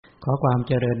ขอความ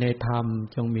เจริญในธรรม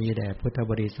จงมีแด่พุทธ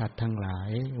บริษัททั้งหลา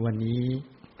ยวันนี้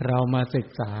เรามาศึก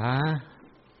ษา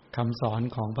คำสอน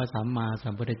ของพระสัมมาสั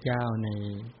มพุทธเจ้าใน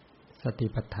สติ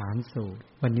ปัฏฐานสูตร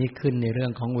วันนี้ขึ้นในเรื่อ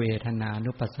งของเวทนา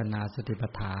นุปัสสนาสติปั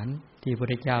ฏฐานที่พระพุท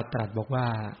ธเจ้าตรัสบอกว่า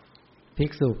ภิ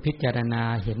กษุพิจารณา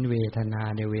เห็นเวทนา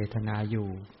ในเวทนาอยู่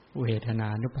เวทนา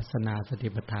นุปัสสนาสติ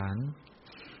ปัฏฐาน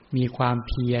มีความเ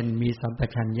พียรมีสัมป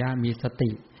ชัญญะมีส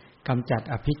ติกำจัด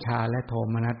อภิชฌาและโท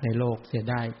มนัสในโลกเสีย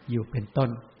ได้อยู่เป็นต้น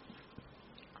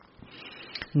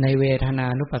ในเวทนา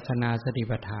นุปัสสนาสติ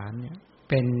ปัฏฐานเนี่ย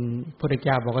เป็นพระพุทธเ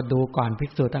จ้าบอกว่าดูก่อนภิ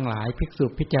กษุทั้งหลายภิกษุ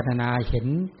พิจารณาเห็น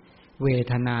เว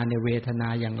ทนาในเวทนา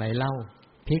อย่างไรเล่า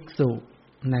ภิกษุ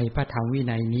ในพระธรรมวิ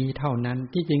นัยนี้เท่านั้น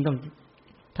ที่จริงต้อง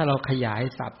ถ้าเราขยาย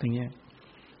ศัพท์ตรงนี้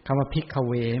คำว่าภิกข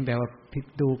เวแปลว่า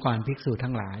ดูก่อนภิกษุ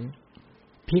ทั้งหลาย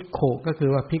ภิกขุก็คือ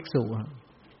ว่าภิกษุ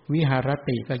วิหาร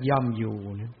ติก็ย่อมอยู่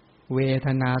นะเวท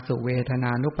นาสุเวทนา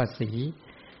นุปัสสี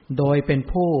โดยเป็น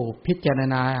ผู้พิจาร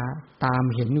ณาตาม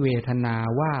เห็นเวทนา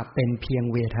ว่าเป็นเพียง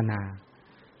เวทนา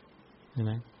เห็นไ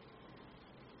หม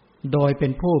โดยเป็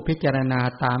นผู้พิจารณา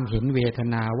ตามเห็นเวท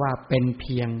นาว่าเป็นเ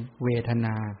พียงเวทน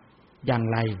าอย่าง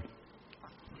ไร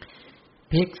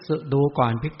ภิกษุดูก่อ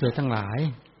นภิกษุทั้งหลาย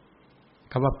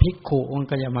คำว่าภิกขุมัน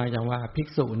ก็จะมาจากว่าภิก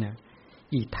ษุเนี่ย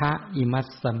อิทะอิมัส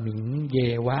สมิงเย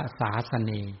วะสาสเ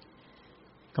น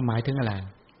ก็หมายถึงอะไร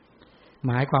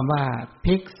หมายความว่า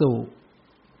ภิกษุ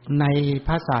ในพ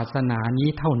ระศาสนานี้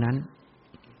เท่านั้น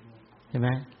ใช่ไหม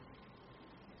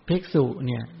ภิกษุเ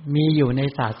นี่ยมีอยู่ใน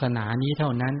ศาสนานี้เท่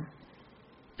านั้น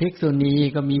ภิกษุณี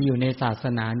ก็มีอยู่ในศาส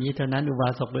นานี้เท่านั้นอุบา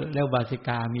สกและอุบาสิก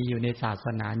ามีอยู่ในศาส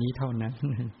นานี้เท่านั้น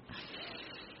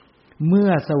เมื่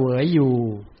อเสวยอยู่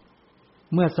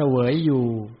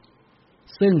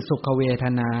ซึ่งสุขเวท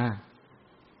นา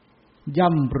ย่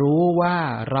อมรู้ว่า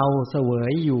เราเสว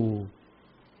ยอยู่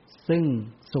ซึ่ง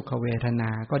สุขเวทนา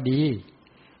ก็ดี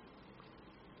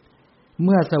เ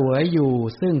มื่อเสวยอยู่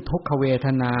ซึ่งทุกขเวท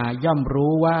นาย่อม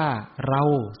รู้ว่าเรา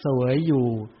เสวยอยู่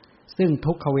ซึ่ง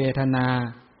ทุกขเวทนา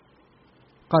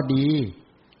ก็ดี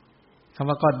คำ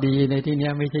ว่าก็ดีในที่นี้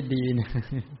ไม่ใช่ดีนะ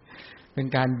เป็น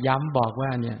การย้ำบอกว่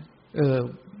าเนี่ย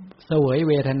เสวย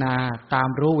เวทนาตาม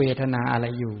รู้เวทนาอะไร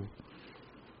อยู่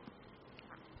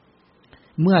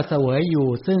เมื่อเสวยอยู่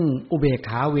ซึ่งอุเบก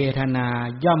ขาเวทนา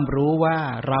ย่อมรู้ว่า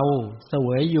เราเสว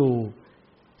ยอยู่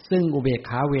ซึ่งอุเบก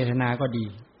ขาเวทนาก็ดี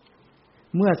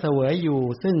เมื่อเสวยอยู่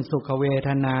ซึ่งสุขเวท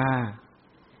นา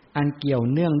อันเกี่ยว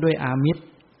เนื่องด้วยอามิตร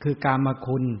คือกาม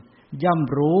คุณย่อม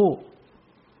รู้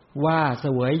ว่าเส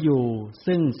วยอยู่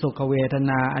ซึ่งสุขเวท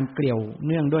นาอันเกี่ยวเ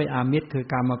นื่องด้วยอามิตรคือ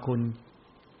กามคุณ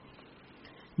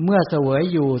เมื่อเสวย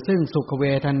อยู่ซึ่งสุขเว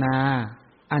ทนา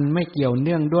อันไม่เกี่ยวเ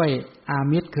นื่องด้วยอา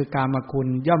มิตรคือกามคุณ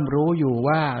ย่อมรู้อยู่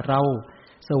ว่าเรา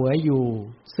เสวยอยู่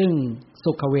ซึ่ง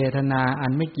สุขเวทนาอั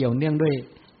นไม่เกี่ยวเนื่องด้วย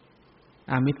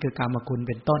อามิตรคือกามคุณเ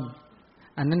ป็นต้น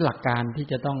อันนั้นหลักการที่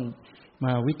จะต้องม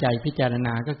าวิจัยพิจารณ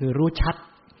าก็คือรู้ชัด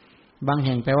บางแ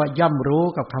ห่งแปลว่าย่อมรู้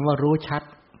กับคำว่ารู้ชัด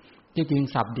ที่จริง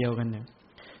ศัพท์เดียวกันเนี่ย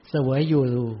เสวยอยู่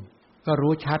ก็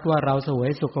รู้ชัดว่าเราเสวย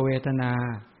สุขเวทนา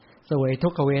เสวยทุ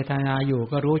กขเวทนาอยู่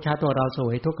ก็รู้ชัดว่าเราเสว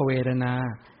ยทุกขเวทนา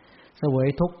เสวย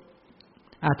ทุ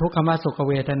กขมสุข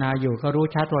เวทนาอยู่ก็รู้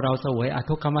ชัดว่าเราเสวยอ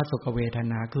ทุกขมสุขเวท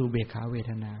นาคือเบขาเว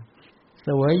ทนาเส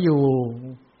วยอยู่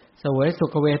เสวยสุ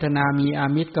ขเวทนามีอา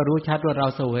มิตรก็รู้ชัดว่าเรา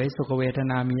เสวยสุขเวท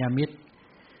นามีอามิตร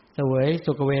เสวย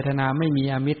สุขเวทนาไม่มี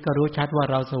อามิตรก็รู้ชัดว่า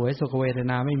เราเสวยสุขเวท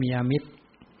นาไม่มีอามิตร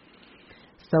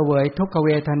เสวยทุกขเว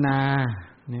ทนา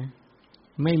เนี่ย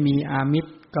ไม่มีอามิต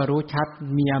รก็รู้ชัด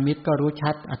มีอามิตรก็รู้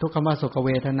ชัดอทุกขมสุขเว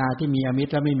ทนาที่มีอามิต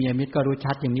รและไม่มีอามิตรก็รู้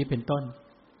ชัดอย่างนี้เป็นต้น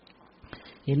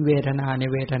เห็นเวทนาใน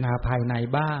เวทนาภายใน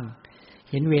บ้าง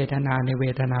เห็นเวทนาในเว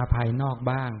ทนาภายนอก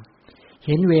บ้างเ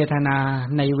ห็นเวทนา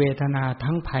ในเวทนา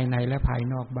ทั้งภายในและภาย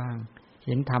นอกบ้างเ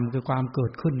ห็นธรรมคือความเกิ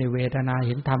ดขึ้นในเวทนาเ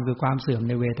ห็นธรรมคือความเสื่อม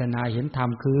ในเวทนาเห็นธรรม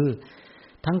คือ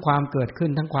ทั้งความเกิดขึ้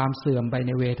นทั้งความเสื่อมไปใ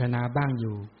นเวทนาบ้างอ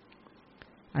ยู่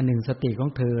อันหนึ่งสติขอ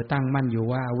งเธอตั้งมั่นอยู่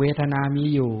ว่าเวทนามี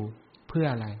อยู่เพื่อ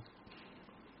อะไร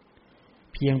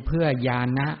เพียงเพื่อญา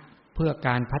ณะเพื่อก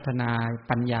ารพัฒนา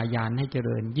ปัญญาญาณให้เจ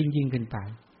ริญยิ่งขึ้นไป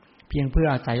เพียงเพื่อ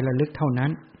อาศัยระลึกเท่านั้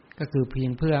นก็คือเพีย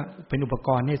งเพื่อเป็นอุปก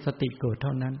รณ์ให้สติเกิดเ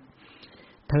ท่านั้น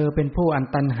เธอเป็นผู้อัน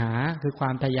ตัณหาคือควา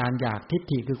มทะยานอยากทิฏ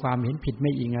ฐิคือความเห็นผิดไ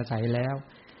ม่อิงอาศัยแล้ว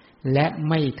และ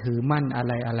ไม่ถือมั่นอะ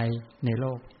ไรในโล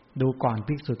กดูก่อน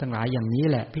ภิกษุทั้งหลายอย่างนี้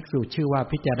แหละภิกษุชื่อว่า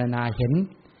พิจารณาเห็น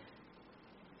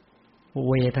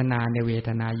เวทนาในเวท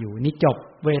นาอยู่นี่จบ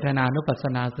เวทนานุปัสส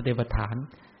นาสติปัฏฐาน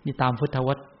นี่ตามพุท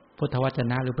ธวจ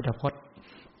นะหรือพุทธพจน์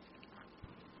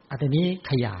อันนี้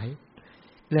ขยาย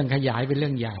เรื่องขยายเป็นเรื่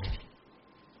องใหญ่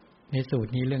ในสูต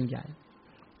รนี้เรื่องใหญ่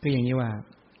ก็อย่างนี้ว่า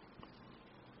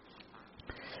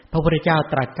พระพุทธเจ้า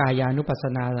ตรัสกายานุปัสส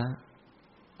นา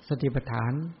ส ติปัฏฐา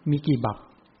นมีกี่บัพ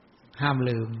ห้าม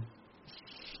ลืม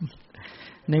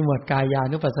ในหมวดกายา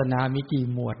นุปัสสนามีกี่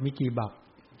หมวดมีกี่บัพ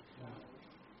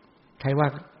ใครว่า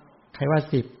10ใคร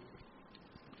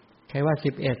ว่า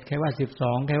11ใครว่า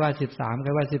12ใครว่า13ใคร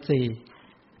ว่า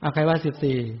14เอาใครว่า14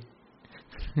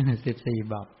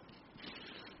บัพ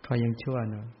เขายังชั่ว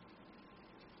เนาะ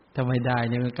ถ้าไม่ได้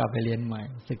เนี่ยก็กลับไปเรียนใหม่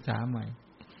ศึกษาใหม่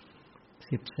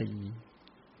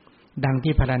14ดัง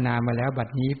ที่พรรณนามาแล้วบัด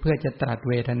นี้เพื่อจะตรัส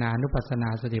เวทนานุปัสสนา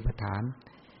สติปัฏฐาน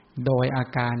โดยอา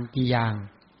การกี่อย่าง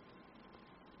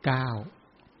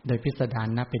9โดยพิสดาร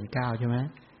นับเป็น9ใช่ไหม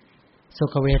สุ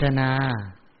ขเวทนา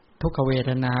ทุกขเว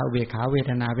ทนาอุเบกขาเว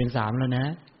ทนาเป็น3แล้วนะ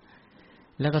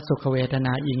แล้วก็สุขเวทน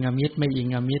าอิงอมิตรไม่อิง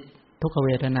อมิตรทุกขเว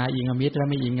ทนาอิงอมิตรและ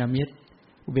ไม่อิงอมิตร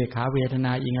อุเบกขาเวทน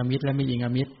าอิงอมิตรและไม่อิงอ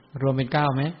มิตรรวมเป็น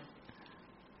9มั้ย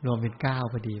รวมเป็น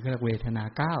9พอดีก็เรียกเวทนา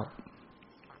9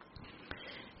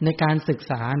ในการศึก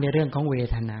ษาในเรื่องของเว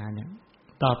ทนาเนี่ย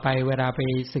ต่อไปเวลาไป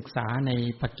ศึกษาใน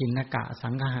ปกิณณกะสั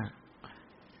งคหะ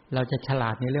เราจะฉลา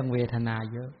ดในเรื่องเวทนา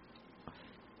เยอะ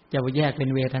จะแยกเป็น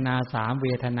เวทนา3เว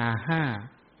ทนา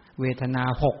5เวทนา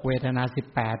6เวทนา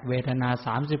18เวทนา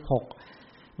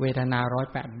36เวทนา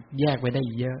108แยกไว้ได้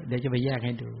เยอะเดี๋ยวจะไปแยกใ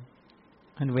ห้ดู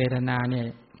อันเวทนาเนี่ย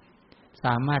ส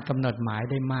ามารถกำหนดหมาย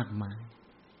ได้มากมาย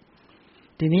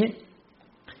ทีนี้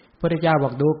พระพุทธเจ้าบ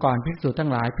อกดูก่อนภิกษุทั้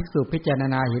งหลายภิกษุพิจาร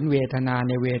ณาเห็นเวทนาใ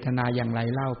นเวทนาอย่างไร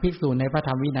เล่าภิกษุในพระธ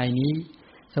รรมวินัยนี้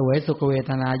เสวยสุขเว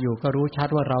ทนาอยู่ก็รู้ชัด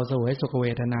ว่าเราเสวยสุขเว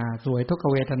ทนาเสวยทุกข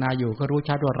เวทนาอยู่ก็รู้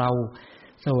ชัดว่าเรา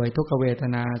เสวยทุกขเวท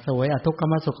นาเสวยอทุกข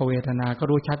มสุขเวทนาก็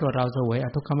รู้ชัดว่าเราเสวยอ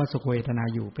ทุกขมสุขเวทนา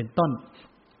อยู่เป็นต้น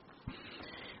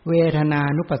เวทนา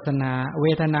นุปัสสนาเว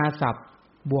ทนาศัพท์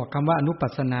บวกคำว่าอนุปั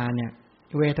สสนาเนี่ย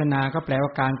เวทนาก็แปลว่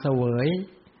าการเสวย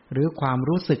หรือความ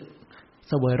รู้สึก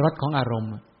เสวยรสของอารม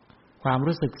ณ์ความ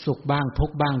รู้สึกสุขบ้างทุก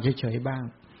ข์บ้างเฉยๆบ้าง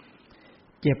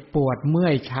เจ็บปวดเมื่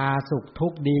อยชาสุขทุ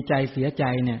กข์ดีใจเสียใจ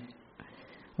เนี่ย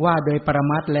ว่าโดยปร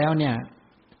มัตถ์แล้วเนี่ย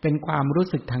เป็นความรู้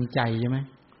สึกทางใจใช่ไหม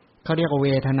เขาเรียกว่าเว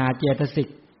ทนาเจตสิก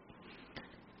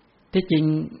ที่จริง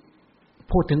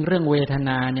พูดถึงเรื่องเวทน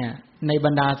าเนี่ยในบร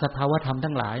รดาสภาวธรรม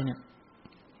ทั้งหลายเนี่ย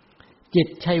จิต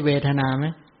ใช่เวทนาไหม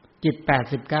จิต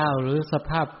89หรือส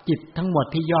ภาพจิตทั้งหมด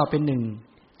ที่ย่อเป็น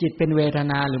1จิตเป็นเวท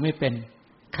นาหรือไม่เป็น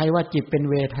ใครว่าจิตเป็น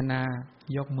เวทนา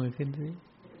ยกมือขึ้นสิ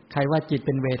ใครว่าจิตเ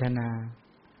ป็นเวทนา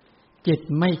จิต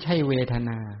ไม่ใช่เวทน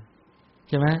าใ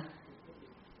ช่ไหม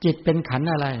จิตเป็นขันธ์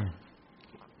อะไร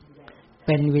เ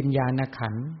ป็นวิญญาณขั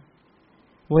นธ์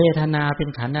เวทนาเป็น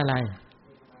ขันธ์อะไร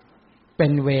เป็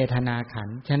นเวทนาขัน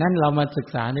ธ์ฉะนั้นเรามาศึก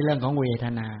ษาในเรื่องของเวท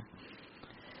นา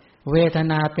เวท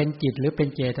นาเป็นจิตหรือเป็น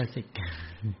เจตสิก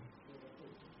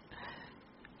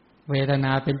เวทน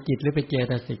าเป็นจิตหรือเป็นเจ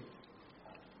ตสิก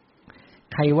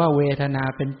ใครว่าเวทนา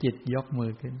เป็นจิตยกมื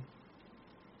อขึ้น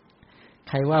ใ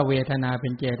ครว่าเวทนาเป็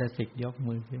นเจตสิกยก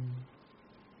มือขึ้น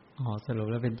สรุป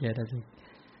แล้วเป็นเจตสิก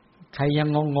ใครยัง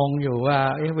งงๆอยู่ว่า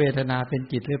เวทนาเป็น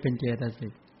จิตหรือเป็นเจตสิ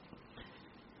ก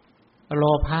โล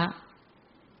ภะ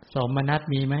โสมนัส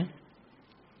มีไหม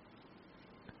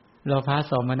โลภะโ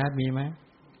สมนัสมีไหม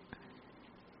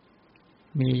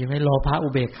มีไหมโลภะอุ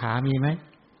เบกขามีไหม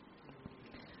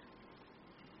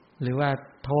หรือว่า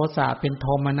โทสะเป็นโท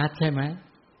มนัสใช่ไหม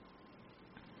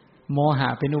โมหะ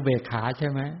เป็นอุเบกขาใช่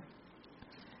ไหม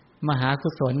มหากุ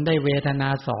ศลได้เวทนา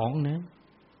2นะ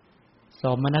โส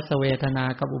มนัสเวทนา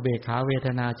กับอุเบกขาเวท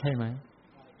นาใช่ไหม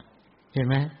เห็น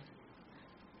ไหม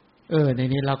ใน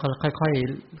นี้เราก็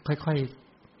ค่อย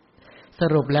ส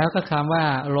รุปแล้วก็คำว่า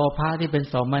โลภะที่เป็น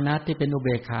โสมนัสที่เป็นอุเบ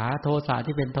กขาโทสะ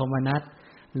ที่เป็นโทมนัส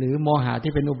หรือโมหะ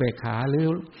ที่เป็นอุเบกขาหรือ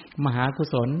มหากุ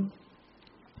ศล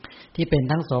ที่เป็น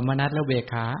ทั้งโสมนัสและอุเบก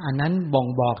ขาอันนั้นบ่ง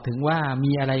บอกถึงว่า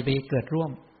มีอะไรไปเกิดร่ว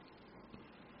ม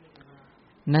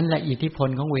นั่นแหละอิทธิพล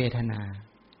ของเวทนา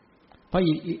เพราะ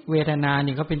เวทนา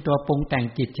นี่เขาเป็นตัวปรุงแต่ง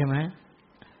จิตใช่ไหม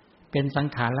เป็นสัง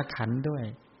ขารขันธ์ด้วย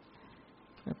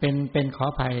เป็นขอ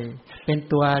อภัยเป็น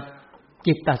ตัว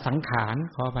จิตตสังขาร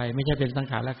ขออภัยไม่ใช่เป็นสัง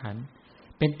ขารขันธ์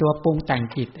เป็นตัวปรุงแต่ง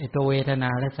จิตไอ้ตัวเวทนา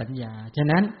และสัญญาฉะ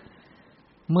นั้น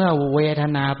เมื่อเวท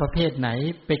นาประเภทไหน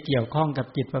ไปเกี่ยวข้องกับ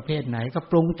จิตประเภทไหนก็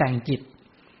ปรุงแต่งจิต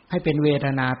ให้เป็นเวท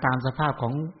นาตามสภาพ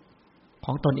ข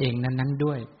องตนเองนั้นๆ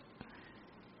ด้วย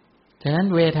ฉะนั้น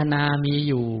เวทนามี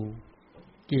อยู่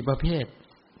กี่ประเภท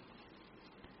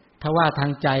ถ้าว่าทา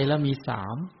งใจแล้วมี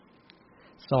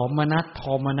3โสมนัสโท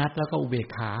มนัสแล้วก็อุเบก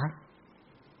ขา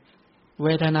เว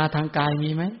ทนาทางกายมี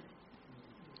ไหม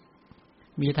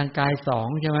มีทางกาย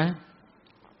2ใช่ไหม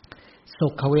สุ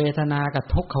ขเวทนากับ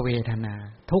ทุกขเวทนา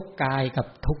ทุกกายกับ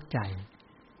ทุกใจ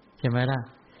ใช่ไหมล่ะ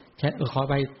ขอ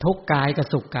ไปทุกกายกับ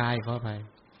สุขกายขอไป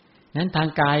นั้นทาง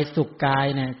กายสุขกาย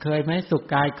เนี่ยเคยไหมสุข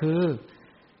กายคือ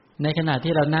ในขณะ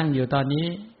ที่เรานั่งอยู่ตอนนี้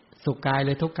สุขกายห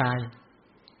รือทุกกาย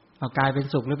เอากายเป็น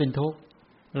สุขหรือเป็นทุกข์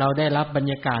เราได้รับบรร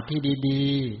ยากาศที่ดี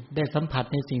ๆได้สัมผัส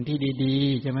ในสิ่งที่ดี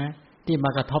ๆใช่ไหมที่มา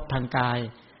กระทบทางกาย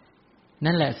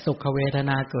นั่นแหละสุขเวท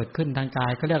นาเกิดขึ้นทางกา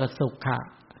ยเขาเรียกว่าสุขะ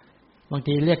บาง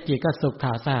ทีเรียกจิตก็สุข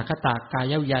ะสหคตากา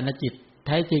ยวิญญาณจิตแ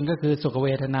ท้จริงก็คือสุขเว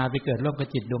ทนาไปเกิดร่วมกับ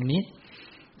จิตดวงนี้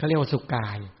เขาเรียกว่าสุขกา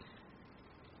ย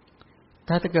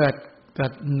ถ้าเกิ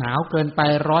ดหนาวเกินไป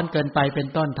ร้อนเกินไปเป็น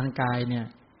ต้นทางกายเนี่ย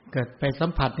เกิดไปสั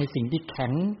มผัสในสิ่งที่แข็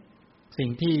งสิ่ง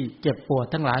ที่เจ็บปวด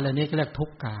ทั้งหลายเหล่านี้ก็เรียกทุก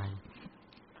ข์กาย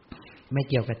ไม่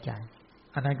เกี่ยวกับใจ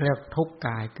อันนั้นเรียกทุกข์ก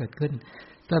ายเกิดขึ้น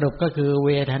สรุปก็คือเ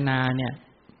วทนาเนี่ย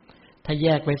ถ้าแย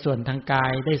กไปส่วนทางกา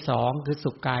ยได้2คือ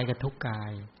สุขกายกับทุกข์กา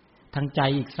ยทางใจ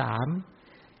อีก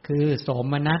3คือโส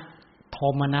มนัสโท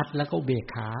มนัสแล้วก็อุเบก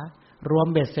ขารวม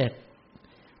เบ็ดเสร็จ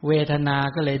เวทนา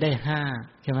ก็เลยได้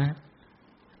5ใช่ไหม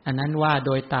อันนั้นว่าโ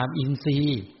ดยตามอินทรี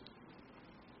ย์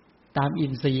ตามอิ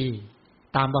นทรีย์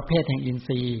ตามประเภทแห่งอินท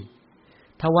รีย์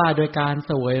ถ้าว่าโดยการเ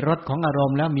สวยรสของอาร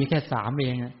มณ์แล้วมีแค่3เอ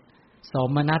งโส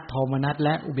มนัสโทมนัสแล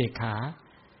ะอุเบกขา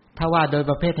ถ้าว่าโดย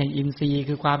ประเภทแห่งอินทรีย์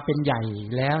คือความเป็นใหญ่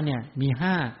แล้วเนี่ยมี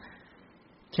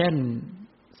5เช่น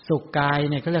สุขกาย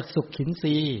เนี่ยเขาเรียกสุขขินท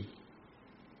รีย์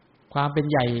ความเป็น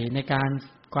ใหญ่ในการ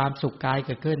ความสุขกายเ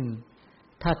กิดขึ้น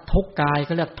ถ้าทุกข์กาย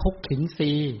ก็เรียกทุกขินท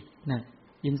รีย์นะ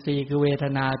อินทรีย์คือเวท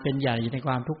นาเป็นใหญ่ในค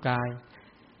วามทุกข์กาย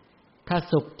ถ้า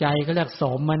สุขใจก็เรียกโส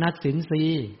มนัสสินทรี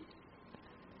ย์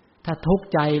ถ้าทุกข์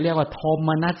ใจเรียกว่าโทม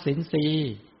นัสสินทรีย์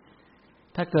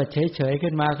ถ้าเกิดเฉยๆ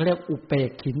ขึ้นมาเขาเรียกอุเปก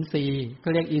ขินทรีย์ก็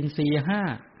เรียกอินทรีย์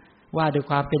5ว่าด้วย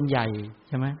ความเป็นใหญ่ใ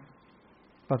ช่ไหม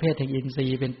ประเภทแห่งอินทรี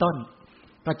ย์เป็นต้น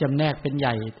ก็จำแนกเป็นให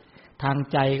ญ่ทาง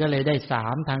ใจก็เลยได้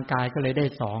3ทางกายก็เลยได้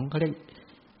2เขาเรียก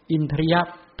อินทรีย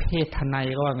เพทนัย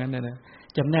ก็ว่างั้นนะ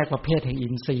จำแนกประเภทแห่งอิ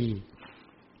นทรีย์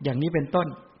อย่างนี้เป็นต้น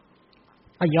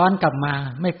ย้อนกลับมา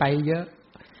ไม่ไปเยอะ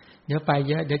เดี๋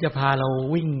ยวจะพาเรา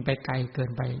วิ่งไปไกลเกิ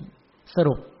นไปส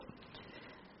รุป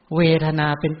เวทนา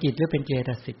เป็นจิตหรือเป็นเจต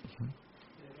สิก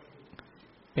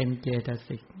เป็นเจต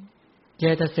สิกเจ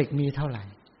ตสิกมีเท่าไหร่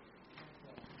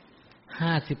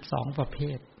52ประเภ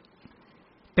ท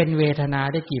เป็นเวทนา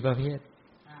ได้กี่ประเภท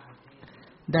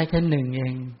ได้แค่1เอ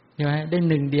งใช่ไหมได้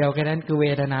1เดียวแค่นั้นคือเว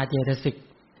ทนาเจตสิก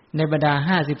ในบรรด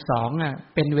า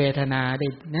52เป็นเวทนาได้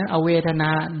นั้นเอาเวทนา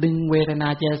ดึงเวทนา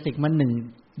เจตสิกมา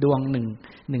1ดวง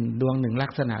1ดวง1ลั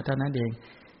กษณะเท่านั้นเอง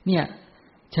เนี่ย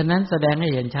ฉะนั้นแสดงให้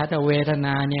เห็นชัดว่าเวทน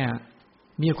าเนี่ย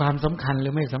มีความสำคัญหรื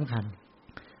อไม่สำคัญ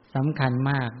สำคัญ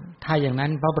มากถ้าอย่างนั้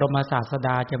นพระบรมศาสด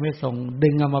าจะไม่ทรงดึ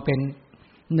งเอามาเป็น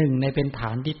1ในเป็นฐ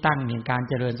านที่ตั้งแห่งการ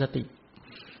เจริญสติ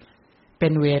เป็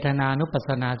นเวทนานุปัสส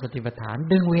นาสติปัฏฐาน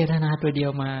ดึงเวทนาตัวเดีย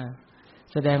วมา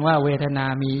แสดงว่าเวทนา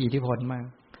มีอิทธิพลมาก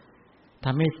ท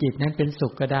ำให้จิตนั้นเป็นสุ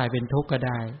ขก็ได้เป็นทุกข์ก็ไ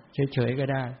ด้เฉยๆก็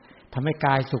ได้ทำให้ก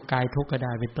ายสุขกายทุกข์ก็ไ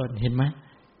ด้เป็นต้นเห็นไหม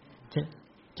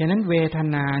ฉะนั้นเวท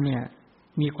นาเนี่ย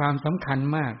มีความสำคัญ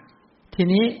มากที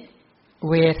นี้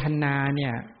เวทนาเนี่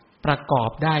ยประกอบ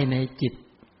ได้ในจิต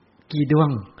กี่ดวง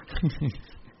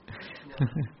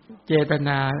เจตน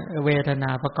าเวทนา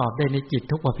ประกอบได้ในจิต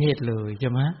ทุกประเภทเลยใช่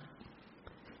ไหม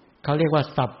เขาเรียกว่า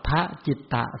สัพพะจิต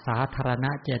ตสาธารณ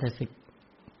เจตสิก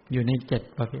อยู่ใน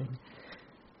7ประเภท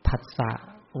ผัสสะ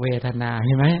เวทนาเ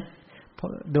ห็นไหม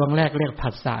ดวงแรกเรียกผั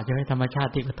สสะใช่ไหมธรรมชา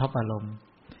ติที่กระทบอารมณ์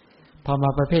พอมา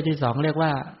ประเภทที่2เรียกว่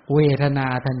าเวทนา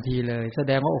ทันทีเลยแส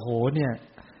ดงว่าโอ้โหเนี่ย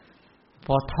พ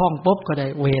อท่องปุ๊บก็ได้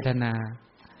เวทนา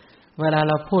เวลาเ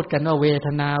ราพูดกันว่าเวท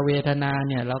นา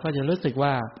เนี่ยเราก็จะรู้สึกว่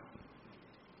า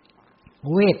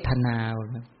เวทนา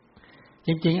จ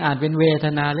ริงๆอ่านเป็นเวท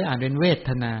นาหรืออ่านเป็นเวท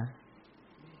นา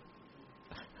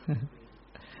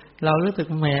เรารู้สึก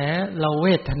แหมเราเว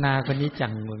ทนาคนนี้จั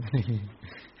งเลย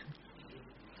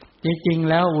จริงๆ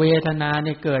แล้วเวทนาเ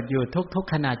นี่ยเกิดอยู่ทุก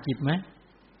ขณะจิตไหม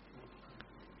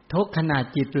ทุกขณะ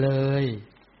จิตเลย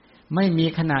ไม่มี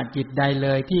ขณะจิตใดเล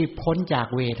ยที่พ้นจาก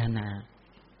เวทนา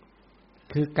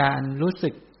คือการรู้สึ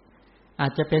กอา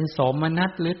จจะเป็นโสมนั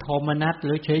สหรือโทมนัสห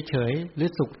รือเฉยๆหรือ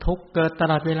สุขทุกข์เกิดต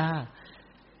ลอดเวลา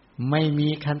ไม่มี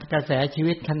กระแสชี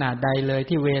วิตขนาดใดเลย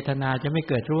ที่เวทนาจะไม่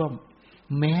เกิดร่วม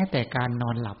แม้แต่การน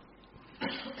อนหลับ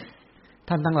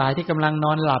ท่านทั้งหลายที่กำลังน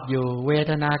อนหลับอยู่เว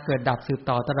ทนาเกิดดับสืบ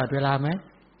ต่อตลอดเวลาไหม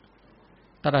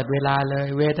ตลอดเวลาเลย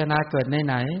เวทนาเกิดใน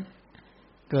ไหน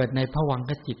เกิดในภวัง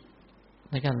คจิต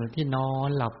ในขณะที่นอน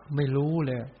หลับไม่รู้เ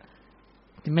ลย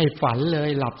ไม่ฝันเลย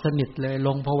หลับสนิทเลยล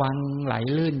งภวังค์ไหล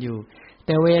ลื่นอยู่แ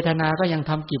ต่เวทนาก็ยัง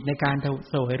ทำกิจในการ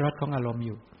เสวยรสของอารมณ์อ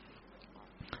ยู่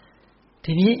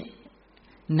ทีนี้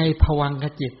ในภวังค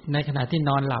จิตในขณะที่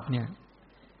นอนหลับเนี่ย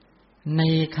ใน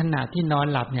ขณะที่นอน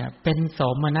หลับเนี่ยเป็นโส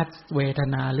มนัสเวท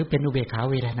นาหรือเป็นอุเบกขา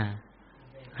เวทนา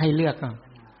ให้เลือกเอา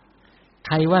ใ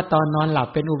ครว่าตอนนอนหลับ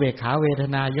เป็นอุเบกขาเวท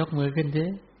นายกมือขึ้นสิ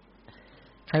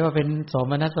ใครว่าเป็นโส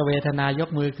มนัสเวทนายก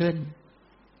มือขึ้น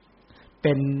เ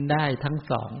ป็นได้ทั้ง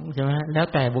สองใช่ไหมแล้ว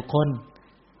แต่บุคคล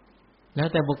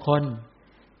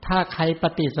ถ้าใครป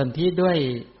ฏิสนธิด้วย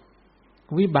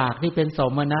วิบากที่เป็นโส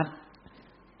มนัส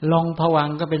ลงภวัง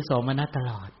ค์ก็เป็นโสมนัสต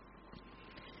ลอด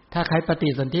ถ้าใครปฏิ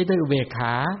สนธิด้วยอุเบกข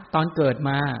าตอนเกิดม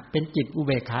าเป็นจิตอุเ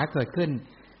บกขาเกิดขึ้น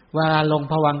เวลาลง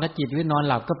ภวังค์ก็จิตหรือนอน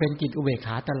หลับก็เป็นจิตอุเบกข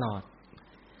าตลอด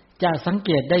จะสังเก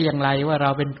ตได้อย่างไรว่าเร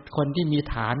าเป็นคนที่มี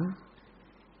ฐาน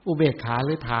อุเบกขาห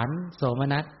รือฐานโสม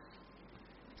นัส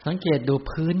สังเกตดู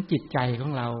พื้นจิตใจขอ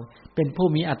งเราเป็นผู้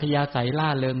มีอัธยาศัยล่า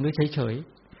เริงหรือเฉย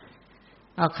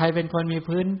ๆเอาใครเป็นคนมี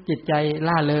พื้นจิตใจ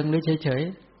ล่าเริงหรือเฉย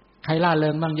ๆใครล่าเริ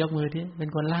งบ้างยกมือทีเป็น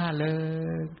คนล่าเริ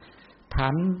งฐา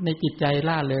นในจิตใจ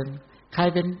ล่าเริงใคร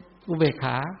เป็นอุเบกข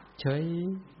าเฉย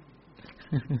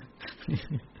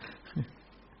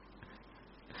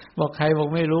บอกใครบอก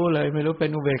ไม่รู้เลยไม่รู้เป็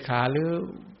นอุเบกขาหรือ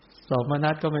โสมนั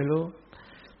สก็ไม่รู้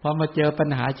พอมาเจอปัญ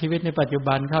หาชีวิตในปัจจุ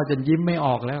บันเข้าจนยิ้มไม่อ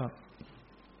อกแล้ว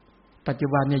ปัจจุ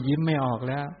บันเนี่ยยิ้มไม่ออก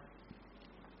แล้ว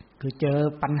คือเจอ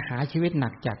ปัญหาชีวิตหนั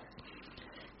กจัด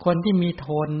คนที่มีโท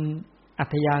นอั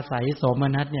ธยาศัยโสม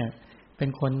นัสเนี่ยเป็น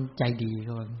คนใจดีค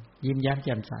นยิ้มแย้มแ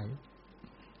จ่มใส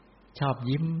ชอบ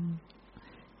ยิ้ม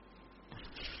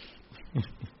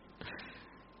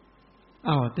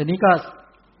ทีนี้ก็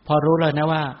พอรู้แล้วนะ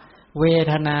ว่าเว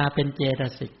ทนาเป็นเจต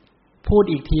สิกพูด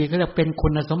อีกทีก็จะเป็นคุ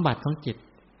ณสมบัติของจิต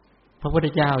พระพุทธ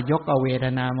เจ้ายกเอาเวท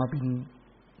นามาเป็น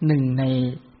หนึ่งใน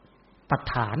ปัฏ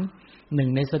ฐานหนึ่ง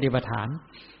ในสติปัฏฐาน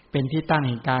เป็นที่ตั้งแ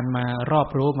ห่งการมารอบ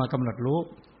รู้มากำหนดรู้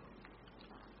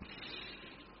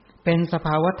เป็นสภ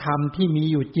าวธรรมที่มี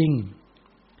อยู่จริง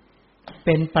เ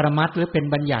ป็นปรมัตถ์หรือเป็น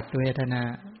บัญญัติเวทนา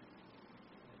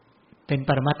เป็นป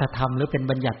รมัตถธรรมหรือเป็น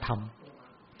บัญญัติธรรม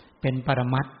เป็นปร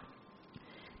มัตถ์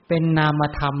เป็นนาม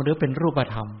ธรรมหรือเป็นรูป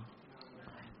ธรรม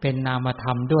เป็นนามธร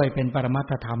รมด้วยเป็นปรมัต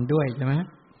ถธรรมด้วยใช่ไหม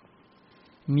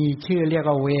มีชื่อเรียก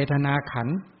ว่าเวทนาขัน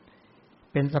ธ์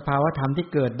เป็นสภาวธรรมที่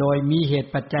เกิดโดยมีเห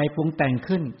ตุปัจจัยปรุงแต่ง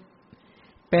ขึ้น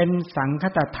เป็นสังค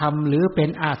ตธรรมหรือเป็น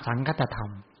อาสังคตธรร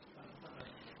ม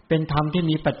เป็นธรรมที่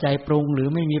มีปัจจัยปรุงหรือ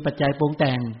ไม่มีปัจจัยปรุงแ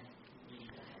ต่ง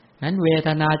นั้นเวท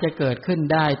นาจะเกิดขึ้น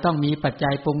ได้ต้องมีปัจจั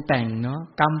ยปรุงแต่งเนาะ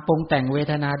กรรมปรุงแต่งเว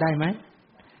ทนาได้ไหม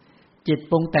จิต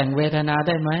ปรุงแต่งเวทนาไ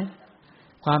ด้ไหม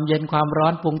ความเย็นความร้อ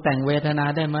นปรุงแต่งเวทนา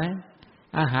ได้ไหม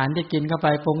อาหารที่กินเข้าไป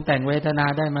ปรุงแต่งเวทนา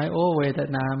ได้ไหมโอ้เวท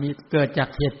นามีเกิดจาก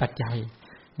เหตุปัจจัย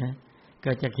นะเ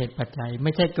กิดจากเหตุปัจจัยไ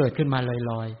ม่ใช่เกิดขึ้นมา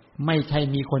ลอยๆไม่ใช่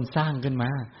มีคนสร้างขึ้นมา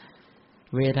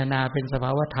เวทนาเป็นสภ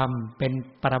าวธรรมเป็น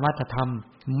ปรมัตถธรรม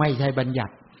ไม่ใช่บัญญั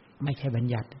ติไม่ใช่บัญ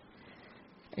ญัติ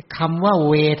คำว่า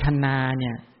เวทนาเ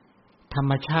นี่ยธรร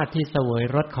มชาติที่เสวย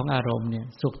รสของอารมณ์เนี่ย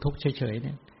สุขทุกข์เฉยๆเ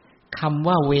นี่ยคำ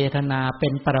ว่าเวทนาเป็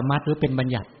นปรมัตถ์หรือเป็นบัญ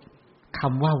ญัติค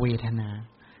ำว่าเวทนา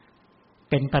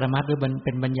เป็นปรมัตถ์หรือเ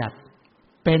ป็นบัญญัติ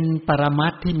เป็นปรมั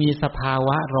ตถ์ที่มีสภาว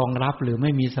ะรองรับหรือไ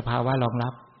ม่มีสภาวะรองรั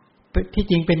บที่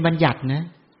จริงเป็นบัญญัตินะ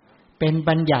เป็น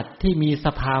บัญญัติที่มีส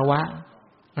ภาวะ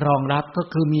รองรับก็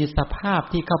คือมีสภาพ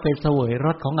ที่เข้าไปเสวยร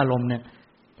สของอารมณ์เนี่ย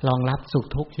รองรับสุข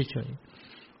ทุกข์เฉย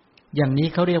ๆอย่างนี้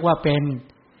เขาเรียกว่าเป็น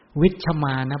วิชม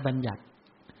านะบัญญัติ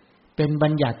เป็นบั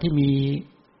ญญัติที่มี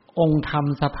องค์ธรรม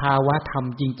สภาวะธรรม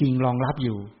จริงๆรองรับอ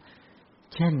ยู่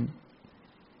เช่น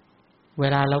เว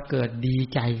ลาเราเกิดดี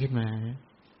ใจขึ้นมา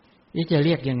นี่จะเ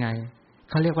รียกยังไง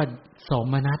เขาเรียกว่าโส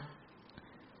มนัส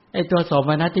ไอ้ตัวโส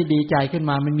มนัสที่ดีใจขึ้น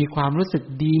มามันมีความรู้สึก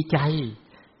ดีใจ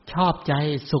ชอบใจ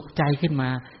สุขใจขึ้นมา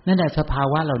นั่นแหละสภา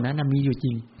วะเหล่านั้นมีอยู่จ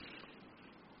ริง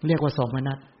เรียกว่าโสม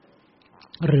นัส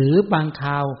หรือบางคร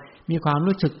าวมีความ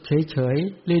รู้สึกเฉย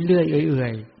ๆเรื่อยๆเอื่อ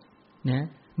ยๆนะ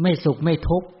ไม่สุขไม่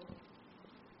ทุกข์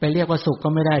ไปเรียกว่าสุขก็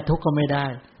ไม่ได้ทุกข์ก็ไม่ได้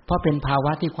เพราะเป็นภาว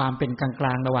ะที่ความเป็นกล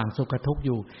างๆระหว่างสุขกับทุกข์อ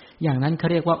ยู่อย่างนั้นเขา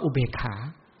เรียกว่าอุเบกขา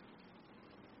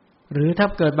หรือถ้า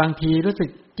เกิดบางทีรู้สึก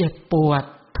เจ็บปวด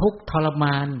ทุกข์ทรม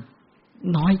าน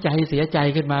น้อยใจเสียใจ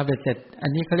ขึ้นมาเบ็ดเสร็จอั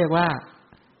นนี้เขาเรียกว่า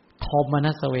โทม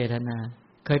นัสเวทนา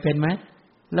เคยเป็นไหม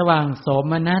ระหว่างโส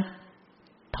มนัส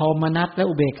โทมนัสและ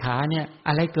อุเบกขาเนี่ยอ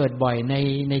ะไรเกิดบ่อย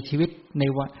ในชีวิต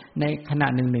ในขณะ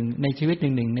หนึ่งๆในชีวิตห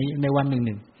นึ่งๆในวันห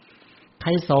นึ่งๆใคร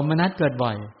โสมนัสเกิดบ่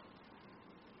อย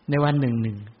ในวันห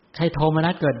นึ่งๆใครโทมนั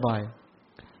สเกิดบ่อย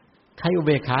ใครอุเ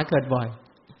บกขาเกิดบ่อย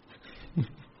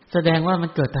แสดงว่ามัน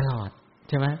เกิดตลอด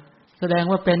ใช่ไหมแสดง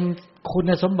ว่าเป็นคุ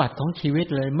ณสมบัติของชีวิต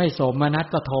เลยไม่โสมนัส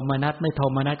ก็โทมนัสไม่โท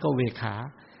มนัสก็อุเบกขา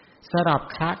สลับ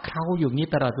คละเคล้าอยู่นี้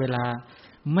ตลอดเวลา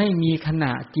ไม่มีขณ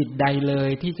ะจิตใดเลย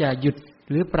ที่จะหยุด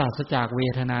หรือปราศจากเว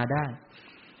ทนาได้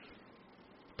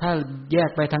ถ้าแยก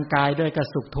ไปทางกายด้วยกับ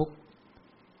สุขทุกข์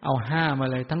เอา5มา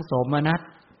เลยทั้งโสมนัส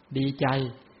ดีใจ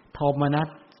โทมนัส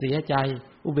เสียใจ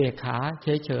อุเบกขา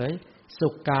เฉยๆสุ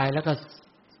ขกายแล้วก็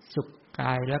สุขก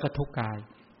ายแล้วก็ทุกข์กาย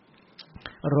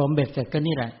รวมเบ็ดเสร็จก็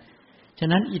นี่แหละฉะ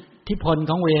นั้นอิทธิพล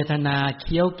ของเวทนาเ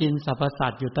คี้ยวกินสรรพสั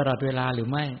ตว์อยู่ตลอดเวลาหรือ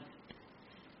ไม่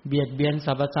เบียดเบียนส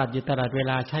รรพสัตว์อยู่ตลอดเว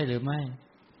ลาใช่หรือไม่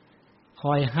ค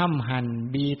อยห้ำหั่น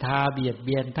บีทาเบียดเ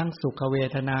บียนทั้งสุขเว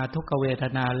ทนาทุกขเวท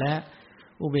นาและ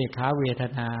อุเบกขาเวท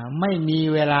นาไม่มี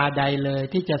เวลาใดเลย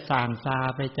ที่จะส่างซา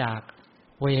ไปจาก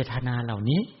เวทนาเหล่า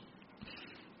นี้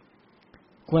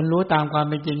ควรรู้ตามความ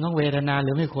เป็นจริงของเวทนาห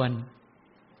รือไม่ควร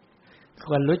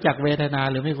รู้จักเวทนา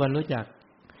หรือไม่ควรรู้จัก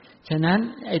ฉะนั้น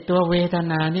ไอ้ตัวเวท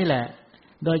นานี่แหละ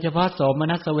โดยเฉพาะโสม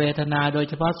นัสเวทนาโดย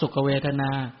เฉพาะสุขเวทนา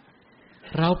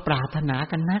เราปรารถนา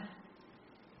กันนัก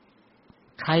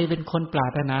ใครเป็นคนปรา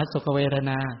รถนาสุขเวท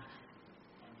นา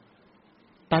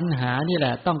ตัณหานี่แหล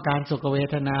ะต้องการสุขเว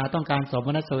ทนาต้องการโสม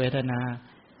นัสเวทนา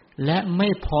และไม่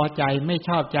พอใจไม่ช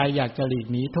อบใจอยากจะหลีก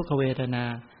หนีทุกขเวทนา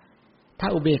ถ้า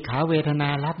อุเบกขาเวทนา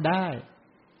รับได้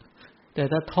แต่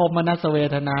ถ้าโทมนัสเว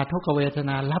ทนาทุกขเวทน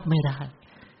ารับไม่ได้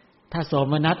ถ้าโส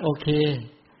มนัสโอเค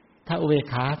ถ้าอุเบก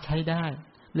ขาใช้ได้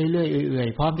เรื่อยๆเอื่อย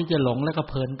ๆพร้อมที่จะหลงแล้วก็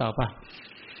เพลินต่อไป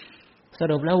ส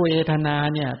รุปแล้วเวทนา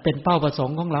เนี่ยเป็นเป้าประสง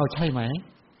ค์ของเราใช่ไหม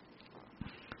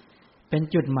เป็น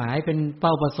จุดหมายเป็นเ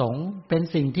ป้าประสงค์เป็น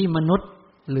สิ่งที่มนุษย์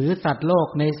หรือสัตว์โลก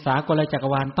ในสากลจักร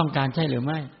วาลต้องการใช่หรือ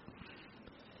ไม่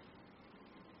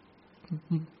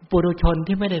ปุถุชน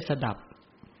ที่ไม่ได้สดับ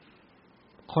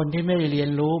คนที่ไม่ได้เรียน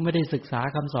รู้ไม่ได้ศึกษา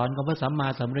คำสอนของพระสัมมา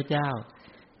สัมพุทธเจ้า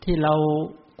ที่เรา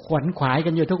ขวนขวายกั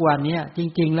นอยู่ทุกวันนี้จ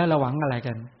ริงๆแล้วเราหวังอะไร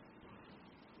กัน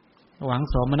หวัง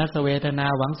โสมนัสเวทนา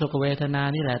หวังสุขเวทนา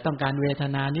นี่แหละต้องการเวท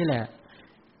นานี่แหละ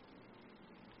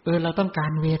เราต้องกา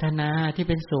รเวทนาที่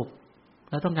เป็นสุข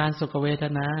เราต้องการสุขเวท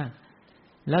นา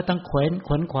แล้วต้องข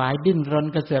วนขวายดิ้นรน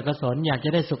กระเสือกกระสนอยากจะ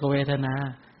ได้สุขเวทนา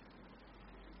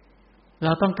เร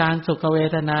าต้องการสุขเว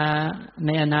ทนาใน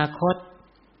อนาคต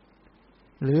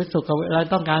หรือเรา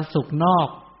ต้องการสุขนอก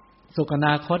สุขอน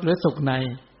าคตหรือสุขใน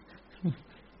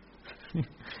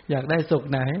อยากได้สุข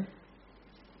ไหน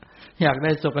อยากไ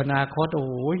ด้สุขอนาคตโ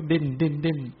อ้ยดิ้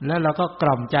นแล้วเราก็ก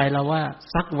ล่อมใจเราว่า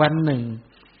สักวันหนึ่ง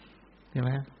ใช่ไห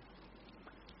ม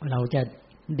เราจะ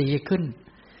ดีขึ้น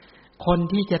คน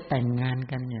ที่จะแต่งงาน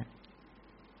กันเนี่ย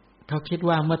เขาคิด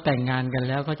ว่าเมื่อแต่งงานกัน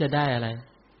แล้วเขาจะได้อะไร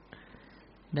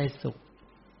ได้สุข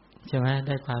ใช่ไหมไ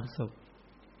ด้ความสุข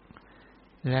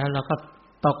แล้วเราก็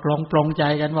ตกลงปรงใจ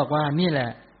กันบอกว่านี่แหละ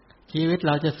ชีวิตเ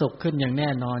ราจะสุขขึ้นอย่างแน่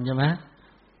นอนใช่ไหม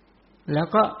แล้ว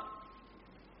ก็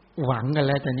หวังกัน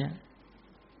แล้วตอนนี้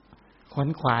ขวน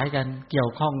ขวายกันเกี่ย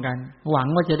วข้องกันหวัง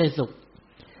ว่าจะได้สุข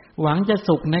หวังจะ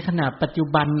สุขในขณะปัจจุ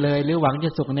บันเลยหรือหวังจะ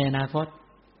สุขในอนาคต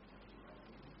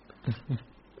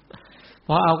พ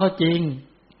อเอาก็จริง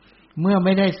เมื่อไ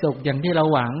ม่ได้สุขอย่างที่เรา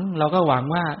หวังเราก็หวัง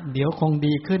ว่าเดี๋ยวคง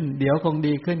ดีขึ้นเดี๋ยวคง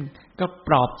ดีขึ้นก็ป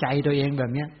ลอบใจตัวเองแบ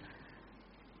บเนี้ย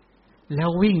แล้ว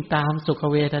วิ่งตามสุข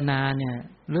เวทนาเนี่ย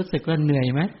รู้สึกว่าเหนื่อย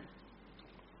ไหม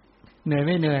เหนื่อยไ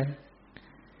ม่เหนื่อย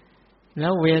แล้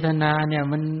วเวทนาเนี่ย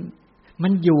มั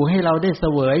นอยู่ให้เราได้เส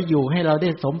วยอยู่ให้เราได้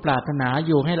สมปรารถนาอ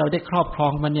ยู่ให้เราได้ครอบครอ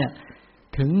งมันเนี่ย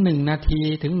ถึง1 นาที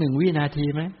ถึง1 วินาที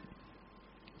ไหม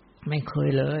ไม่เคย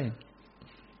เลย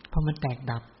เพราะมันแตก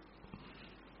ดับ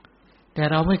แต่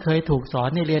เราไม่เคยถูกสอน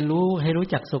ให้เรียนรู้ให้รู้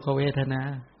จักสุขเวทนา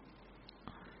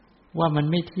ว่ามัน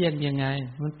ไม่เที่ยงยังไง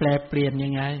มันแปรเปลี่ยนยั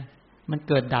งไงมัน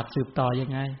เกิดดับสืบต่อยั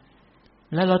งไง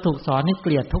แล้วเราถูกสอนให้เก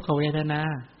ลียดทุกขเวทนา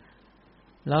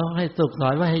แล้วให้ถูกสอ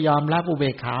นว่าให้ยอมรับอุเบ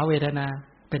กขาเวทนา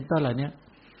เป็นต้นเหล่านี้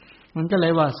มันก็เล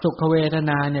ยว่าสุขเวท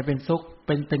นาเนี่ยเป็นสุขเ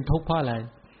ป็นทุกข์เพราะอะไร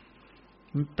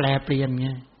มันแปรเปลี่ยนไง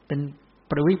เป็น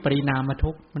ปรินาม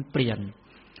ทุกข์มันเปลี่ยน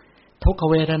ทุกข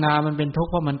เวทนามันเป็นทุกข์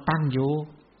เพราะมันตั้งอยู่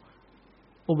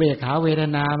อุเบกขาเวท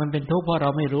นามันเป็นทุกข์เพราะเรา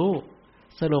ไม่รู้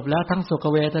สรุปแล้วทั้งสุข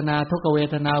เวทนาทุกขเว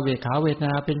ทนาอุเบกขาเวท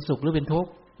นาเป็นสุขหรือเป็นทุก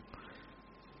ข์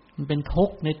มันเป็นทุก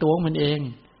ข์ในตัวมันเอง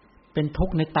เป็นทุก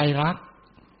ข์ในไตรลักษณ์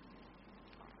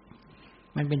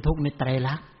มันเป็นทุกข์ในไตร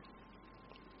ลักษณ์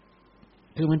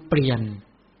คือมันเปลี่ยน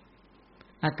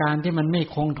อาการที่มันไม่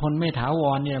คงทนไม่ถาว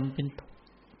รเนี่ยมันเป็น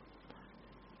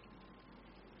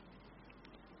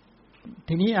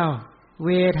ทีนี้เ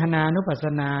วทนานุปัสส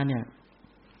นาเนี่ย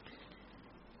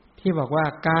ที่บอกว่า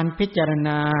การพิจารณ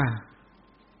า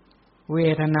เว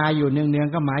ทนาอยู่เนือง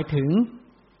ๆก็หมายถึง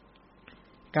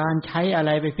การใช้อะไ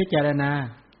รไปพิจารณา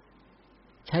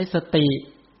ใช้สติ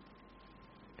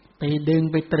ไปดึง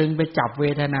ไปตรึงไปจับเว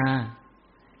ทนา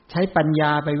ใช้ปัญญ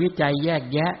าไปวิจัยแยก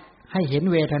แยะให้เห็น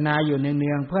เวทนาอยู่เ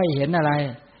นืองๆเพื่อให้เห็นอะไร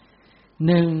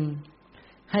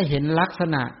1ให้เห็นลักษ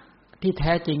ณะที่แ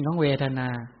ท้จริงของเวทนา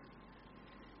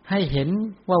ให้เห็น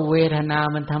ว่าเวทนา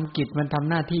มันทำกิจมันทำ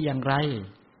หน้าที่อย่างไร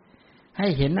ให้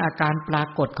เห็นอาการปรา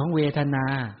กฏของเวทนา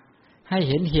ให้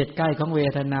เห็นเหตุใกล้ของเว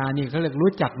ทนานี่เขาเรียก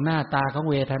รู้จักหน้าตาของ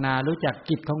เวทนารู้จัก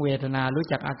กิจของเวทนารู้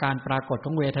จักอาการปรากฏข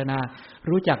องเวทนา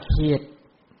รู้จักเหตุ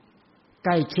ใก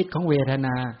ล้ชิดของเวทน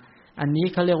าอันนี้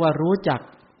เขาเรียกว่ารู้จัก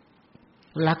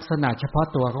ลักษณะเฉพาะ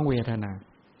ตัวของเวทนา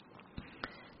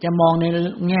จะมองใน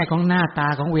แง่ของหน้าตา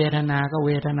ของเวทนาก็เ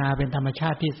วทนาเป็นธรรมชา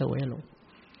ติที่เสวยอารมณ์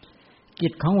กิ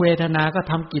จของเวทนาก็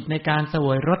ทำกิจในการเสว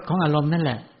ยรสของอารมณ์นั่นแ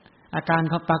หละอาการ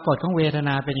เขาปรากฏของเวทน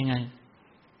าเป็นยังไง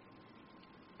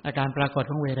อาการปรากฏ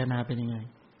ของเวทนาเป็นยังไง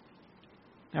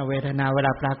เวทนาเวล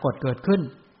าปรากฏเกิดขึ้น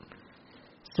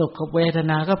สุขเวท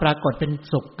นาก็ปรากฏเป็น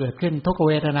สุขเกิดขึ้นทุกข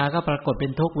เวทนาก็ปรากฏเป็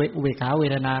นทุกขอุเบกขาเว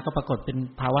ทนาก็ปรากฏเป็น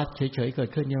ภาวะเฉยๆเกิด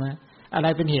ขึ้นใช่ไหมอะไร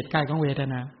เป็นเหตุใกล้ของเวท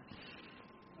นา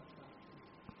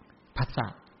ผัสสะ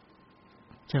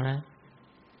ใช่ไหม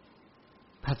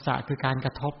ผัสสะคือการก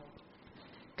ระทบ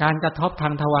การกระทบทา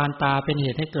งทวารตาเป็นเห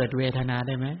ตุให้เกิดเวทนาไ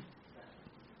ด้ไหม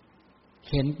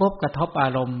เห็นปุ๊บกระทบอา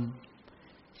รมณ์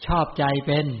ชอบใจเ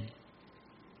ป็น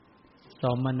โส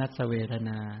มนัสเวทน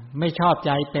าไม่ชอบใ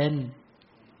จเป็น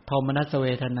โทมนัสเว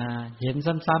ทนาเห็น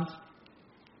ซ้ำ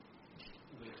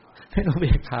ๆเป็นอุเบ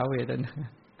กขาเวทนา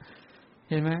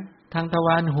เห็นไหมทางทว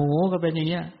ารหูก็เป็นอย่าง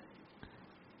เงี้ย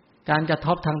การกระท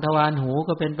บทางทวารหู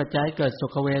ก็เป็นปัจจัยเกิดสุ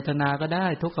ขเวทนาก็ได้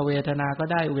ทุกขเวทนาก็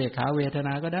ได้อุเบกขาเวทน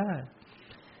าก็ได้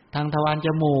ทางทวารจ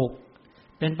มูก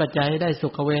เป็นปัจจัยได้สุ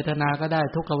ขเวทนาก็ได้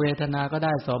ทุกขเวทนาก็ไ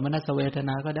ด้โสมนัสเวทน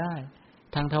าก็ได้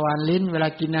ทางทวารลิ้นเวลา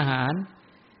กินอาหาร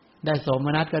ได้โสม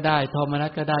นัสก็ได้โทมนั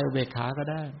สก็ได้อุเบกขาก็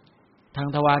ได้ทาง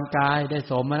ทวารกายได้โ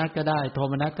สมนัสก็ได้โท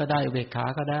มนัสก็ได้อุเบกขา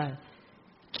ก็ได้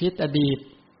คิดอดีต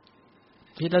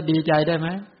คิดแล้วดีใจได้ไหม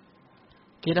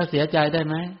คิดแล้วเสียใจได้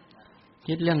ไหม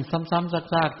คิดเรื่องซ้ำๆ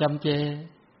ซากๆจำเจ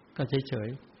ก็เฉย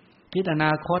ๆคิดอน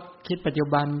าคตคิดปัจจุ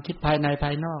บันคิดภายในภ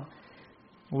ายนอก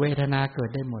เวทนาเกิด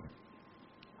ได้หมด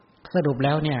สรุปแ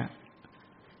ล้วเนี่ย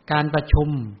การประชุม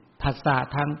ผัสสะ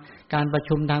ทางการประ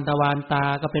ชุมทางทวารตา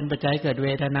ก็เป็นปัจจัยเกิดเว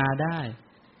ทนาได้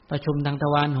ประชุมทางท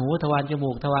วารหูทวารจ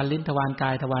มูกทวารลิ้นทวารกา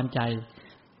ยทวารใจ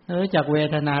จากเว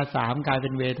ทนา3กลายเป็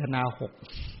นเวทนา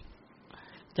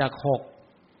6จาก6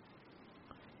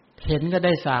เห็นก็ไ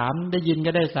ด้3ได้ยิน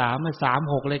ก็ได้3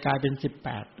 6เลยกลายเป็น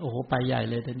18โอ้โหไปใหญ่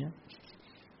เลยทีเนี้ย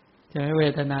ใช่มั้ยเว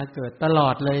ทนาเกิดตลอ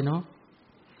ดเลยเนาะ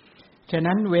ฉะ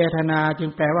นั้นเวทนาจึง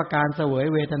แปลว่าการเสวย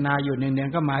เวทนาอยู่เนือง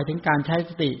ๆก็หมายถึงการใช้ส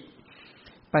ติ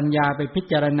ปัญญาไปพิ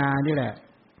จารณานี่แหละ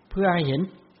เพื่อให้เห็น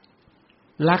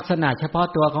ลักษณะเฉพาะ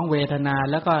ตัวของเวทนา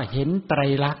แล้วก็เห็นไตร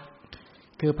ลักษณ์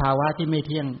คือภาวะที่ไม่เ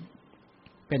ที่ยง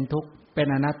เป็นทุกข์เป็น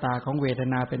อนัตตาของเวท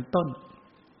นาเป็นต้น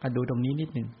ก็ดูตรงนี้นิด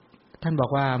หนึ่งท่านบอ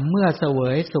กว่าเมื่อเสว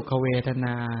ยสุขเวทน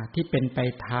าที่เป็นไป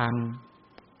ทาง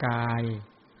กาย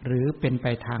หรือเป็นไป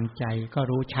ทางใจก็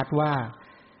รู้ชัดว่า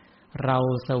เร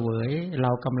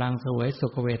ากำลังเสวยสุ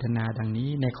ขเวทนาดังนี้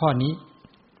ในข้อนี้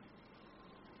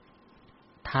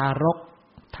ทารก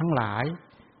ทั้งหลาย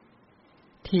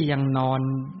ที่ยังนอน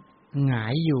หงา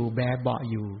ยอยู่แบเบาะ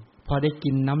อยู่พอได้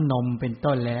กินน้ำนมเป็น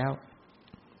ต้นแล้ว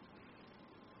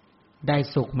ได้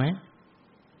สุขไหม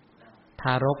ท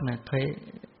ารกนะเคย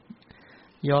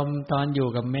ยอมตอนอยู่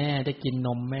กับแม่ได้กินน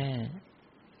มแม่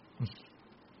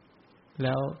แ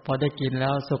ล้วพอได้กินแล้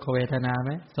วสุขเวทนาไห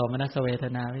มโสมนัสเวท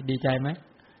นาไหมดีใจไหม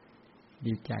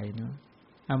ดีใจเนาะ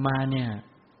อามาเนี่ย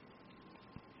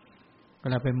เว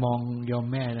ลาไปมองยอม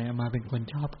แม่เลยอามาเป็นคน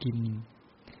ชอบกิน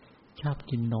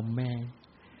นมแม่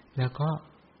แล้วก็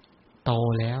โต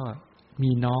แล้วมี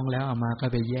น้องแล้วอามาก็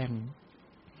ไปแย่ง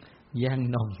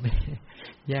นมแม่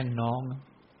แย่งน้อง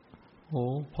โอ้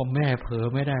พอแม่เผลอ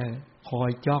ไม่ได้คอ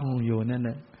ยจ้องอยู่นั่นแห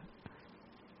ละ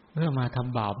มาท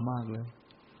ำบาปมากเลย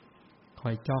คอ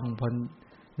ยจ้องพน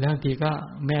แล้วบางทีก็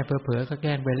แม่เผลอๆก็แก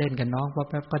ล้งไปเล่นกับน้องแ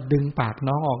ป๊บๆก็ดึงปาก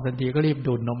น้องออกทันทีก็รีบ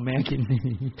ดูดนมแม่กินนี่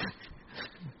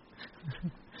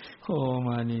โอ้ม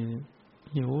านี่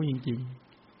หิวจริง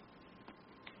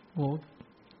ๆโอ้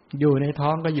อยู่ในท้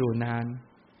องก็อยู่นาน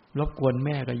รบกวนแ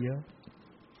ม่ก็เยอะ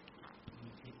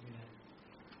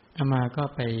อามาก็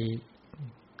ไป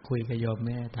คุยกับโยมแ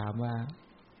ม่ถามว่า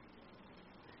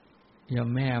โยม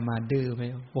แม่อามาดื้อไหม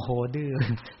โอ้โหดื้อ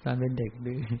ตอนเป็นเด็ก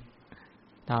ดื้อ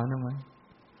ถามทำไม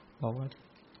บอกว่า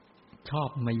ชอบ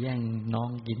มาแย่งน้อง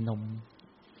กินนม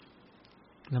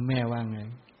แล้วแม่ว่าไง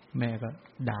แม่ก็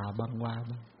ด่าบ้างว่า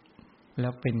บ้างแล้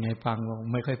วเป็นไงฟังบอก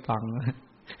ไม่ค่อยฟัง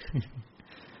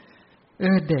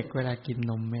เด็กเวลากิน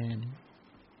นมแม่นี่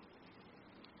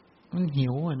มันหิ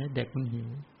วนะเด็กมันหิว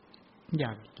อย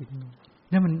ากกินนม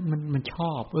แล้วมันช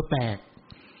อบแปลก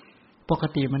ปก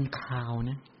ติมันคาว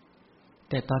นะ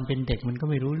แต่ตอนเป็นเด็กมันก็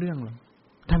ไม่รู้เรื่องหรอก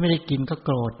ถ้าไม่ได้กินก็โก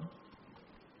รธ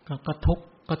ก็ทุกข์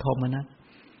ก็โทมนัส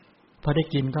พอได้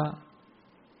กิน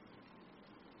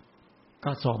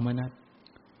ก็โสมนัส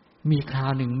มีครา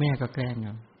วหนึ่งแม่ก็แกล้ง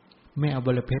แม่เอาบ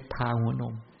รเพชรทาหัวน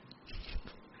ม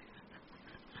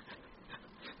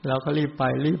เราก็รีบไป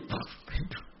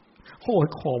โหด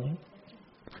ขม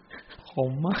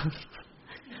มาก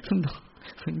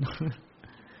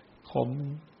ขม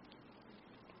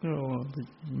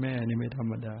แม่นี่ไม่ธร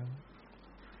รมดา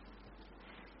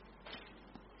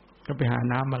ก็ไปหา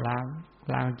น้ำมา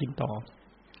ล้างกินต่อ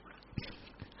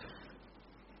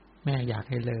แม่อยาก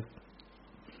ให้เลิก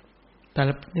แต่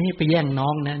นี่ไปแย่งน้อ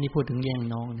งนะนี่พูดถึงแย่ง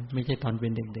น้องนะไม่ใช่ตอนเป็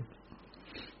นเด็ก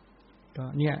ๆก็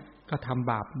เนี่ยก็ทำ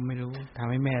บาปไม่รู้ทำ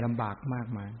ให้แม่ลำบากมาก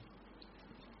มาย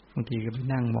บางทีก็ไป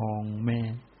นั่งมองแม่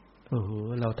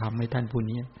เราทำให้ท่านผู้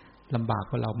นี้ลำบาก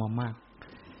กว่าเรามามาก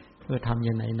ทำ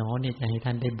ยังไงน้อเนี่ยจะให้ท่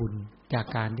านได้บุญจาก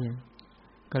การที่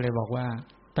ก็เลยบอกว่า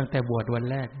ตั้งแต่บวชวัน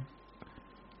แรก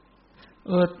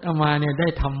เอามาเนี่ยได้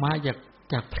ธรรมะ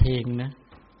จากเพลงนะ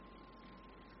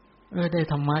ได้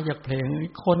ธรรมะจากเพลง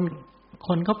ค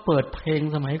นเขาเปิดเพลง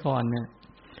สมัยก่อนเนี่ย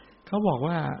เขาบอก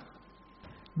ว่า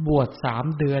บวช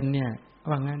3 เดือนเนี่ย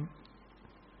ว่างั้น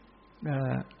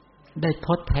ได้ท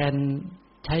ดแทน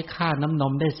ใช้ค่าน้ำน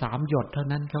มได้3 หยดเท่า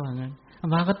นั้นเขาว่างั้นอา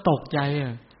มาก็ตกใจ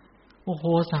โอ้โห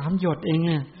3 หยดเอง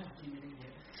เนี่ย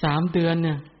3 เดือนเ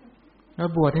นี่ยแล้ว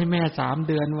บวชให้แม่3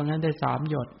 เดือนว่างั้นได้3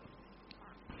 หยด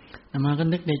อามาก็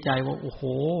นึกในใจว่าโอ้โห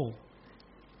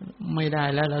ไม่ได้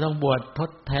แล้วเราต้องบวชท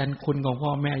ดแทนคุณของพ่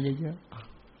อแม่เยอะ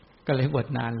ๆก็เลยบวช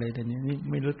นานเลยแต่นี้นี่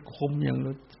ไม่รู้คุ้มยัง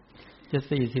รู้จะ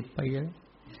40 ปีแล้ว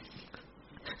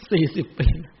40 ปี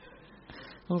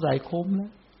ต้องใส่คุ้มแล้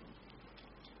ว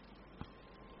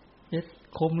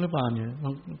คุ้มหรือเปล่าเนี่ย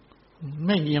ไ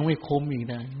ม่ยังไม่คุ้มอีก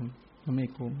นะมันไม่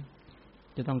คุ้ม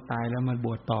จะต้องตายแล้วมาบ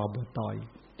วชต่อ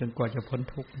จนกว่าจะพ้น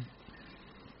ทุกข์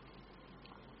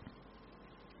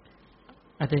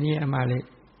ทีนี้อามาเลย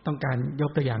ต้องการย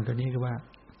กตัวอย่างตัวนี้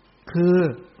คือ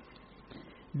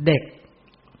เ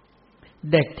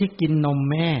ด็กที่กินนม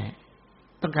แม่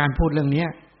ต้องการพูดเรื่องนี้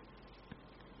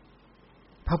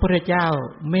พระพุทธเจ้า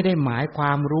ไม่ได้หมายคว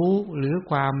ามรู้หรือ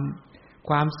ค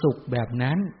วามสุขแบบ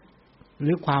นั้นห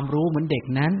รือความรู้เหมือนเด็ก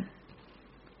นั้น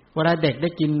เวลาเด็กได้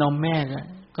กินนมแม่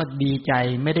ก็ดีใจ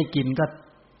ไม่ได้กินก็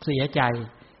เสียใจ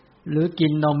หรือกิ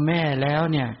นนมแม่แล้ว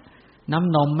เนี่ยน้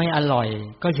ำนมไม่อร่อย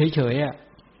ก็เฉย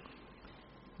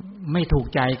ๆไม่ถูก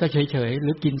ใจก็เฉยๆห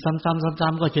รือกินซ้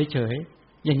ำๆก็เฉย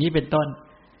ๆอย่างนี้เป็นต้น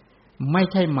ไม่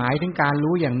ใช่หมายถึงการ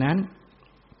รู้อย่างนั้น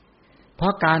เพรา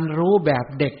ะการรู้แบบ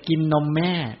เด็กกินนมแ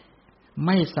ม่ไ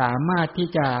ม่สามารถที่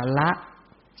จะละ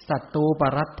สัตตูป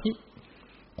รัตถิ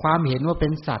ความเห็นว่าเป็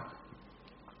นสัตว์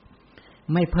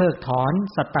ไม่เพิกถอน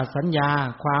สัตตสัญญา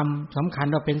ความสำคัญ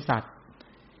ว่าเป็นสัตว์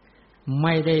ไ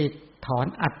ม่ได้ถอน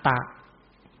อัตตะ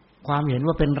ความเห็น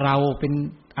ว่าเป็นเราเป็น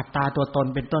อัตตาตัวตน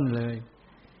เป็นต้นเลย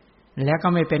แล้วก็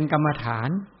ไม่เป็นกรรมฐาน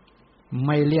ไ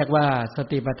ม่เรียกว่าส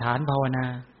ติปัฏฐานภาวนา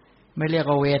ไม่เรียก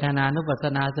ว่าเวทนานุปัสส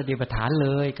นาสติปัฏฐานเล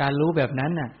ยการรู้แบบนั้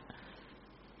นน่ะ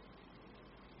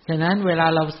ฉะนั้นเวลา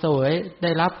เราสวยไ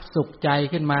ด้รับสุขใจ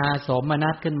ขึ้นมาโสมนั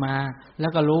สขึ้นมาแล้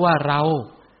วก็รู้ว่าเรา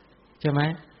ใช่ไหม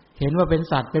เห็นว่าเป็น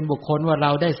สัตว์เป็นบุคคลว่าเร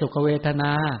าได้สุขเวทน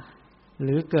าห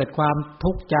รือเกิดความ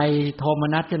ทุกข์ใจโทม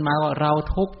นัสขึ้นมาว่าเรา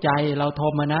ทุกข์ใจเราโท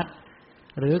มนัส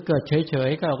หรือเกิดเฉย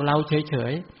ๆก็เราเฉ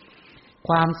ยๆค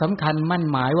วามสำคัญมั่น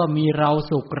หมายว่ามีเรา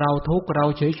สุขเราทุกข์เรา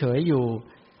เฉยๆอยู่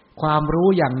ความรู้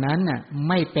อย่างนั้นน่ะ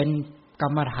ไม่เป็นกร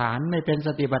รมฐานไม่เป็นส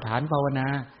ติปัฏฐานภาวนา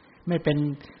ไม่เป็น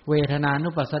เวทนานุ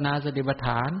ปัสสนาสติปัฏฐ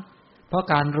านเพราะ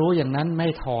การรู้อย่างนั้นไม่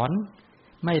ถอน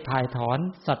ไม่ถ่ายถอน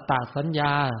สัตตสัญญ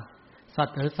าสัต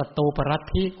ว์หรือสัตตูปรัต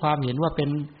ถิความเห็นว่าเป็น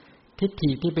ทิฏ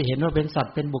ฐิที่ไปเห็นว่าเป็นสัต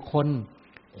ว์เป็นบุคคล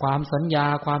ความสัญญา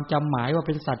ความจำหมายว่าเ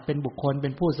ป็นสัตว์เป็นบุคคลเป็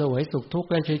นผู้เสวยสุขทุกข์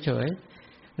และเฉย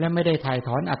ๆและไม่ได้ถ่ายถ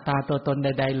อนอัตตาตัวตนใ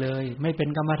ดๆเลยไม่เป็น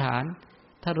กรรมฐาน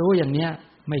ถ้ารู้อย่างเนี้ย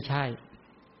ไม่ใช่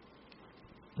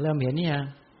เริ่มเห็นเนี่ย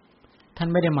ท่าน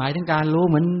ไม่ได้หมายถึงการรู้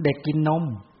เหมือนเด็กกินนม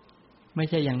ไม่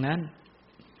ใช่อย่างนั้น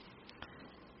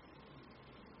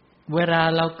เวลา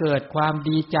เราเกิดความ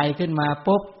ดีใจขึ้นมา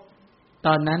ปุ๊บต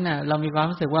อนนั้นน่ะเรามีความ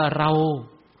รู้สึกว่าเร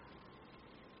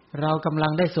ากำลั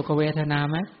งได้สุขเวทนา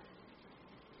ไหม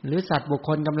หรือสัตว์บุคค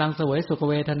ลกำลังเสวยสุข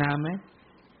เวทนาไหม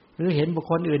หรือเห็นบุค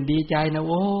คลอื่นดีใจนะ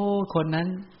โอ้คนนั้น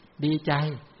ดีใจ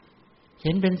เ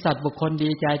ห็นเป็นสัตว์บุคคลดี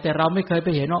ใจแต่เราไม่เคยไป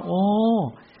เห็นว่าโอ้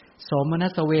โสมนั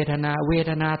สเวท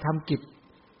นาทำกิจ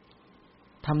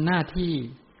ทำหน้าที่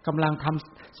กำลังท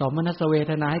ำโสมนัสเว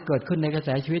ทนาให้เกิดขึ้นในกระแส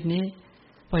ชีวิตนี้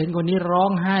พอเห็นคนนี้ร้อ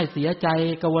งไห้เสียใจ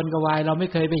กระวนกระวายเราไม่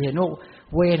เคยไปเห็นว่า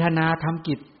เวทนาทำ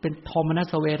กิจเป็นโทมนั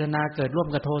สเวทนาเกิดร่วม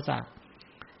กับโทสะ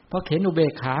พอเห็นอุเบ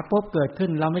กขาปุ๊บเกิดขึ้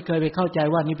นเราไม่เคยไปเข้าใจ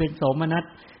ว่านี่เป็นโสมนัส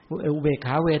อุเบกข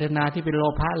าเวทนาที่เป็นโล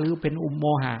ภะหรือเป็นอุโม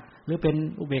หะหรือเป็น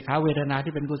อุเบกขาเวทนา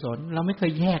ที่เป็นกุศลเราไม่เค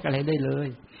ยแยกอะไรได้เลย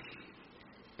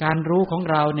การรู้ของ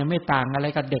เราเนี่ยไม่ต่างอะไร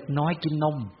กับเด็กน้อยกินน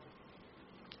ม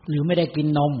หรือไม่ได้กิน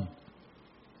นม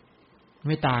ไ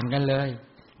ม่ต่างกันเลย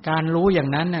การรู้อย่าง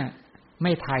นั้นน่ะไ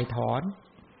ม่ถ่ายถอน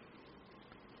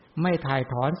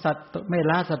สัตไม่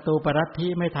ละสัตตูปรัตถิ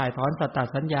ไม่ถ่ายถอนสัตต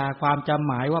สัญญาความจำ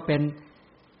หมายว่าเป็น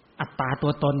อัตตาตั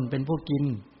วตนเป็นผู้กิน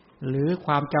หรือค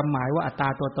วามจำหมายว่าอัตตา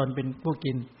ตัวตนเป็นผู้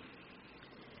กิน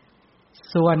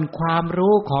ส่วนความ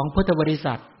รู้ของพุทธบริ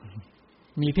ษัท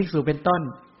มีภิกษุเป็นต้น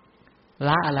ล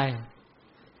ะอะไร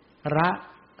ละ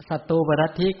สัตตูปรั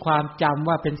ตถิความจำ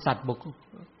ว่าเป็นสัตว์บุคคล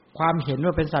ความเห็น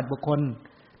ว่าเป็นสัตว์บุคคล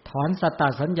ถอนสัตต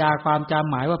สัญญาความจำ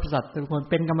หมายว่าเป็นสัตว์บุคคล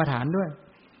เป็นกรรมฐานด้วย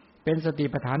เป็นสติ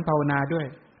ปัฏฐานภาวนาด้วย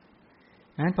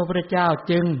นั้นพระพุทธเจ้า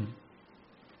จึง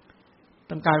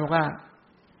ต้องการบอกว่า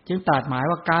จึงตรัสหมาย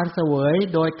ว่าการเสวย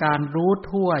โดยการรู้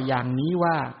ทั่วอย่างนี้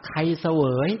ว่าใครเสว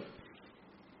ย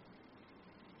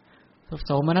โ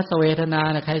สมนัสเวทนา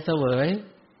ใครเสวย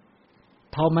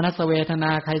โทมนัสเวทน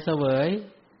าใครเสวย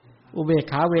อุเบก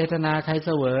ขาเวทนาใครเส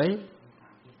วย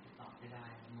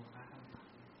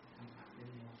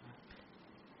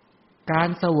การ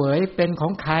เสวยเป็นขอ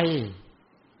งใคร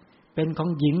เป็นของ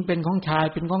หญิงเป็นของชาย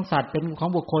เป็นของสัตว์เป็นของ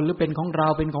บุคคลหรือเป็นของเรา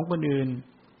เป็นของคนอื่น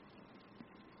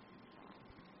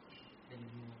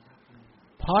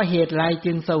เพราะเหตุไร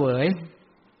จึงเสวย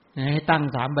ให้ตั้ง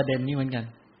3ประเด็นนี้เหมือนกัน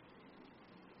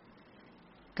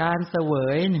การเสว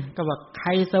ยก็บอกใคร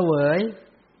เสวย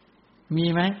มี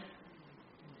ไหม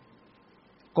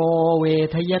โกเว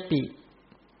ทยติ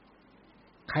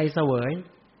ใครเสวย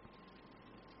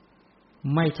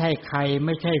ไม่ใช่ใครไ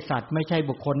ม่ใช่สัตว์ไม่ใช่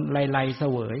บุคคลไรๆเส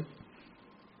วย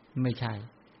ไม่ใ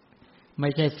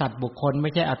ช่สัตว์บุคคลไ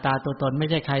ม่ใช่อัตตาตัวตนไม่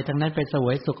ใช่ใครทั้งนั้นไปเสว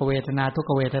ยสุขเวทนาทุก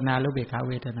ขเวทนาหรืออุเบกขา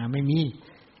เวทนาไม่มี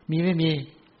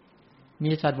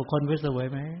สัตว์บุคคลไปเสวย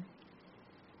ไหม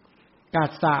กั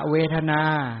สสะเวทนา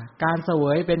การเสว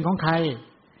ยเป็นของใคร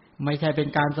ไม่ใช่เป็น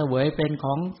การเสวยเป็นข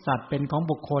องสัตว์เป็นของ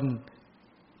บุคคล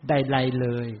ใดๆเล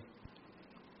ย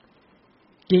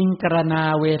กิงกรณา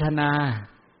เวทนา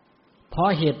เพราะ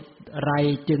เหตุไร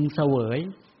จึงเสวย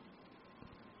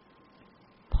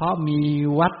เพราะมี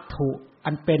วัตถุ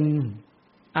อันเป็น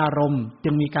อารมณ์จึ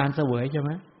งมีการเสวยใช่ไห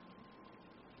ม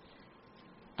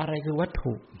อะไรคือวัต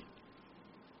ถุ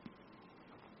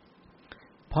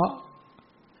เพราะ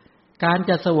การ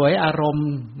จะเสวยอารมณ์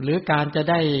หรือการจะ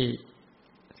ได้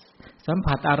สัม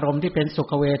ผัสอารมณ์ที่เป็นสุ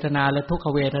ขเวทนาและทุกข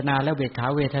เวทนาและอุเบกขา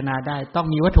เวทนาได้ต้อง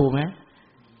มีวัตถุไหม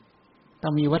ต้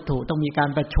องมีวัตถุต้องมีการ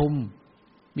ประชุม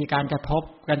มีการกระทบ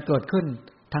กันเกิดขึ้น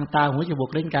ทางตาหูจมู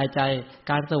กลิ้นกายใจ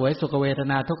การเสวยสุขเวท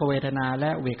นาทุกขเวทนาและ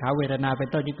อุเบกขาเวทนาเป็น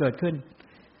ต้นที่เกิดขึ้น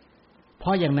เพรา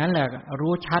ะอย่างนั้นแหละ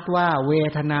รู้ชัดว่าเว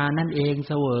ทนานั่นเองเ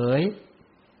สวย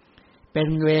เป็น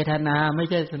เวทนาไม่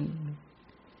ใช่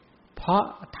เพราะ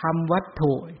ทำวัต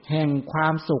ถุแห่งควา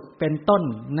มสุขเป็นต้น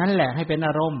นั่นแหละให้เป็นอ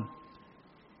ารมณ์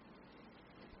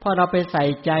พอเราไปใส่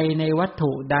ใจในวัต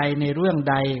ถุใดในเรื่อง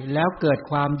ใดแล้วเกิด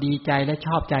ความดีใจและช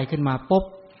อบใจขึ้นมาปุ๊บ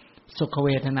สุขเว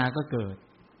ทนาก็เกิด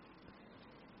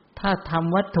ถ้าท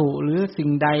ำวัตถุหรือสิ่ง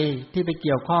ใดที่ไปเ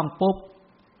กี่ยวข้องปุ๊บ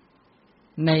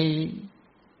ใน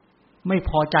ไม่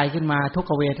พอใจขึ้นมาทุก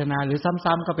ขเวทนาหรือ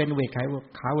ซ้ำๆก็เป็นอุเบก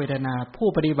ขาเวทนาผู้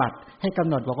ปฏิบัติให้กำ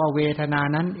หนดบอกว่าเวทนา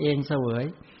นั้นเองเสวย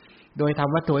โดยท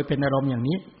ำวัตถุให้เป็นอารมณ์อย่าง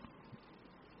นี้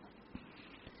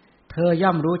เธอย่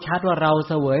อมรู้ชัดว่าเรา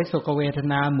เสวยสุขเวท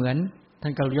นาเหมือนท่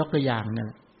านก็ยกตัวอย่างเนี่ย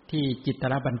ที่จิตต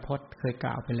รบรรพตเคยก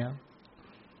ล่าวไปแล้ว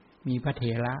มีพระเถ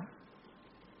ระ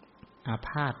อาพ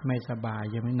าธไม่สบาย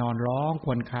ยังไม่นอนร้องคร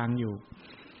วญครางอยู่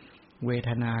เวท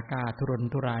นากล้าทุรน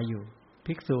ทุรายอยู่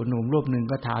ภิกษุหนุ่มรูปหนึ่ง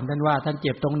ก็ถามท่านว่าท่านเ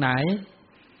จ็บตรงไหน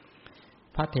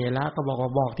พระเถระก็บอกว่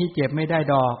าบอกที่เจ็บไม่ได้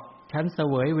ดอกฉันเส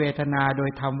วยเวทนาโดย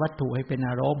ทำวัตถุให้เป็นอ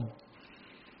ารมณ์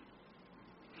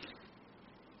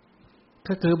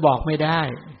ก็คือบอกไม่ได้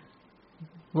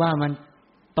ว่ามัน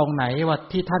ตรงไหนว่า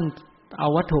ที่ท่านเอา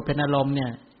วัตถุเป็นอารมณ์เนี่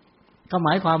ยก็หม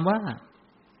ายความว่า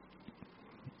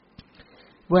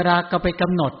เวลาก็ไปก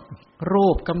ำหนดรู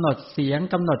ปกำหนดเสียง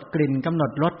กำหนดกลิ่นกำหน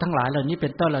ดรสทั้งหลายเหล่านี้เป็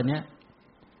นต้นเหล่านี้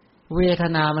เวท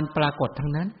นามันปรากฏทั้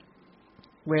งนั้น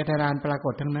เวทนาปราก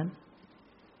ฏทั้งนั้น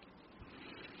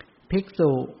ภิก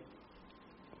ษุ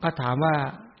ก็ถามว่า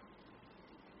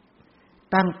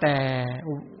ตั้งแต่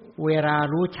เวลา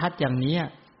รู้ชัดอย่างนี้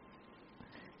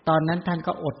ตอนนั้นท่าน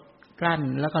ก็อดกลั้น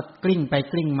แล้วก็กลิ้งไป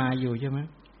กลิ้งมาอยู่ใช่ไหม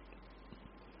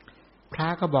พระ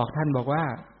ก็บอกท่านบอกว่า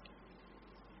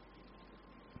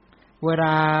เวล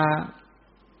า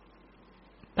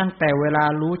ตั้งแต่เวลา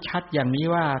รู้ชัดอย่างนี้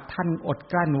ว่าท่านอด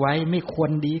กลั้นไว้ไม่คว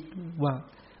รดีว่า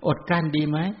อดกลั้นดี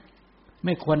ไหมไ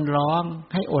ม่ควรร้อง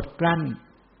ให้อดกลั้น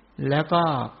แล้วก็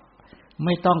ไ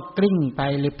ม่ต้องกลิ้งไป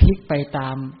หรือพลิกไปตา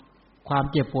มความ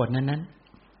เจ็บปวดนั้น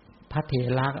พระเถ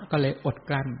ระก็เลยอด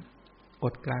กลั้น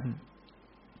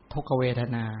ทุกขเวท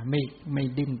นาไม่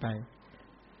ดิ้นไป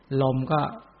ลมก็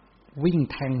วิ่ง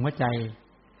แทงหัวใจ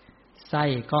ไส้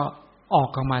ก็ออก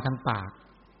มาทางปาก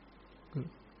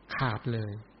ขาดเล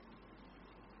ย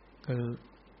คือ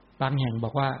บางแห่งบ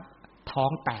อกว่าท้อ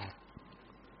งแตก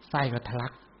ไส้ก็ทะลั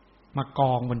กมาก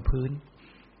องบนพื้น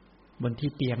บน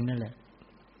ที่เตียงนั่นแหละ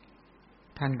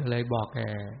ท่านก็เลยบอกแก่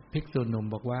ภิกษุหนุ่ม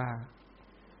บอกว่า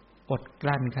อดก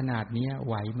ลั้นขนาดนี้ไ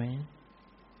หวไหม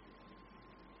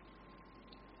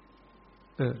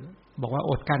บอกว่า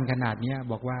อดกลั้นขนาดนี้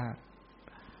บอกว่า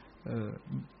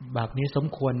แบบนี้สม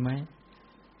ควรไหม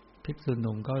ภิกษุห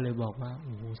นุ่มก็เลยบอกว่าโ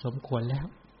อ้สมควรแล้ว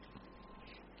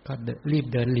ก็รีบ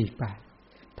เดินหลีกไป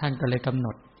ท่านก็เลยกำหน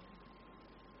ด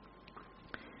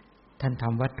ท่านท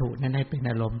ำวัตถุนั้นให้เป็น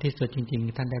อารมณ์ที่สุดจริง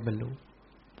ๆท่านได้บรรลุ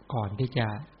ก่อนที่จะ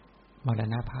มร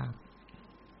ณภาพ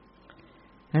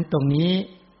นั้นตรงนี้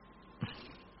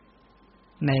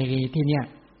ในที่เนี้ย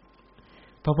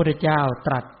พระพุทธเจ้าต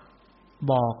รัส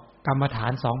บอกกรรมฐา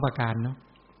น2ประการเนาะ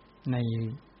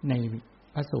ใน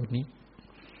พระสูตรนี้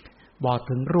บอก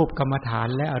ถึงรูปกรรมฐาน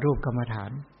และอรูปกรรมฐา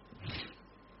น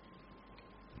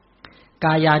ก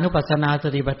ายานุปัสสนาส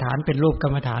ติปัฏฐานเป็นรูปกร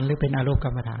รมฐานหรือเป็นอรูปกร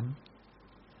รมฐาน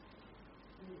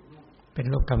เป็น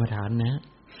รูปกรรมฐานนะ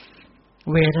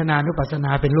เวทนานุปัสสน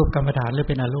าเป็นรูปกรรมฐานหรือ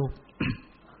เป็นอรูป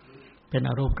เป็น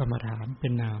อรูปกรรมฐานเป็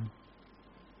นนาม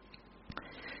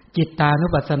จิตตานุ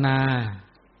ปัสสนา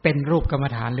เป็นรูปกรรม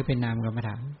ฐานหรือเป็นนามกรรมฐ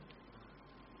าน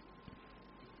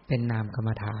เป็นนามกรรม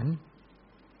ฐาน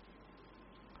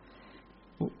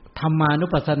ธรรมานุ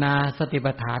ปัสสนาสติ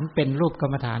ปัฏฐานเป็นรูปกร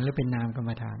รมฐานหรือเป็นนามกรร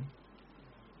มฐาน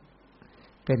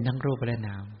เป็นทั้งรูปและน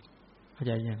ามเข้าใ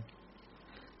จยัง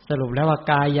สรุปแล้วว่า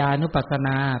กายานุปัสสน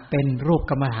าเป็นรูป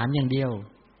กรรมฐานอย่างเดียว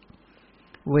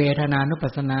เวทนานุปั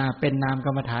สสนาเป็นนามก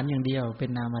รรมฐานอย่างเดียวเป็น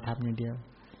นามธรรมอย่างเดียว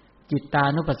จิตตา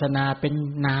นุปัสสนาเป็น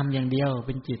นามอย่างเดียวเ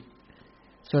ป็นจิต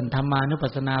ส่วนธรรมานุปั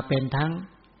สสนาเป็นทั้ง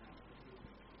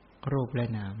รูปและ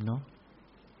นามเนาะ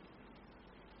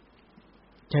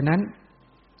ฉะนั้น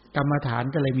กรรมฐาน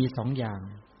ก็เลยมี2อย่าง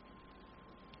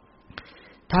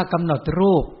ถ้ากำหนด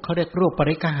รูปเขาเรียกรูปป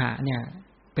ริฆหะเนี่ย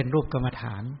เป็นรูปกรรมฐ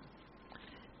าน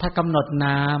ถ้ากำหนดน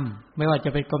ามไม่ว่าจะ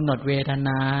เป็นกำหนดเวทน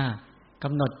าก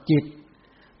ำหนดจิต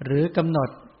หรือกำหนด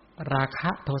ราคะ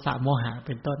โทสะโมหะเ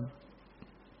ป็นต้น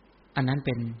อันนั้นเ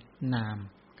ป็นนาม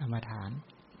กรรมฐาน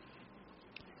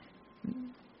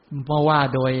เพราะว่า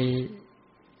โดย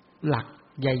หลัก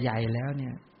ใหญ่ๆแล้วเนี่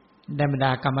ยในบรรด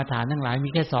ากรรมฐานทั้งหลายมี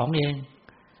แค่2เอง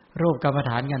รูปกรรม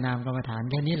ฐานกับนามกรรมฐาน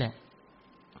แค่นี้แหละ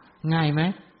ง่ายไหม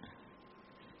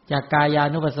จากกายา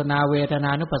นุปัสสนาเวทนา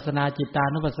นุปัสสนาจิตตา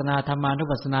นุปัสสนาธรรมานุ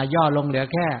ปัสสนาย่อลงเหลือ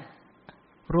แค่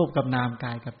รูปกับนามก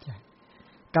ายกับใจ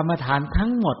กรรมฐานทั้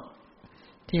งหมด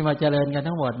ที่มาเจริญกัน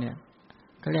ทั้งหมดเนี่ย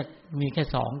เขาเรียกมีแค่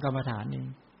2กรรมฐานเอง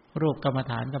รูปกรรม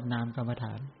ฐานกับนามกรรมฐ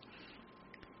าน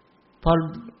พอ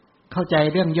เข้าใจ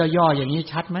เรื่องย่อๆอย่างนี้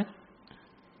ชัดไหม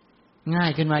ง่าย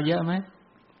ขึ้นมาเยอะไหม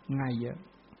ง่ายเยอะ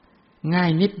ง่าย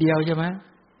นิดเดียวใช่ไหม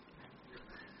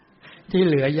ที่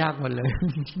เหลือยากหมดเลย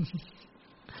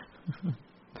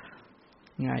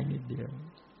ง่ายนิดเดียว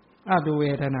ดูเว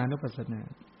ทนานุปัสสนา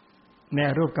ใน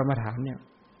รูปกรรมฐานเนี่ย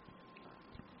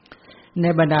ใน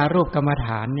บรรดารูปกรรมฐ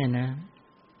านเนี่ยนะ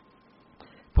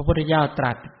พระพุทธเจ้าต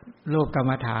รัสรูปกรร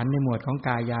มฐานในหมวดของก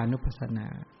ายานุปัสสนา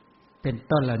เป็น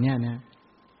ต้นเหล่านี้นะ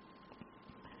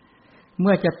เ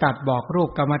มื่อจะตรัสบอกรูป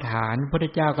กรรมฐานพระพุทธ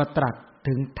เจ้าก็ตรัส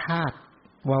ถึงธาตุ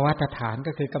ววัฏฐาน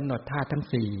ก็คือกำหนดธาตุทั้ง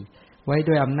4ไว้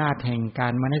ด้วยอำนาจแห่งกา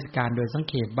รมนสิการโดยสัง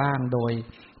เขปบ้างโดย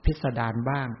พิสดาร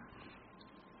บ้าง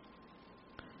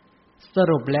ส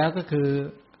รุปแล้วก็คือ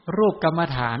รูปกรรม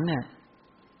ฐานเนี่ย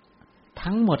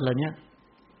ทั้งหมดเหล่านี้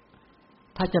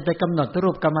ถ้าจะไปกำหนดรู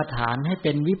ปกรรมฐานให้เ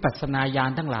ป็นวิปัสสนาญา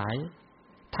ณทั้งหลาย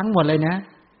ทั้งหมดเลยนะ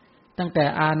ตั้งแต่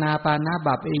อานาปานา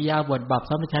บัพอิริยาบถบัพ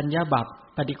สัมปชัญญะบัพ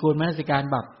ปฏิกูลมนสิการ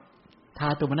บัพธา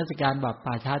ตุมนสิการบัพ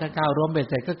ป่าช้าทั้ง9รวมเป็น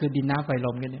เสร็จก็คือดินน้ำไฟล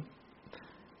มกันเนี่ย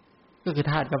ก็คือ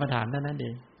ธาตุกรรมฐานเท่านั้นเอ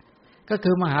งก็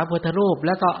คือมหาพุทธรูปแ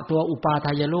ล้วก็ตัวอุปาท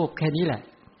ายรูปแค่นี้แหละ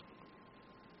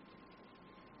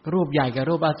รูปใหญ่กับ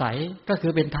รูปอาศัยก็คื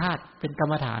อเป็นธาตุเป็นกร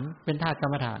รมฐานเป็นธาตุกร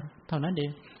รมฐานเท่านั้นเอ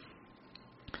ง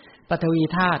ปฐวี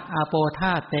ธาตุอาโปธ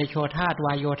าตุเตโชธาตุว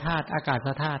ายโยธาตุอากาศ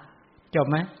ธาตุจบ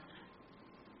ไหม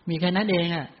มีแค่นั้นเอง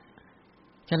อ่ะ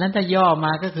ฉะนั้นถ้าย่อม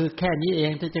าก็คือแค่นี้เอ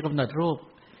งที่จะกำหนดรูป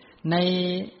ใน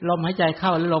ลมหายใจเข้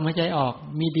าและลมหายใจออก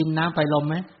มีดินน้ำไฟลม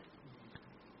ไหม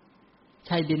ใ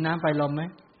ช่ดินน้ำไฟลมไหม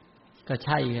ก็ใ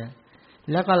ช่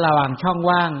แล้วก็ระหว่างช่อง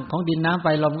ว่างของดินน้ำไฟ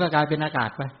ลมก็กลายเป็นอากาศ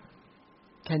ไป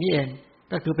แค่นี้เอง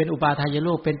ก็คือเป็นอุปาทาย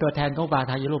รูปเป็นตัวแทนของอุปา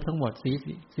ทายรูปทั้งหมด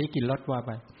สีกลิ่นรสว่าไ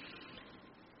ป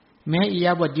แม้อิริย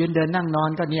าบถยืนเดินนั่งนอน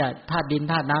ก็เนี่ยธาตุดิน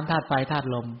ธาตุน้ำธาตุไฟธาตุ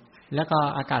ลมแล้วก็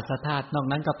อากาศธาตุนอก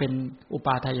นั้นก็เป็นอุป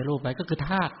าทายรูปไปก็คือ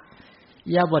ธาตุ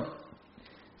อิริยาบถ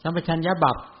สัมปชัญญะ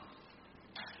บัพ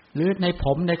หรือในผ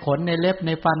มในขนในเล็บใ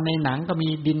นฟันในหนังก็มี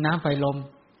ดินน้ำไฟลม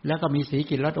แล้วก็มีสี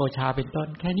กลิ่นรสโอชาเป็นต้น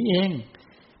แค่นี้เอง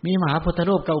มีมหาพุทธ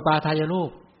รูปกับอุปาทายรูป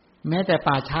แม้แต่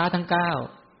ป่าช้าทั้ง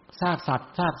9ซากสัต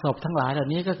ว์ซากศพทั้งหลายเหล่า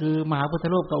นี้ก็คือมหาพุทธ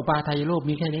รูปกับอุปาทายรูป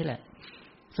มีแค่นี้แหละ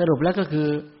สรุปแล้วก็คือ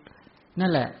นั่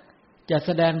นแหละจะแส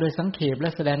ดงโดยสังเขปและ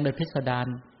แสดงโดยพิสดาร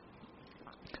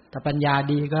แต่ปัญญา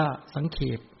ดีก็สังเข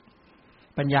ป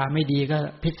ปัญญาไม่ดีก็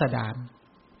พิสดาร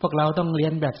พวกเราต้องเรีย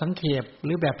นแบบสังเขปห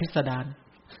รือแบบพิสดาร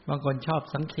บางคนชอบ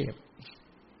สังเขป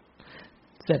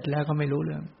เสร็จแล้วก็ไม่รู้เ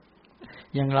รื่อง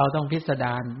อย่างเราต้องพิสด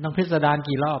าร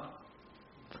กี่รอบ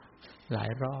หลาย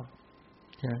รอบ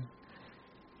ใช่ไหม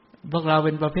พวกเราเ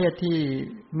ป็นประเภทที่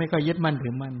ไม่ค่อยยึดมั่นถื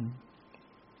อมั่น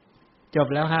จบ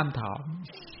แล้วห้ามถาม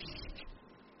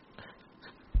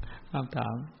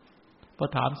พอ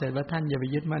ถามเสร็จว่าท่านอย่าไป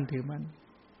ยึดมั่นถือมั่น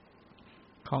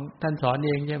ของท่านสอนเ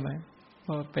องใช่ไหม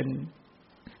ว่าเป็น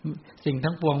สิ่ง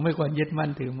ทั้งปวงไม่ควรยึดมั่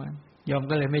นถือมั่นยอม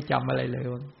ก็เลยไม่จำอะไรเลย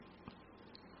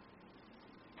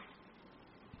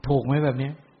ถูกไหมแบบ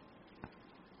นี้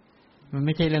มันไ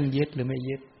ม่ใช่เรื่องยึดหรือไม่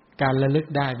ยึดการระลึก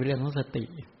ได้เป็นเรื่องของสติ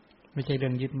ไม่ใช่เรื่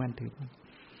องยึดมั่นถือมั่น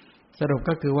สรุป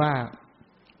ก็คือว่า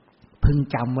พึง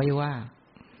จำไว้ว่า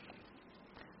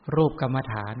รูปกรรม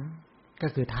ฐานก็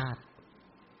คือธาตุ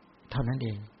เท่านั้นเอ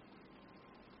ง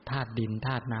ธาตุดินธ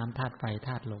าตุน้ำธาตุไฟธ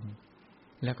าตุลม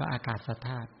แล้วก็อากาศธ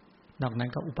าตุนอกนั้น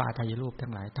ก็อุปาทายรูปทั้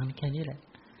งหลายทั้งแค่นี้แหละ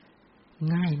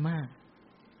ง่ายมาก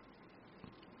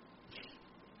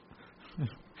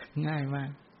ง่ายมาก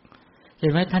เห็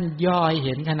นไหมท่านย่อยเ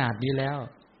ห็นขนาดนี้แล้ว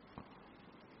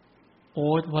โอ้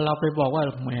พอเราไปบอกว่า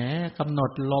แหมกำหน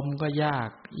ดลมก็ยาก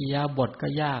อิริยาบถก็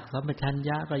ยากสัมปชัญญ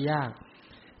ะก็ยาก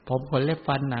ผมขนเล็บ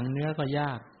ฟันหนังเนื้อก็ย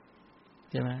าก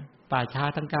ใช่ไหมป่าช้า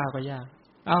ทั้ง9ก็ยาก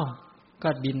เอ้าก็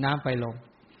ดินน้ำไฟลม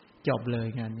จบเลย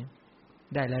งานนี้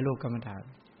ได้แล้วรูปกรรมฐาน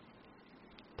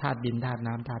ธาตุดินธาตุ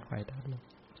น้ำธาตุไฟธาตุลม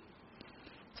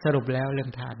สรุปแล้วเรื่อ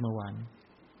งธาตุเมื่อวาน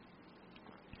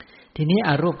ทีนี้อ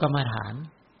รูปกรรมฐาน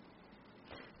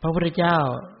พระพุทธเจ้า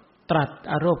ตรัส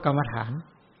อรูปกรรมฐาน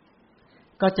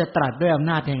ก็จะตรัสด้วยอำ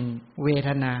นาจแห่งเวท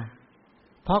นา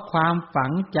เพราะความฝั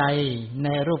งใจใน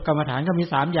รูปกรรมฐานก็มี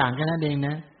3อย่างแค่นั้นเองน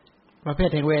ะประเภท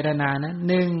แห่งเวทนานะ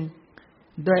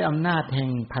1ด้วยอำนาจแห่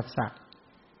งผัสสะ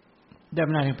ด้วยอ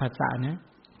ำนาจแห่งผัสสะนะ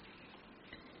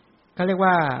เขาเรียก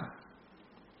ว่า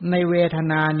ในเวท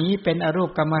นานี้เป็นอรูป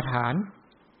กรรมฐาน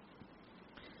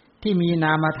ที่มีน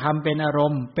ามธรรมเป็นอาร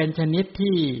มณ์เป็นชนิด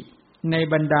ที่ใน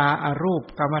บรรดาอรูป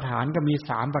กรรมฐานก็มี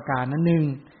3ประการนะ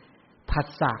1ผัส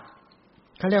สะ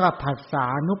เขาเรียกว่าผัสสา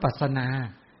นุปัสสนา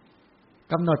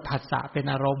กำหนดผัสสะเป็น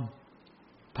อารมณ์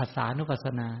ผัสสานุปัสส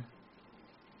นา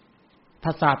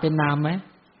ผัสสะเป็นนามไหม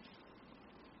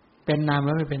เป็นนามแ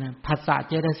ล้วไม่เป็นนามผัสสะเ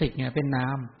จตสิกเนี่ยเป็นนา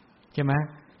มใช่ไหม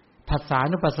ผัสสา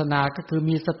นุปัสสนาก็คือ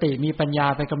มีสติมีปัญญา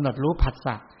ไปกำหนดรู้ผัสส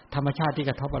ะธรรมชาติที่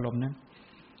กระทบอารมณ์นั้น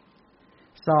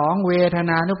2เวท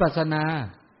นานุปัสสนา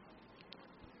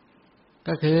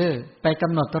ก็คือไปก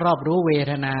ำหนดรอบรู้เว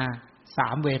ทนา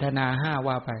3เวทนา5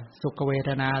ว่าไปสุขเว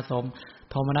ทนาสม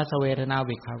โทมนัสเวทนา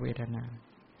วิภาเวทนา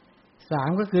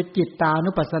3ก็คือจิตตา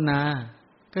นุปัสสนา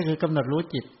ก็คือกำหนดรู้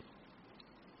จิต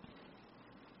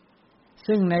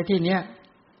ซึ่งในที่เนี้ย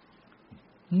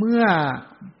เมื่อ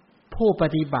ผู้ป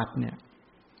ฏิบัติเนี่ย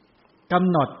กำ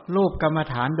หนดรูปกรรม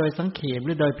ฐานโดยสังเขปห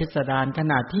รือโดยพิสดารข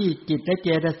ณะที่จิตและเจ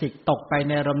ตสิกตกไปใ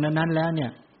นอารมณ์นั้นๆแล้วเนี่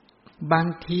ยบาง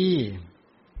ที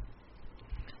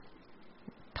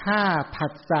ถ้าผั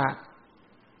สสะ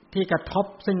ที่กระทบ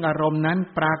ซึ่งอารมณ์นั้น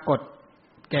ปรากฏ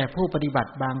แก่ผู้ปฏิบั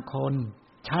ติบางคน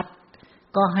ชัด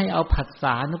ก็ให้เอาผัสส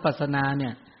านุปัสสนาเนี่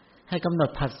ยให้กำหนด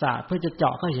ผัสสะเพื่อจะเจ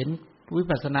าะเข้าเห็นวิ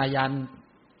ปัสสนาญาณ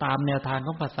ตามแนวทางข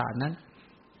องผัสสะนั้น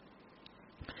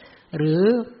หรือ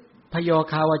พโย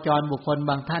คาวจรบุคคล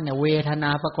บางท่านเนี่ยเวทนา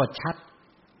ปรากฏชัด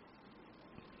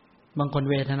บางคน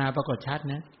เวทนาปรากฏชัด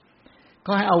นะ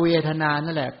ก็ให้เอาเวทนา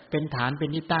นั่นแหละเป็นฐานเป็น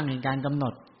ที่ตั้งในการกำหน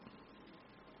ด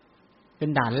เป็น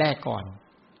ด่านแรกก่อน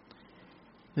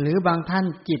หรือบางท่าน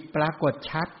จิตปรากฏ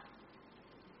ชัด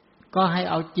ก็ให้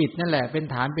เอาจิตนั่นแหละเป็น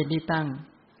ฐานเป็นที่ตั้ง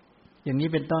อย่างนี้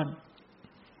เป็นต้น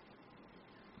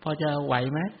พอจะไหว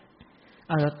ไหม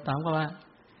ถามก็ว่า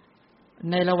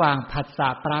ในระหว่างผัสสะ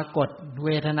ปรากฏเว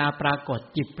ทนาปรากฏ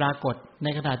จิตปรากฏใน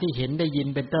ขณะที่เห็นได้ยิน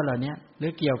เป็นต้นเหล่านี้หรื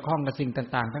อเกี่ยวข้องกับสิ่ง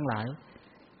ต่างๆทั้งหลาย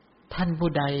ท่านผู้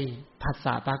ใดผัสส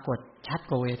ะปรากฏชัด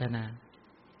กว่าเวทนา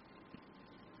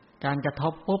การกระท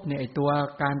บปุ๊บเนี่ยไอ้ตัว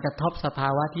การกระทบสภา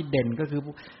วะที่เด่นก็คือ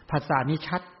ผัสสะนี้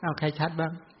ชัดเอาใครชัดบ้า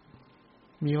ง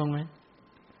มีบ้างไหม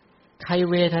ใคร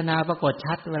เวทนาปรากฏ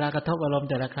ชัดเวลากระทบอารมณ์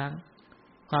แต่ละครั้ง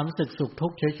ความรู้สึกสุขทุ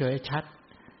กข์เฉยๆชัด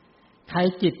ใคร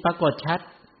จิตปรากฏชัด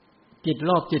จิตโ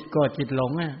ลภจิตโกรธจิตหล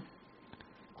งอ่ะ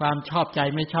ความชอบใจ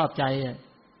ไม่ชอบใจอ่ะ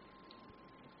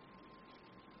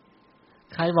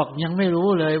ใครบอกยังไม่รู้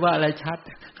เลยว่าอะไรชัด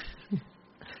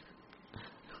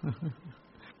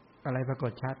อะไรปราก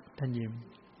ฏชัดท่านยิ้ม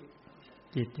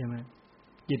จิตใช่ไหม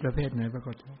จิตประเภทไหนปราก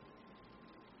ฏชัด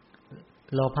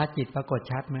โลภะจิตปรากฏ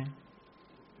ชัดไหม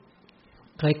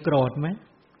เคยโกรธไหม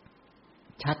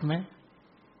ชัดไหม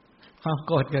ความโ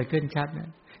กรธเกิดขึ้นชัดไหม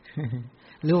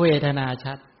หรือเวทนา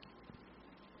ชัด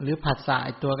หรือผัสสะไ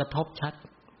อ้ตัวกระทบชัด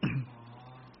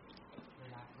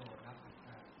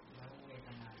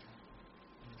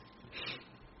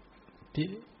ที่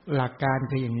หลักการ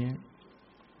คืออย่างนี้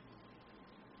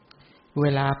เว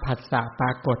ลาผัสสะปร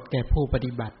ากฏแก่ผู้ป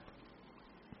ฏิบัติ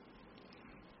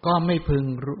ก็ไม่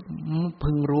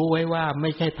พึงรู้ไว้ว่าไ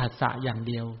ม่ใช่ผัสสะอย่าง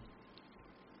เดียว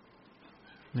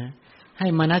นะให้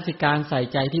มนสิการใส่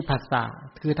ใจที่ผัสสะ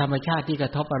คือธรรมชาติที่กร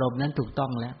ะทบอารมณ์นั้นถูกต้อ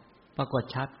งแล้วปรากฏ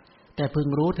ชัดแต่พึง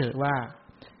รู้เถอะว่า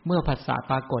เมื่อผัสสะ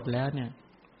ปรากฏแล้วเนี่ย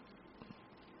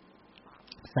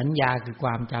สัญญาคือคว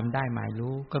ามจำได้หมาย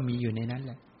รู้ก็มีอยู่ในนั้นแ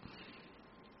หละ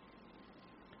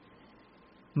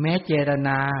แม้เจตน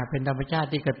าเป็นธรรมชาติ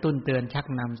ที่กระตุ้นเตือนชัก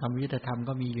นำสัมยุญธรรม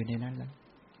ก็มีอยู่ในนั้นแหละ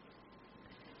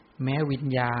แม้วิญ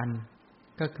ญาณ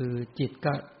ก็คือจิต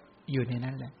ก็อยู่ใน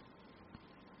นั้นแหละ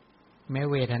แม้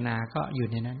เวทนาก็อยู่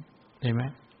ในนั้นเห็นไหม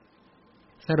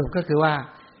สรุปก็คือว่า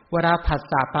เวลาผัส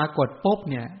สะปรากฏปุ๊บ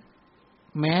เนี่ย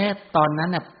แม้ตอนนั้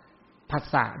นน่ะผัส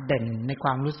สะเด่นในคว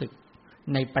ามรู้สึก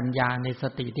ในปัญญาในส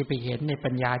ติที่ไปเห็นในปั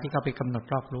ญญาที่เขาไปกำหนด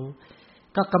รอบรู้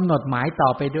ก็กำหนดหมายต่อ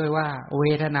ไปด้วยว่าเว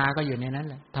ทนาก็อยู่ในนั้น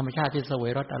แหละธรรมชาติที่เสว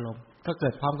ยรสอารมณ์ก็เกิ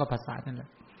ดพร้อมกับผัสสะนั่นแหละ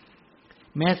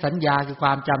แม้สัญญาคือคว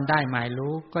ามจำได้หมาย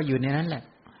รู้ก็อยู่ในนั้นแหละ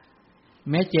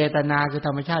แม้เจตนาคือธ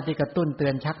รรมชาติที่กระตุ้นเตื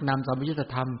อนชักนำสัมปยุต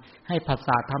ธรรมให้ผัสส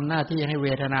ะทำหน้าที่ให้เว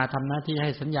ทนาทำหน้าที่ให้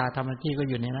สัญญาทำหน้าที่ก็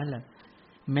อยู่ในนั้นแหละ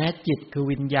แม้จิตคือ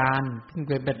วิญญาณซึ่ง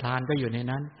เป็นประธานก็อยู่ใน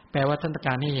นั้นแปลว่าท่านต้องก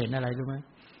ารให้เห็นอะไรรู้ไหม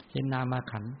เห็นนาม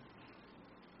ขันธ์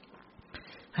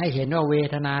ให้เห็นว่าเว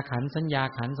ทนาขันธ์สัญญา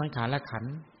ขันธ์สังขารขัน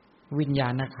ธ์วิญญา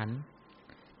ณขันธ์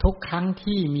ทุกครั้ง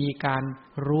ที่มีการ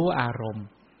รู้อารมณ์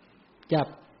จะ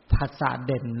ผัสสะเ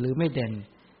ด่นหรือไม่เด่น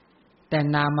แต่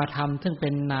นามธรรมซึ่งเป็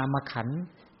นนามขันธ์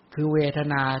คือเวท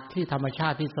นาที่ธรรมชา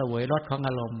ติที่เสวยรสของอ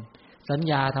ารมณ์สัญ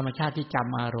ญาธรรมชาติที่จ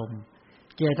ำอารมณ์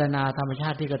เจตนาธรรมชา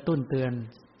ติที่กระตุ้นเตือน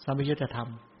สัมปยุตธรรม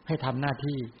ให้ทำหน้า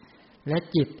ที่และ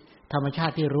จิตธรรมชา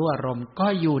ติที่รู้อารมณ์ก็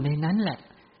อยู่ในนั้นแหละ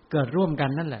เกิดร่วมกั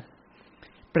นนั่นแหละ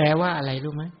แปลว่าอะไร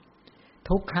รู้ไหม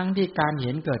ทุกครั้งที่การเ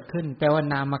ห็นเกิดขึ้นแปลว่า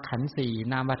นามขันธ์สี่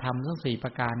นามธรรมทั้งสี่ป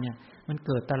ระการเนี่ยมันเ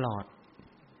กิดตลอด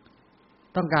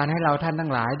ต้องการให้เราท่านทั้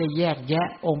งหลายได้แยกแยะ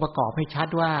องค์ประกอบให้ชัด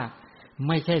ว่าไ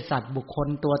ม่ใช่สัตว์บุคคล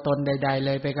ตัวตนใดๆเล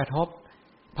ยไปกระทบ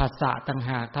ผัสสะต่าง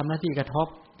หากทำหน้าที่กระทบ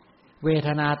เวท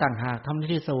นาต่างหากทำหน้า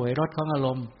ที่เสวยรสของอาร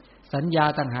มณ์สัญญา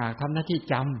ต่างหากทำหน้าที่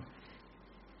จ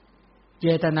ำเจ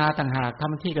ตนาต่างหากท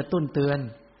ำหน้าที่กระตุ้นเตือน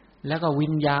แล้วก็วิ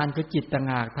ญญาณคือจิตต่าง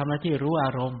หากทำหน้าที่รู้อา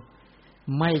รมณ์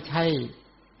ไม่ใช่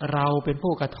เราเป็น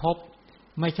ผู้กระทบ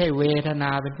ไม่ใช่เวทน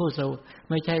าเป็นผู้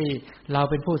ไม่ใช่เรา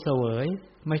เป็นผู้เสวย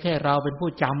ไม่ใช่เราเป็นผู้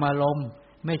จำอารมณ์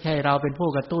ไม่ใช่เราเป็นผู้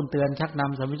กระตุ้นเตือนชักน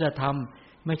ำสัมปยุตธรรม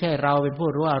ไม่ใช่เราเป็นผู้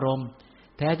รู้อารมณ์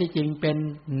แท้ที่จริงเป็น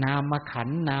นามขัน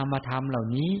ธ์นามธรรมเหล่า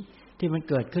นี้ที่มัน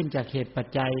เกิดขึ้นจากเหตุปัจ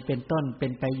จัยเป็นต้นเป็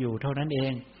นไปอยู่เท่านั้นเอ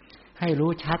งให้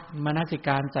รู้ชัดมนสิก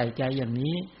ารใส่ใจอย่าง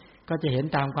นี้ก็จะเห็น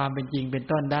ตามความเป็นจริงเป็น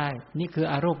ต้นได้นี่คือ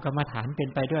อารมณ์กรรมฐานเป็น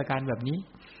ไปด้วยอาการแบบนี้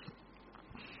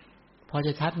พอจ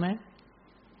ะชัดไหม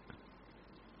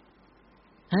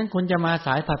ฉะนั้นคุณจะมาส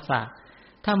ายผัสสะ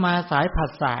ถ้ามาสายผั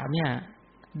สสะเนี่ย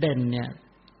เด่นเนี่ย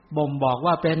บ่งบอก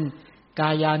ว่าเป็นกา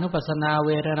ยานุปัสสนาเ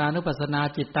วทนานุปัสสนา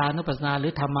จิตตานุปัสสนาหรื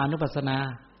อธรรมานุปัสสนา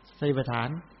สติปัฏฐาน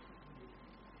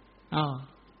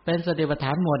เป็นสติปัฏฐ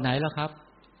านหมวดไหนแล้วครับ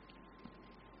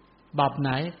บับไห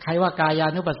นใครว่ากายา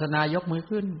นุปัสสนายกมือ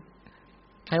ขึ้น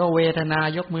ใครว่าเวทนา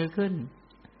ยกมือขึ้น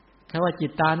ใครว่าจิ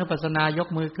ตตานุปัสสนายก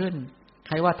มือขึ้นใ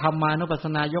ครว่าธรรมานุปัสส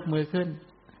นายกมือขึ้น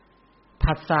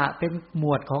ผัสสะเป็นหม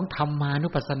วดของธรรมานุ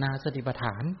ปัสสนาสติปัฏฐ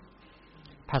าน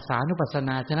ภาษานุปัสสน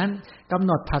าฉะนั้นกำห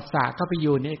นดผัสสะก็ไปอ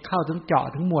ยู่นี่เข้าถึงเจาะ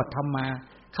ถึงหมวดธรรมา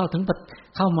เ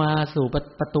ข้ามาสู่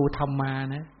ประตูธรรมา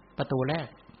นะประตูแรก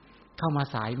เข้ามา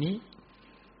สายนี้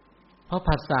เพราะ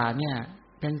ผัสสะเนี่ย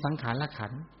เป็นสังขารขั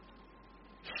นธ์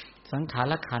สังขา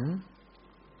รขันธ์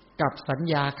กับสัญ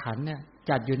ญาขันธ์เนี่ย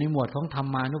จัดอยู่ในหมวดของธร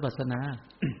รมานุปัสสนา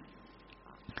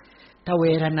ถ้าเว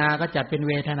ทนาก็จัดเป็น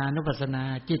เวทนานุปัสสนา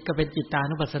จิตก็เป็นจิตตา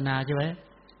นุปัสสนาใช่ไหม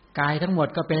กายทั้งหมด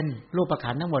ก็เป็นรูป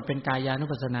ขันธ์ทั้งหมดเป็นกายานุ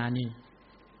ปัสสนานี่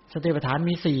สติปัฏฐาน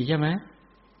มี4ใช่ไหม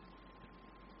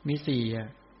มี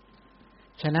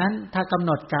4ฉะนั้นถ้ากำห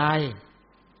นดกาย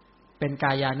เป็นก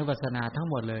ายานุปัสสนาทั้ง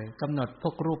หมดเลยกำหนดพ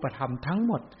วกรูปธรรมทั้ง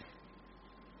หมด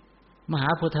มหา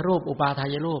พุทธรูปอุปาทา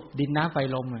ยรูปดินน้ำไฟ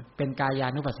ลมเป็นกายา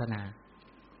นุปัสสนา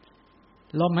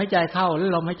ลมหายใจเข้าหรือ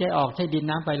ลมหายใจออกใช่ดิน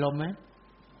น้ำไฟลมไหม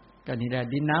ก็นี่แหละ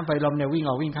ดินน้ำไฟลมเนี่ยวิ่ง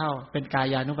ออกวิ่งเข้าเป็นกา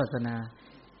ยานุปัสสนา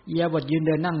อิริยาบถยืนเ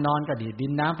ดินนั่งนอนก็ดิ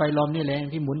นน้ำไฟลมนี่แหละ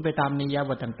ที่หมุนไปตามอิริยา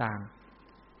บถต่าง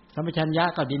ๆสัมปชัญญะ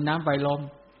ก็ดินน้ำไฟลม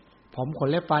ผมขน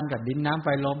เล็บฟันก็ดินน้ำไฟ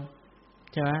ลม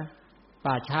ใช่ไหม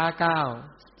ป่าช้าก้าว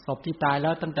ศพที่ตายแล้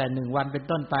วตั้งแต่1วันเป็น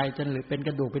ต้นไปจนหรือเป็นก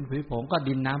ระดูกเป็นผุยผงก็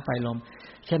ดินน้ำไฟลม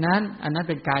ฉะนั้นอันนั้น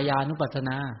เป็นกายานุปัสสน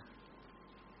า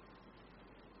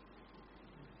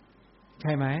ใ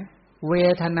ช่ไหมเว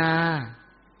ทนา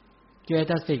เจ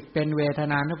ตสิกเป็นเวท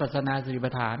นานุปัสสนาสติ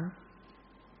ปัฏฐาน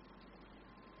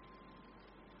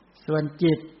ส่วน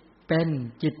จิตเป็น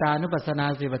จิตตานุปัสสนา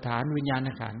สติปัฏฐานวิญญาณ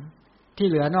ขันธ์ที่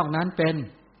เหลือนอกนั้นเป็น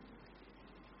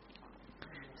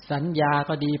สัญญา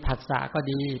ก็ดีผัสสะก็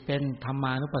ดีเป็นธรรม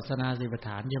านุปัสสนาสติปัฏฐ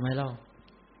านใช่ไหมล่ะ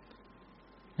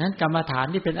นั้นกรรมฐาน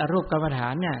ที่เป็นอรูปกรรมฐา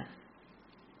นเนี่ย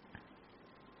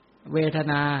เวท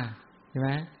นาใช่ไห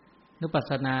มนุปัส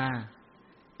สนา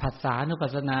ผัสสานุปั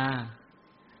สสนา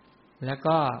แล้ว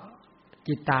ก็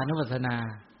จิตตานุปัสสนา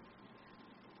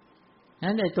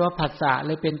นั้นไอ้ตัวผัสสะเล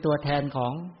ยเป็นตัวแทนขอ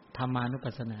งธรรมานุ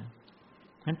ปัสสนา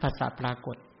นั้นผัสสะปราก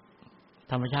ฏ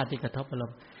ธรรมชาติที่กระทบอาร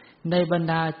มณ์ในบรร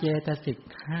ดาเจตสิก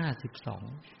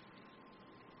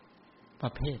52ปร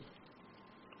ะเภท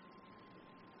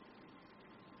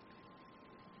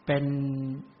เป็น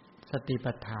สติ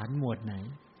ปัฏฐานหมวดไหน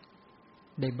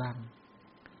ได้บ้าง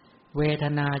เวท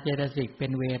นาเจตสิกเป็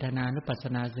นเวทนานุปัสส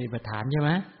นาสติปัฏฐานใช่ไห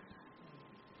ม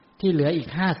ที่เหลืออีก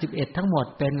51ทั้งหมด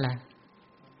เป็นอะไร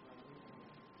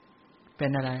เป็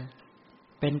นอะไร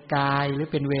เป็นกายหรือ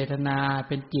เป็นเวทนาเ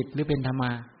ป็นจิตหรือเป็นธรรม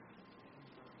า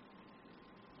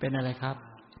เป็นอะไรครับ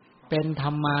เป็นธ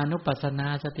รรมานุปัสสนา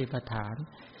สติปัฏฐาน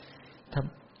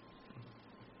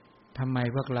ทำไม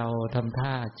พวกเราทำท่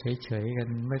าเฉยๆกัน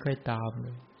ไม่ค่อยตามเล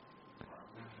ย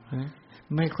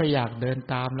ไม่ค่อยอยากเดิน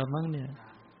ตามแล้วมั้งเนี่ย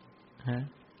ฮะ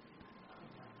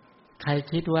ใคร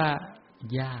คิดว่า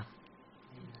ยาก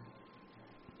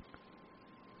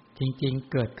จริง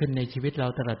ๆเกิดขึ้นในชีวิตเรา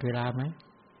ตลอดเวลาไหม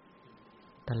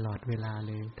ตลอดเวลาเ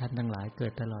ลยท่านทั้งหลายเกิ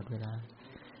ดตลอดเวลา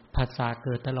ผัสสะเ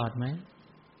กิดตลอดไหม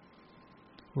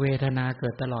เวทนาเกิ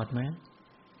ดตลอดไหม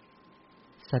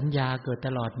สัญญาเกิดต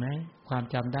ลอดไหมความ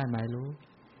จำได้หมายรู้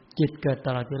จิตเกิดต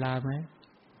ลอดเวลาไหม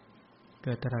เ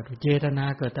กิดตลอดเจตนา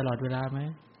เกิดตลอดเวลาไหม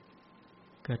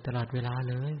เกิดตลอดเวลา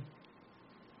เลย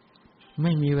ไ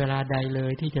ม่มีเวลาใดเล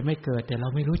ยที่จะไม่เกิดแต่เรา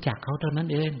ไม่รู้จักเขาเท่านั้น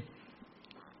เอง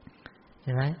ใ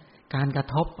ช่ไหมการกระ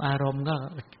ทบอารมณ์ก็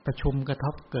ประชุมกระท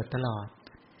บเกิดตลอด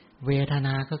เวทน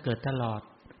าก็เกิดตลอด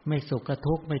ไม่สุขก็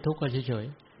ทุกข์ไม่ทุกข์ก็เฉย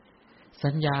ๆสั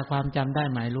ญญาความจำได้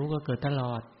หมายรู้ก็เกิดตล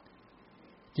อด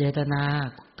เจตนา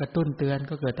กระตุ้นเตือน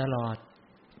ก็เกิดตลอด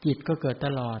จิตก็เกิดต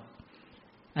ลอด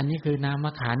อันนี้คือนาม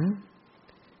ขันธ์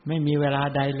ไม่มีเวลา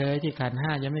ใดเลยที่ขันธ์ห้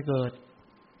ายังไม่เกิด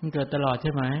มันเกิดตลอดใ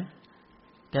ช่ไหม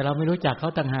แต่เราไม่รู้จักเข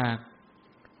าต่างหาก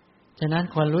ฉะนั้น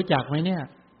ควรรู้จักไหมเนี่ย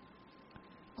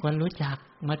ควรรู้จัก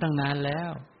มาตั้งนานแล้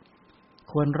ว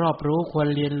ควรรอบรู้ควร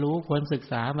เรียนรู้ควรศึก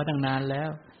ษามาตั้งนานแล้ว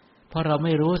เพราะเราไ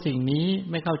ม่รู้สิ่งนี้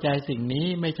ไม่เข้าใจสิ่งนี้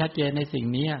ไม่ชัดเจนในสิ่ง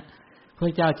นี้พร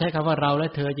ะเจ้าใช้คำว่าเราและ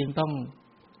เธอจึงต้อง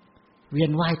เวีย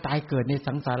นว่ายตายเกิดใน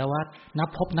สังสารวัฏนับ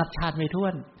ภพนับชาติไม่ถ้ว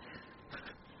น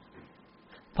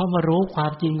เพราะมารู้ควา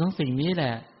มจริงของสิ่งนี้แหล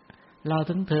ะเรา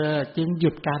ทั้งเธอจึงหยุ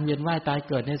ดการเวียนว่ายตาย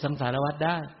เกิดในสังสารวัฏไ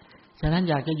ด้ฉะนั้น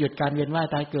อยากจะหยุดการเวียนว่าย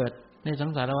ตายเกิดในสั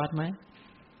งสารวัฏไหม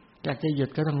อยากจะหยุด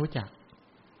ก็ต้องรู้จัก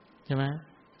ใช่ไหม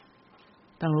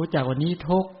ต้องรู้จักว่านี้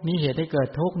ทุกข์นี้เหตุให้เกิด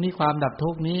ทุกข์นี้ความดับทุ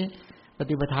กข์นี้ป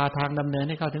ฏิปทาทางดำเนิน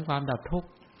ให้เข้าถึงความดับทุกข์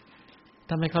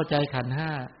ถ้าไม่เข้าใจขันธ์ห้า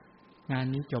งาน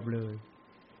นี้จบเลย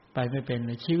ไปไม่เป็นเ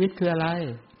ลยชีวิตคืออะไร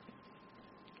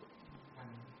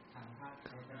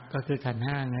ก็คือขันธ์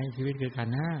ห้าไงชีวิตคือขัน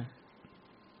ธ์ห้า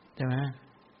ใช่ไหม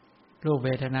รูปเว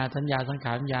ทนาสัญญาสังข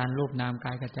ารวิญญาณรูปนามก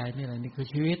ายกระจายนี่แหละนี่คือ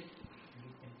ชีวิต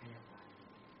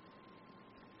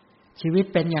ชีวิต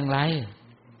เป็นอย่างไร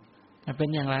เป็น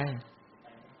อย่างไร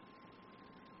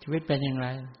ชีวิตเป็นอย่างไร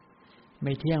ไ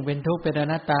ม่เที่ยงเป็นทุกข์เป็นอ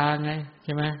นัตตาไงใ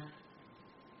ช่ไหม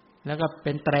แล้วก็เ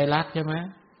ป็นไตรลักษณ์ใช่ไหม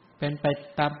เป็นไป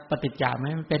ตามปฏิจจาไหม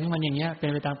มันเป็นของมันอย่างเงี้ยเป็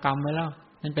นไปตามกรรมไว้แล้ว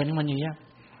มันเป็นของมันอย่างเงี้ย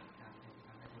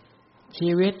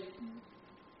ชีวิต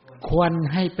ควร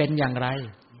ให้เป็นอย่างไร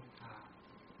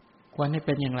ควรให้เ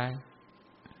ป็นอย่างไร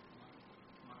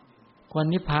ควร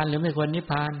นิพพานหรือไม่ควรนิพ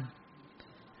พาน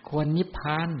ควรนิพพ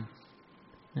าน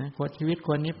นะควรชีวิตค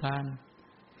วรนิพพาน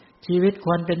ชีวิตค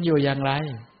วรเป็นอยู่อย่างไร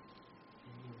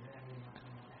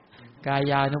กา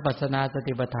ยานุปัสสนาส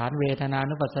ติปัฏฐานเวทนา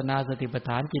นุปัสสนาสติปัฏ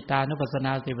ฐานจิตตานุปัสสน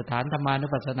าสติปัฏฐานธรรมานุ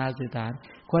ปัสสนาสติปัฏฐาน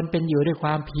ควรเป็นอยู่ด้วยคว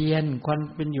ามเพียรควร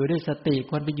เป็นอยู่ด้วยสติ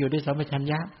ควรเป็นอยู่ด้วยสัมปชัญ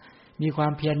ญะมีควา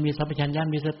มเพียรมีสัมปชัญญะ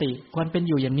มีสติควรเป็น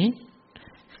อยู่อย่างนี้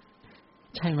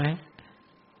ใช่ไหม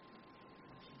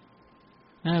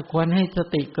ควรให้ส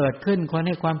ติเกิดขึ้นควรใ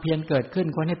ห้ความเพียรเกิดขึ้น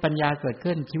ควรให้ปัญญาเกิด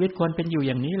ขึ้นชีวิตควรเป็นอยู่อ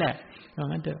ย่างนี้แหละเพราะ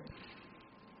งั้นเถอะ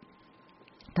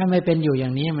ถ้าไม่เป็นอยู่อย่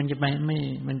างนี้มันจะ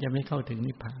ไม่เข้าถึง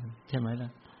นิพพานใช่ไหมล่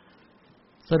ะ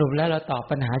สรุปแล้วเราตอบ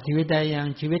ปัญหาชีวิตได้ยัง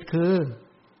ชีวิตคือ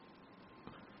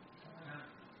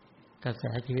กระแส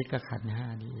ชีวิตกับขันธ์ห้า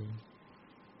นี่เอง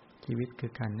ชีวิตคื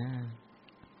อขันธ์ห้า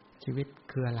ชีวิต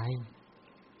คืออะไร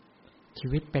ชี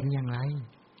วิตเป็นอย่างไร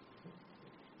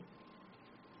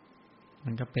มั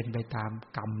นก็เป็นไปตาม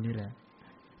กรรมนี่แหละ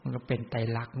มันก็เป็นไตร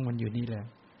ลักษณ์ของมันอยู่นี่แหละ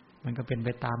มันก็เป็นไป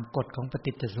ตามกฎของป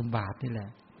ฏิจจสมุปบาทนี่แหละ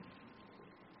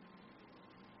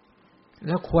แ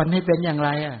ล้วควรให้เป็นอย่างไร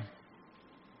อ่ะ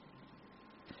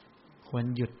ควร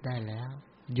หยุดได้แล้ว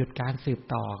หยุดการสืบ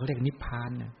ต่อเขาเรียกนิพพา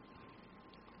นน่ะ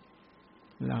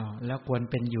แล้วควร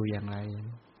เป็นอยู่อย่างไร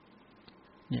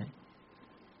เนี่ย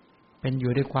เป็นอ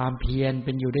ยู่ด้วยความเพียรเ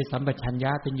ป็นอยู่ด้วยสัมปชัญญ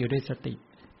ะเป็นอยู่ด้วยสติ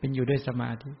เป็นอยู่ด้วยสม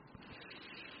าธิ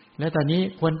แล้วตอนนี้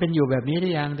ควรเป็นอยู่แบบนี้หรื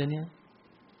อยังตอนนี้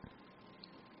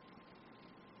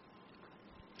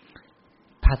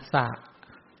ผัสสะ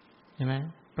ใช่ไหม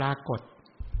ปรากฏ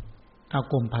เอา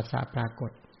กลุ่มผัสสะปราก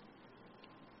ฏ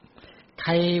ใค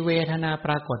รเวทนาป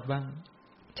รากฏบ้าง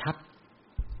ชัด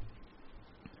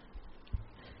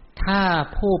ถ้า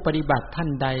ผู้ปฏิบัติท่าน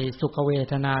ใดสุขเว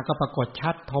ทนาก็ปรากฏ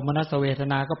ชัดโทมนัสเวท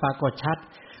นาก็ปรากฏชัด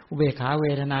อุเบกขาเว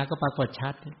ทนาก็ปรากฏชั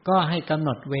ดก็ให้กำหน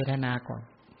ดเวทนาก่อน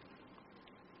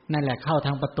นั่นแหละเข้าท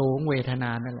างประตูของเวทนา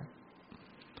นั่นแหละ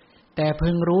แต่พึ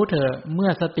งรู้เถอะเมื่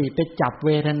อสติไปจับเ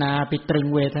วทนาไปตรึง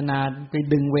เวทนาไป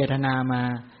ดึงเวทนามา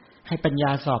ให้ปัญญ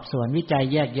าสอบสวนวิจัย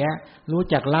แยกแยะรู้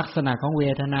จักลักษณะของเว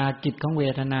ทนากิจของเว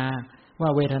ทนาว่า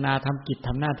เวทนาทำกิจท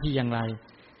ำหน้าที่อย่างไร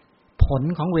ผล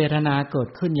ของเวทนาเกิด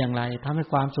ขึ้นอย่างไรทำให้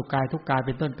ความสุขกายทุกข์กายเ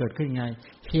ป็นต้นเกิดขึ้นไง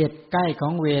เหตุใกล้ขอ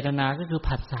งเวทนาก็คือ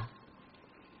ผัสสะ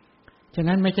ฉะ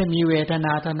นั้นไม่ใช่มีเวทน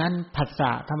าเท่านั้นผัสส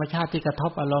ะธรรมชาติที่กระท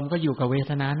บอารมณ์ก็อยู่กับเว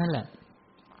ทนานั่นแหละ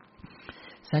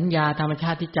สัญญาธรรมช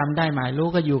าติที่จำได้หมายรู้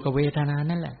ก็อยู่กับเวทนา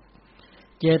นั่นแหละ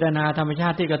เจตนาธรรมชา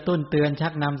ติที่กระตุ้นเตือนชั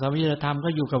กนำสัมมิตธรรมก็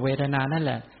อยู่กับเวทนานั่นแ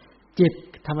หละจิต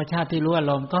ธรรมชาติที่รู้อา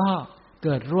รมณ์ก็เ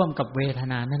กิดร่วมกับเวท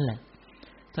นานั่นแหละ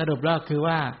สรุปแล้วคือ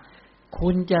ว่าคุ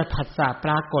ณจะผัสสะป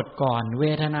รากฏก่อนเว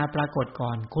ทนาปรากฏก่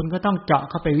อนคุณก็ต้องเจาะ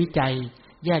เข้าไปวิจัย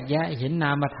แยกแยะเห็นน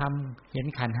ามธรรมเห็น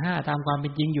ขันธ์ห้าตามความเป็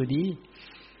นจริงอยู่ดี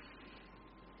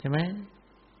ใช่ไหม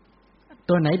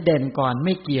ตัวไหนเด่นก่อนไ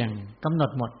ม่เกี่ยงกำหน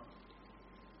ดหมด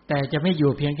แต่จะไม่อ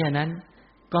ยู่เพียงแค่นั้น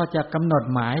ก็จะกำหนด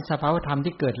หมายสภาวธรรม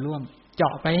ที่เกิดร่วมเจา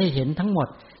ะไปให้เห็นทั้งหมด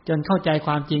จนเข้าใจค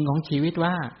วามจริงของชีวิต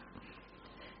ว่า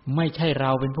ไม่ใช่เร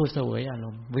าเป็นผู้เสวยอาร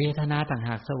มณ์เวทนาต่างห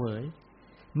ากเสวย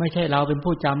ไม่ใช่เราเป็น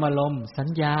ผู้จำอารมณ์สัญ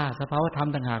ญาสภาวธรรม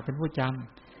ต่างหากเป็นผู้จ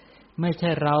ำไม่ใช่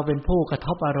เราเป็นผู้กระท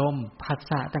บอารมณ์ผัส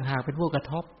สะต่างหากเป็นผู้กระ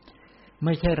ทบไ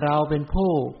ม่ใช่เราเป็นผู้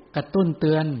กระตุ้นเ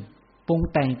ตือนปรุง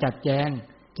แต่งจัดแจง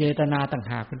เจตนาต่าง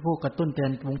หากเป็นผู้กระตุ้นเตือ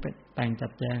นปรุงแต่งจั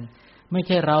ดแจงไม่ใ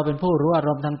ช่เราเป็นผู้รู้อาร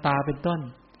มณ์ทางตาเป็นต้น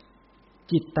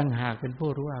จิตต่างหากเป็นผู้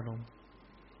รู้อารมณ์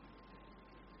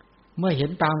เมื่อเห็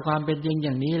นตามความเป็นจริงอ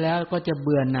ย่างนี้แล้วก็จะเ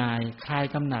บื่อหน่ายคลาย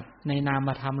กำหนัดในนาม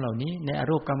ธรรมเหล่านี้ในอ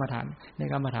รูปกรรมฐานใน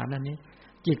กรรมฐานนั้นนี้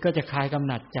จิตก็จะคลายกำ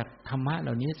หนัดจากธรรมะเห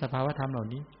ล่านี้สภาวธรรมเหล่า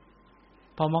นี้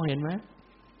พอมองเห็นไหม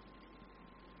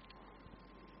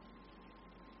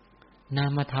น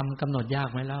ามธรรมกำหนดยาก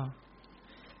ไหมเล่า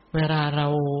เวลาเรา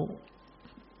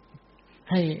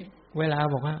ให้เวลา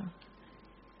บอกว่า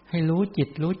ให้รู้จิต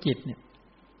เนี่ย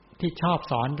ที่ชอบ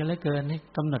สอนกันเหลือเกินให้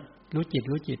กำหนดรู้จิต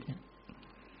เนี่ย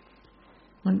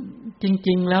มันจ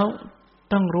ริงๆแล้ว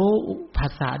ต้องรู้ภา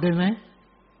ษาด้วยไหม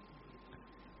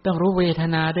ต้องรู้เวท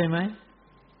นาด้วยไหม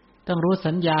ต้องรู้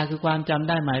สัญญาคือความจำ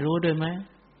ได้หมายรู้ด้วยไหม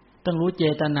ต้องรู้เจ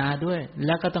ตนาด้วยแ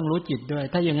ล้วก็ต้องรู้จิตด้วย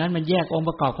ถ้าอย่างนั้นมันแยกองค์ป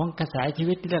ระกอบของกระแสชี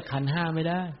วิตที่เรียกขันธ์ห้าไม่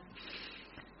ได้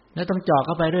แล้วต้องเจาะเ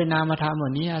ข้าไปด้วยนามธรรมเหล่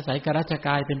านี้อาศัยกรัชก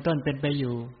ายเป็นต้นเป็นไปอ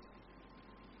ยู่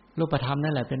รูปธรรม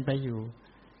นั่นแหละเป็นไปอยู่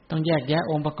ต้องแยกแยะ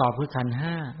องค์ประกอบคือขันธ์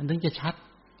ห้ามันถึงจะชัด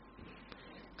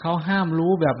เขาห้าม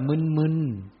รู้แบบมึน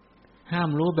ๆห้าม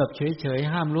รู้แบบเฉย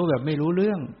ๆห้ามรู้แบบไม่รู้เ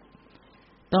รื่อง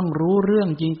ต้องรู้เรื่อง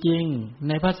จริงๆใ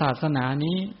นพระศาสนา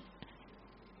นี้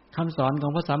คำสอนขอ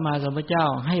งพระสัมมาสัมพุทธเจ้า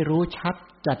ให้รู้ชัด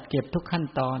จัดเก็บทุกขั้น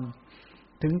ตอน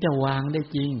ถึงจะวางได้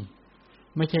จริง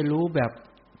ไม่ใช่รู้แบบ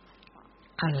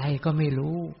อะไรก็ไม่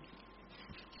รู้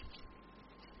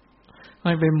ใ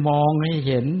ห้ไปมองให้เ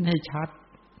ห็นให้ชัด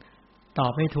ตอ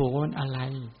บให้ถูกว่ามันอะไร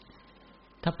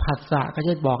ถ้าผัสสะก็จ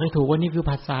ะบอกให้ถูกว่านี่คือ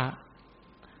ผัสสะ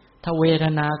ถ้าเวท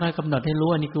นาก็กำหนดให้รู้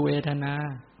ว่านี่คือเวทนา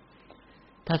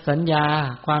ถ้าสัญญา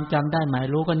ความจำได้หมาย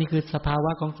รู้ก็นี่คือสภาว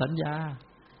ะของสัญญา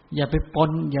อย่าไปป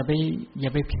นอย่า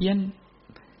ไปเพี้ยน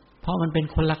เพราะมันเป็น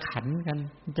คนละขันธ์กัน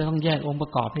จะต้องแยกองค์ปร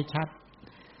ะกอบให้ชัด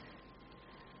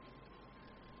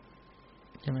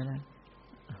ใช่ไหมล่ะ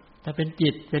ถ้าเป็นจิ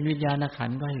ตเป็นวิญญาณขัน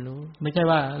ธ์ก็ให้รู้ไม่ใช่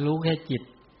ว่ารู้แค่จิต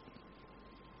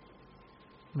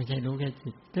ไม่ใช่รู้แค่จิ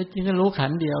ตแต่จริงก็รู้ขั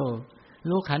นธ์เดียว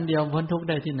รู้ขันธ์เดียวพ้นทุกข์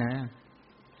ได้ที่ไหน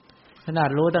ขนาด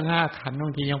รู้ตั้ง5ขันธ์บา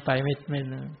งทียังไปไม่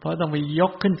เพราะต้องไปย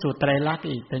กขึ้นสู่ไตรลักษณ์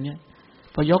อีกแต่เนี้ย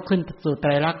พอยกขึ้นสู่ไต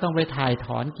รลักษณ์ต้องไปถ่ายถ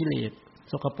อนกิเลส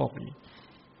สกปรกอีก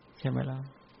ใช่ไหมล่ะ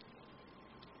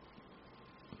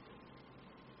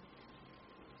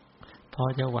พอ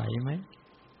จะไหวไหม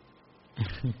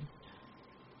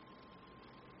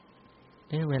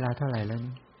เวลาเท่าไหร่แล้ว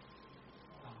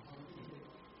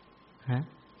ฮะ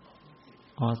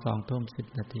อ๋อ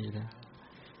20:10 นาทีแล้ว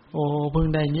โอ้เพิ่ง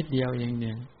ได้นิดเดียวเองเ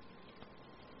นี่ย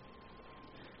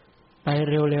ไป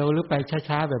เร็วๆหรือไป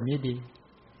ช้าๆแบบนี้ดี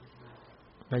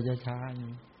ไปช้าๆ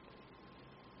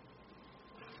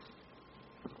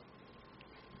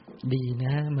ดีน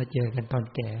ะมาเจอกันตอน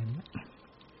แก่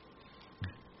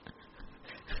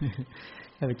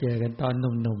ถ้าไปเจอกันตอนห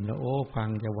นุ่มๆแล้วโอ้ฟัง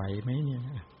จะไหวไหมเนี่ย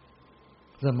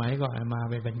สมัยก่อนมา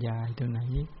ไปบรรยายตรงไหน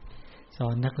สอ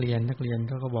นนักเรียนเ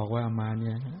ขาก็บอกว่ามาเ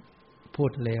นี่ยพู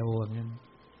ดเร็วอย่างนั้น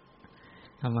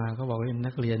มาก็บอกว่า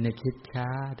นักเรียนเนี่ยคิดช้า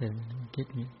แต่คิด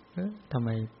นี้ทำไม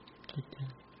คิดช้า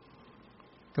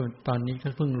ก็ตอนนี้ก็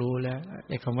เพิ่งรู้แล้วไ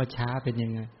อ้คำว่าช้าเป็นยั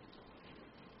งไง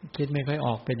คิดไม่ค่อยอ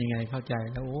อกเป็นยังไงเข้าใจ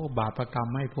แล้วโอ้บาปกรรม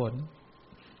ไม่ผล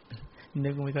นึ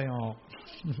กไม่ค่อยออก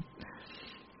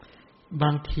บา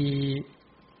งที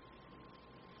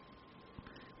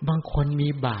บางคนมี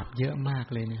บาปเยอะมาก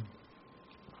เลยเนี่ย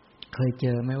เคยเจ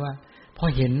อไหมว่าพอ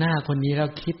เห็นหน้าคนนี้แล้ว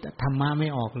คิดธรรมะไม่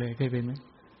ออกเลยเคยเป็นไหม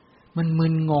มันมึ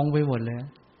นงงไปหมดเลย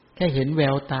แค่เห็นแว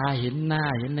วตาเห็นหน้า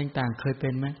เห็นต่างๆเคยเป็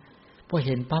นไหมพอเ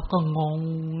ห็นปั๊บก็งง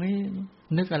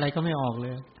นึกอะไรก็ไม่ออกเล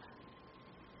ย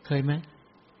เคยไหม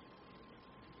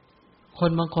ค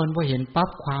นบางคนพอเห็นปั๊บ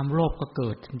ความโลภก็เกิ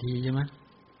ดทันทีใช่ไหม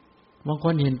บางค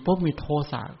นเห็นปุ๊บมีโท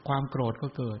สะความโกรธก็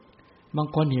เกิดบาง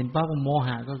คนเห็นปั๊บโมห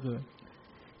ะก็เกิด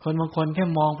คนบางคนแค่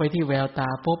มองไปที่แววตา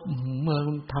ปุ๊บเมื่อ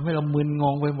ทำให้เรามึนง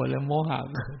งไปหมดเลยโมหะ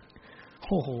โ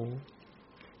อ้โห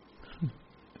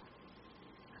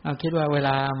เอาคิดว่าเวล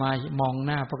ามามองห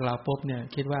น้าพวกเราปุ๊บเนี่ย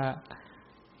คิดว่า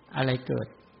อะไรเกิด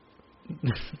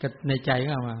ในใจ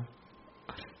ก็มา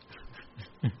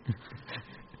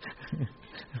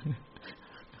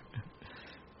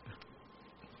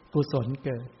กุศลเ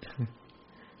กิด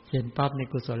เห็นปั๊บใน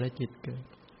กุศลจิตเกิด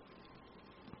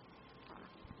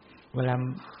เวลา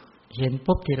เห็น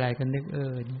ปุ๊บทีไรก็นึก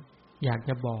อยากจ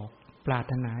ะบอกปราร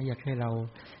ถนาอยากให้เรา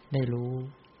ได้รู้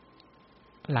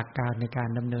หลักการในการ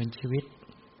ดำเนินชีวิต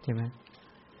ใช่ไหม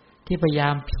ที่พยายา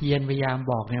มเพียรพยายาม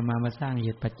บอกเนี่ยมาสร้างเห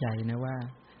ตุปัจจัยนะว่า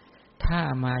ถ้า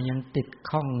มายังติด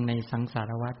ข้องในสังสา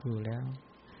รวัฏอยู่แล้ว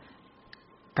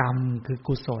กรรมคือ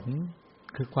กุศล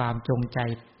คือความจงใจ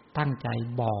ตั้งใจ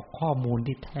บอกข้อมูล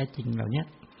ที่แท้จริงเหล่านี้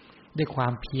ด้วยควา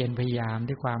มเพียรพยายาม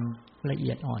ด้วยความละเอี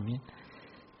ยดอ่อนนี้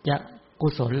จะกุ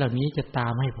ศลเหล่านี้จะตา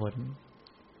มให้ผล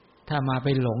ถ้ามาไป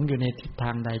หลงอยู่ในทิศท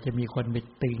างใดจะมีคนไป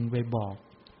ตึงไปบอก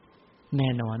แน่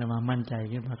นอนมามั่นใจ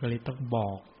ขึ้นมาก็เลยต้องบ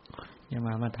อกอย่า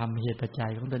มาทำเหตุปัจจั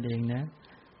ยของตนเองนะ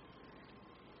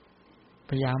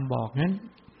พยายามบอกนั้น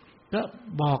ก็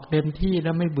บอกเต็มที่แ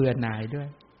ล้วไม่เบื่อหน่ายด้วย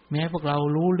แม้พวกเรา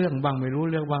รู้เรื่องบ้างไม่รู้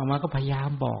เรื่องบ้างมาก็พยายา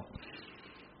มบอก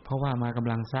เพราะว่ามาก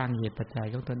ำลังสร้างเหตุปัจจัย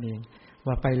ของตนเอง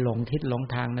ว่าไปหลงทิศหลง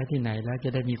ทางที่ไหนแล้วจะ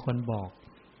ได้มีคนบอก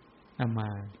มา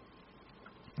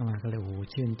ก็เลยโห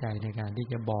ชื่นใจในการที่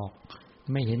จะบอก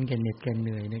ไม่เห็นแก่เหน็ดแก่เห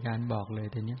นื่อยในการบอกเลย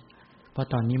ทีนี้เพราะ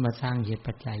ตอนนี้มาสร้างเหตุ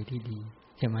ปัจจัยที่ดี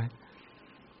ใช่ไหม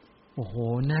โอ้โห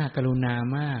น่ากรุณา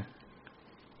มาก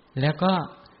แล้วก็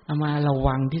เอามาระ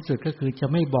วังที่สุดก็คือจะ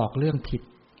ไม่บอกเรื่องผิด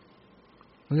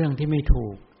เรื่องที่ไม่ถู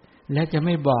กและจะไ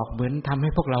ม่บอกเหมือนทำให้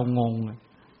พวกเรางง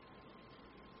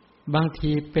บางที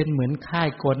เป็นเหมือนค่าย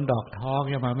กลดอกท้อง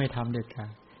จะมาไม่ทำเด็ดขา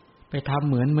ดไปทำ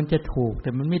เหมือนมันจะถูกแต่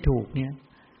มันไม่ถูกเนี่ย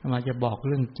มาจะบอกเ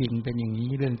รื่องจริงเป็นอย่างนี้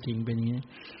เรื่องจริงเป็นอย่างนี้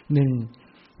หนึ่ง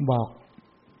บ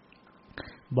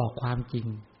อกความจริง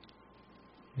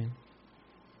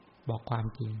บอกความ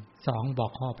จริงสองบอ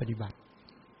กข้อปฏิบัติ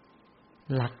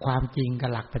หลักความจริงกับ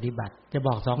หลักปฏิบัติจะบ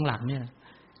อกสองหลักเนี่ย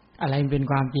อะไรเป็น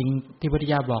ความจริงที่พุทธ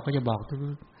เจ้าบอกก็จะบอกทุก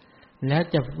แล้ว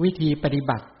จะวิธีปฏิ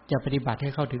บัติจะปฏิบัติให้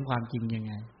เข้าถึงความจริงยังไ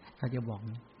งเขาจะบอก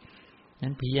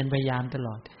นั้นพยายามตล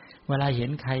อดเวลาเห็น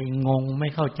ใครงงไม่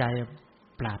เข้าใจ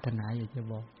ปรารถนาอยากจะ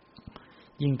บอก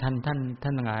ยิ่งท่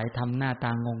านหลายทำหน้าต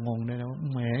างงๆด้วยแล้ว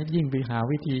แหมยิ่งไปหา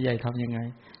วิธีใหญ่ทำยังไง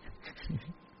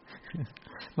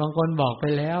บางคนบอกไป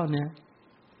แล้วเนี่ย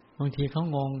บางทีเขา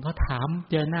งงเขาถาม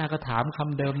เจอหน้าก็ถามค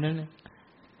ำเดิมนั่นแหละ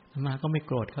มาก็ไม่โ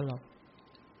กรธเขาหรอก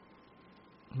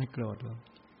ไม่โกรธหรอก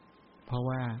เพราะ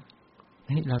ว่า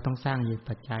เราต้องสร้างเหตุ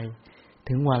ปัจจัย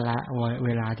ถึงเว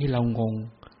ลาที่เรางง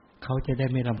เขาจะได้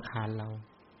ไม่รำคาญเรา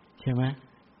ใช่ไหม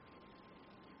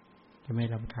จะไม่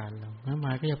รำคาญเราแล้วม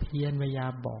าก็จะเพียรพยายา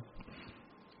มบ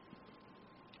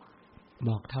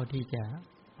อกเท่าที่จะ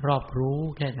รอบรู้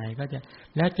แค่ไหนก็จะ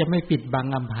แล้วจะไม่ปิดบัง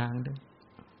อำพรางด้วย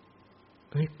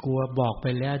กลัวบอกไป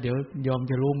แล้วเดี๋ยวยอม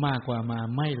จะรู้มากกว่ามา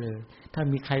ไม่เลยถ้า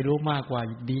มีใครรู้มากกว่า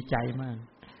ดีใจมาก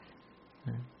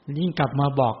ยิ่งกลับมา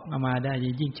บอกมาได้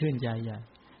ยิ่งชื่นใจใหญ่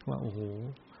ว่าโอ้โห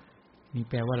นี่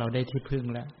แปลว่าเราได้ที่พึ่ง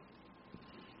แล้ว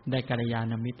ได้กัลยา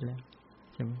ณมิตรแล้ว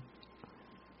ใช่ไหม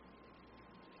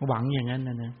หวังอย่างนั้น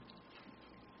นะ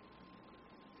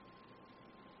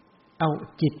เอา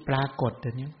จิตปรากฏตั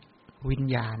วนี้วิญ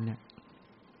ญาณเนี่ย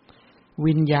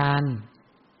วิญญาณ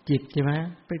จิตใช่ไหม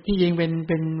ที่จริงเ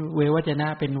ป็นเววจนะ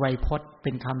เป็นไวยพจน์เป็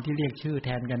นคำที่เรียกชื่อแท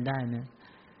นกันได้นะ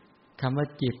คำว่า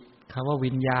จิตคำว่า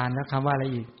วิญญาณแล้วคำว่าอะไร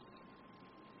อีก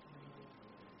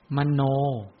มโน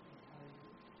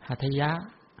หัตถยะ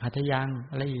หัตถยัง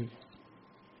อะไรอีก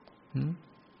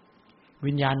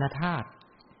วิญญาณธาตุ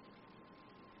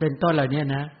เป็นต้นเหล่านี้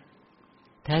นะ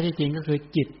แท้ที่จริงก็คือ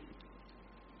จิต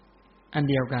อัน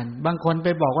เดียวกันบางคนไป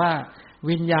บอกว่า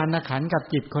วิญญาณขันธ์กับ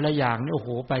จิตคนละอย่างนี่โอ้โห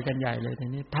ไปกันใหญ่เลยที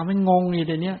นี้ทำให้งงนี่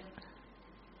ทีนี้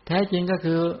แท้จริงก็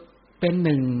คือเป็นห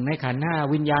นึ่งในขันธ์ห้า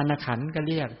วิญญาณขันธ์ก็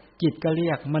เรียกจิตก็เรี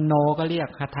ยกมโนก็เรียก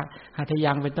หัตถ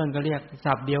ยังเป็นต้นก็เรียก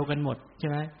ศัพท์เดียวกันหมดใช่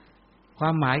ไหมควา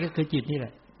มหมายก็คือจิตนี่แหล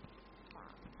ะ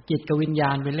จิตกับวิญญา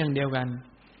ณเป็นเรื่องเดียวกัน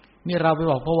นี่เราไป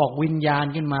บอกพอบอกวิญญาณ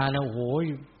ขึ้นมาแล้วโอ้โห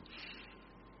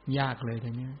ยากเลยที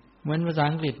นี้เหมือนภาษา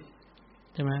อังกฤษ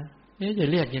ใช่ไหมจะ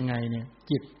เรียกยังไงเนี่ย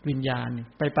จิตวิญญาณ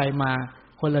ไปมา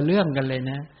คนละเรื่องกันเลย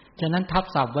นะฉะนั้นทับ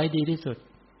ศัพท์ไว้ดีที่สุด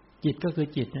จิตก็คือ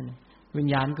จิตนั่นวิญ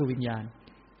ญาณคือวิญญาณ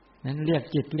นั้นเรียก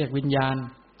จิตเรียกวิญญาณ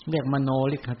เรียกมโน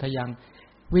เรียกหัตถยัง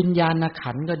วิญญาณ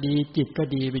ขันธ์ก็ดีจิตก็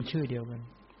ดีเป็นชื่อเดียวกัน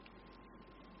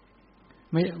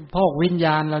ไม่พวกวิญญ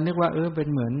าณเรานึกว่าเป็น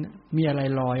เหมือนมีอะไร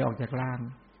ลอยออกจากร่าง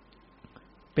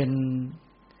เ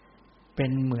ป็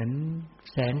นเหมือน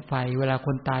แสงไฟเวลาค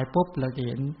นตายปุ๊บเราจะเ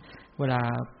ห็นเวลา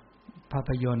ภาพ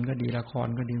ยนตร์ก็ดีละคร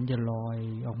ก็ดีมันจะลอย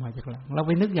ออกมาจากร่างเราไ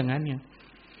ปนึกอย่างนั้นเนี่ย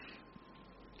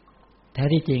แท้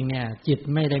ที่จริงเนี่ยจิต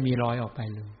ไม่ได้มีลอยออกไป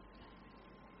เลย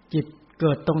จิตเ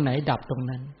กิดตรงไหนดับตรง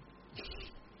นั้น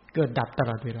เกิดดับต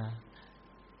ลอดเวลา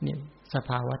เนี่ยสภ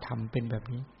าวะธรรมเป็นแบบ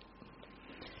นี้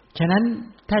ฉะนั้น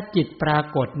ถ้าจิตปรา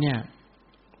กฏเนี่ย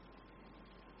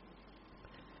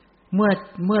เ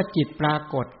มื่อจิตปรา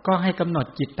กฏก็ให้กำหนด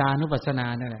จิตตานุปัสสนา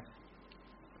นั่นแหละ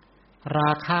ร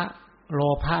าคะโล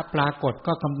ภะปรากฏ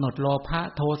ก็กำหนดโลภะ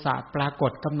โทสะปราก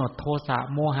ฏกำหนดโทสะ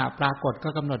โมหะปรากฏก็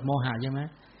กำหนดโมหะใช่ไหม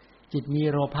จิตมี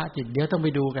โลภะจิตเดี๋ยวต้องไป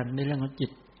ดูกันในเรื่องของจิ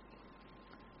ต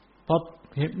เพราะ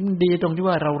เห็นดีตรงที่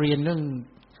ว่าเราเรียนเรื่อง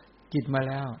จิตมา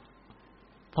แล้ว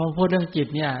พอพูดเรื่องจิต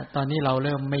เนี่ยตอนนี้เราเ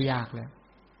ริ่มไม่ยากแล้ว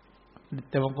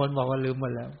แต่บางคนบอกว่าลืมหม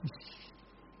ดแล้ว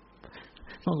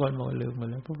บางคนบอกลืมหมด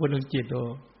แล้วพูดเรื่องจิต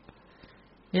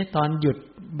ตอนหยุด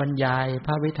บรรยายพ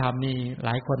ระวิธรรมนี่หล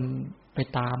ายคนไป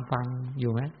ตามฟังอ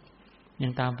ยู่ไหมยั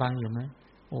งตามฟังอยู่ไหม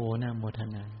โอ้น่าโมท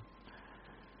นา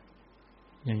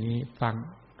อย่างนี้ฟัง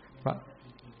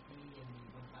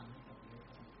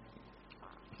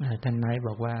ท่านนายบ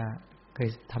อกว่าเคย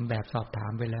ทำแบบสอบถา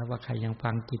มไปแล้วว่าใครยังฟั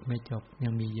งจิตไม่จบยั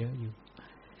งมีเยอะอยู่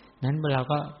นั้นเรา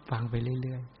ก็ฟังไปเ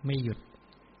รื่อยๆไม่หยุด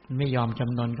ไม่ยอมจ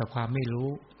ำนนกับความไม่รู้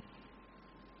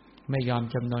ไม่ยอม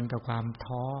จำนนกับความ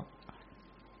ท้อ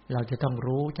เราจะต้อง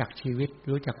รู้จักชีวิต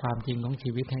รู้จักความจริงของ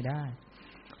ชีวิตให้ได้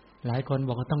หลายคนบ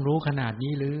อกว่าต้องรู้ขนาด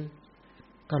นี้หรือ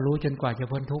ก็รู้จนกว่าจะ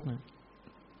พ้นทุกข์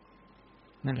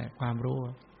นั่นแหละความ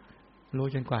รู้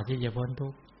จนกว่าที่จะพ้นทุ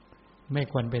กข์ไม่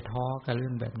ควรไปท้อกับเรื่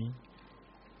องแบบนี้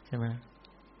ใช่ไหม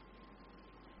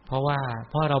เพราะ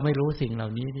เราไม่รู้สิ่งเหล่า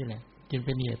นี้นี่แหละจึงเ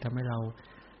ป็นเหตุทำให้เรา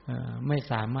ไม่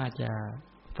สามารถจะ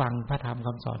ฟังพระธรรมค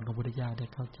ำสอนของพระพุทธเจ้าได้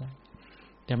เข้าใจ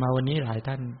แต่มาวันนี้หลาย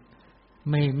ท่าน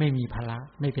ไม่มีภาระ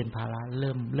ไม่เป็นภาระเ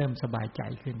ริ่มสบายใจ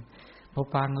ขึ้นพอ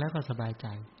ฟังแล้วก็สบายใจ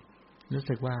รู้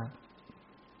สึกว่า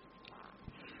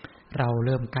เราเ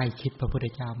ริ่มใกล้ชิดพระพุทธ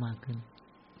เจ้ามากขึ้น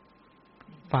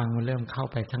ฟังมันเริ่มเข้า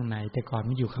ไปข้างในแต่ก่อน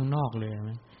มันอยู่ข้างนอกเลย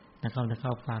นะเข้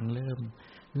าฟังเ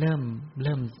ริ่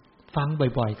มฟัง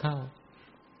บ่อยๆเข้า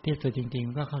ที่สุดจริง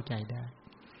ๆก็เข้าใจได้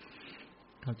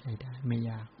ไม่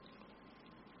ยาก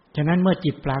ฉะนั้นเมื่อ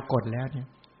จิตปรากฏแล้วเนี่ย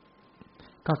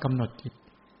ก็กำหนดจิต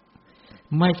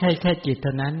ไม่ใช่แค่จิตเ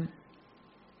ท่านั้น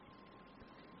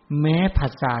แม้ผั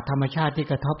สสะธรรมชาติที่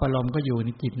กระทบอารมณ์ก็อยู่ใน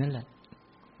จิตนั่นแหละ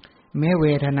แม้เว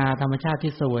ทนาธรรมชาติ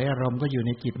ที่เสวยอารมณ์ก็อยู่ใ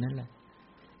นจิตนั่นแหละ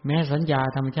แม้สัญญา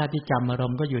ธรรมชาติที่จำอาร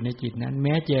มณ์ก็อยู่ในจิตนั้นแ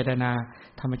ม้เจตนา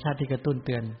ธรรมชาติที่กระตุ้นเ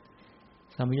ตือน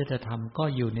สมุทัยธรรมก็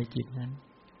อยู่ในจิตนั้น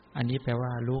อันนี้แปลว่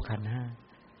ารู้ขันธ์ห้า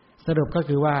สรุปก็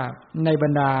คือว่าในบร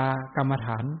รดากรรมฐ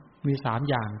านมี3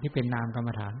อย่างที่เป็นนามกรรม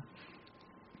ฐาน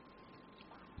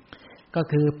ก็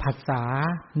คือผัสสะ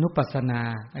นุปัสสนา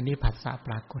อันนี้ผัสสะป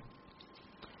รากฏ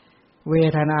เว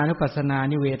ทนานุปัสสนา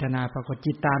นี่เวทนาปรากฏ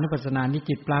จิตตานุปัสสนานี่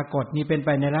จิตปรากฏนี่เป็นไป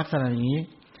ในลักษณะอย่างนี้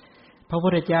พระพุ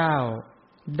ทธเจ้า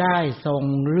ได้ทรง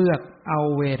เลือกเอา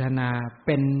เวทนาเ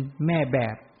ป็นแม่แบ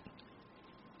บ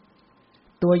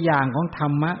ตัวอย่างของธร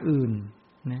รมะอื่น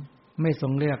นะไม่ทร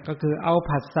งเลือกก็คือเอา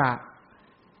ผัสสะ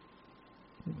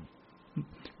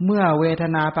เมื่อเวท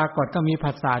นาปรากฏก็มี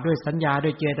ผัสสะด้วยสัญญาด้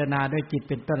วยเจตนาด้วยจิต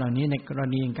เป็นต้นเหล่านี้ในกร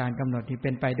ณีการกำหนดที่เป็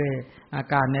นไปด้วยอา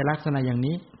การในลักษณะอย่าง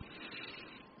นี้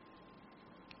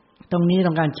ตรงนี้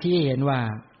ต้องการชี้เห็นว่า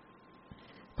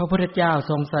พระพุทธเจ้า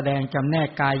ทรงแสดงจำแนก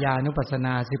กายานุปัสสน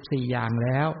า14อย่างแ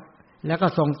ล้ว แล้วก็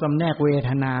ทรงจำแนกเว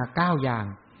ทนา9อย่าง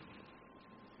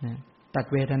นะตัด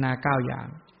เวทนา9อย่าง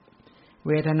เ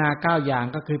วทนา9อย่าง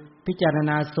ก็คือพิจาร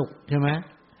ณาสุขใช่ไหม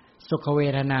สุขเว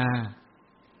ทนา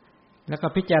แล้วก็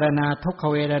พิจารณาทุกข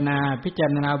เวทนาพิจาร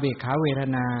ณาเบกขาเวท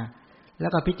นาแล้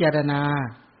วก็พิจารณา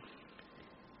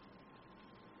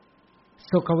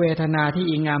สุขเวทนาที่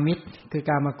อิงอามิตรคือ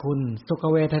กามคุณสุข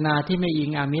เวทนาที่ไม่อิ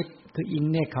งอามิตรคืออิง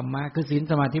เนคขมมะคือศีล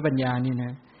สมาธิปัญญานี่น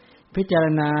ะพิจาร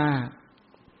ณา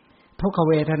ทุกข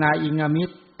เวทนาอิงอามิต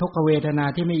รทุกขเวทนา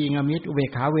ที่ไม่อิงอามิตรอุเบก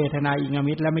ขาเวทนาอิงอา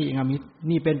มิตรและไม่อิงอามิตร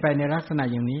นี่เป็นไปในลักษณะ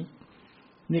อย่างนี้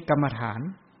นี่กรรมฐาน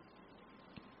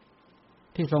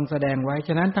ที่ทรงแสดงไว้ฉ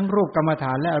ะนั้นทั้งรูปกรรมฐ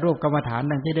านและอรูปกรรมฐาน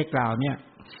ดังที่ได้กล่าวเนี่ยพ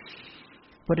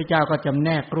ระพุทธเจ้าก็จำแน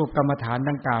กรูปกรรมฐาน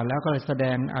ดังกล่าวแล้วก็เลยแสด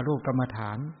งอรูปกรรมฐ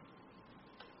าน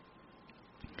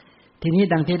ทีนี้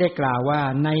ดังที่ได้กล่าวว่า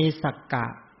ในสักกะ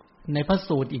ในพระ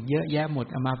สูตรอีกเยอะแยะหมด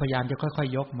อามาพยายามจะค่อย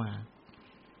ๆยกมา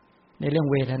ในเรื่อง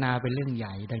เวทนาเป็นเรื่องให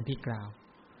ญ่ดังที่กล่าว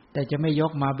แต่จะไม่ย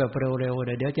กมาแบบเร็วๆ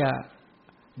เดี๋ยว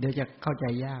จะเข้าใจ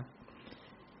ยาก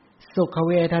สุข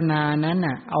เวทนานั้น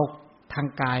น่ะเอาทาง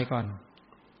กายก่อน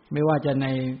ไม่ว่าจะใน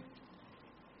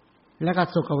แล้วก็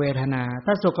สุขเวทนา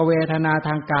ถ้าสุขเวทนาท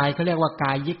างกายเขาเรียกว่าก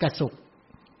ายยิกสุข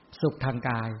สุขทาง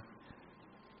กาย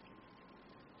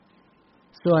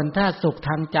ส่วนถ้าสุขท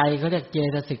างใจเขาเรียกเจ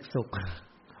ตสิกสุข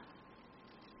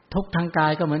ทุกทางกา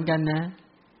ยก็เหมือนกันนะ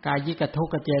กายยิกทุก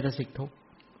ข์กับเจตสิกทุกข์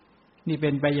นี่เป็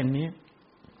นไปอย่างนี้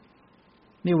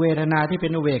นี่เวทนาที่เป็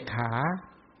นอุเบกขา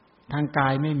ทางกา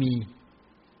ยไม่มี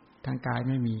ทางกาย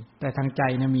ไม่มีแต่ทางใจ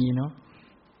นะมีเนาะ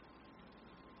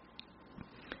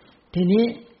ทีนี้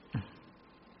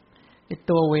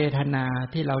ตัวเวทนา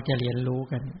ที่เราจะเรียนรู้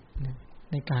กัน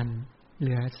ในการเห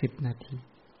ลือ10 นาที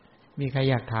มีใคร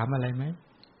อยากถามอะไรไหม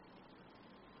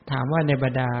ถามว่าในบร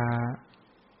รดา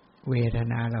เวท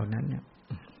นาเหล่านั้นเนี่ย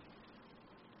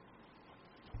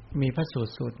มีพระ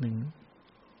สูตรหนึ่ง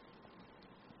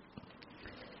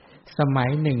สมัย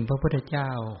หนึ่งพระพุทธเจ้า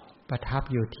ประทับ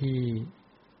อยู่ที่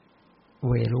เ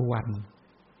วรุวัน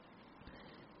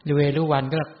เวรุวัน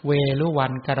ก็เวรุวั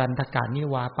นกรันทกานิ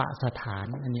วาปะสถาน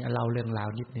อันนี้เราเรื่องราว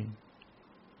นิดนึง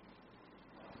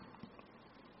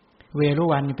เวรุ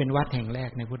วันนี่เป็นวัดแห่งแรก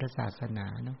ในพุทธศาสนา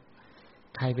เนาะ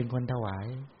ใครเป็นคนถวาย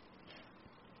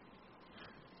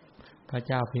พระเ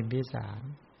จ้าพิมพิสาร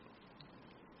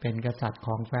เป็นกษัตริย์ข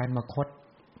องแคว้นมคธ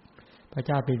พระเ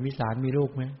จ้าพิมพิสารมีลูก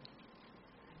ไหม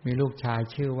มีลูกชาย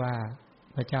ชื่อว่า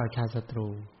พระเจ้าชาศัตรู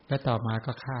และต่อมา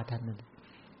ก็ฆ่าท่าน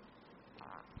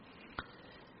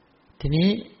ทีนี้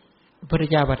พระพุทธ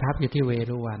เจ้าประทับอยู่ที่เว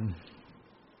รุวัน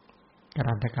ก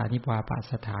รันทกานิวาปะ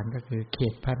สถานก็คือเข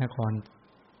ตพระนคร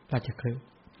ราชคฤห์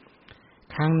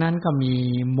ครั้งนั้นก็มี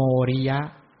โมริยะ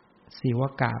ศิว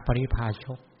กะปริภาช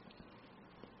ก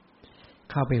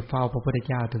เข้าไปเฝ้าพระพุทธ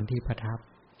เจ้าถึงที่ประทับ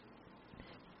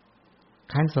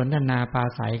ขั้นสนทนาปรา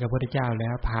ศัยกับพระพุทธเจ้าแล้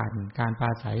วผ่านการปรา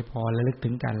ศัยพอระลึกถึ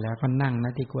งกันแล้วก็นั่งณ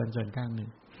ที่ควรส่วนข้างหนึ่ง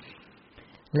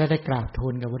และได้กราบทู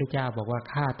ลกับพระพุทธเจ้าบอกว่า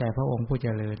ข้าแต่พระองค์ผู้เจ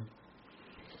ริญ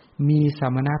มีส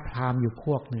มณพราหมณ์อยู่พ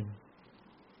วกหนึ่ง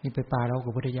นี่ไปปราเรากั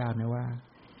บพระพุทธเจ้านะว่า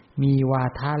มีวา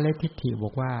ทะและทิฏฐิบ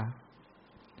อกว่า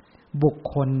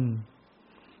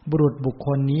บุรุษ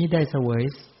นี้ได้เสวย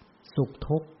สุข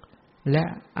ทุกข์และ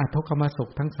อทุกขมสุ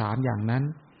ขทั้ง3อย่างนั้น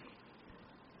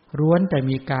ล้วนแต่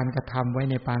มีการกระทำไว้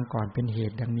ในปางก่อนเป็นเห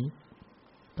ตุดังนี้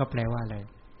ก็แปลว่าอะไร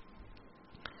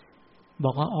บ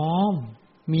อกว่า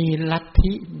มีลัท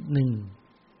ธิหนึ่ง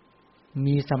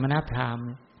มีสมณพราหมณ์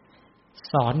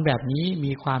สอนแบบนี้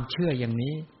มีความเชื่ออย่าง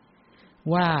นี้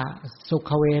ว่าสุ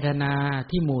ขเวทนา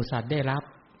ที่หมู่สัตว์ได้รับ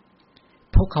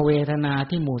ทุกขเวทนา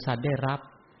ที่หมู่สัตว์ได้รับ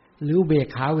หรืออุเบก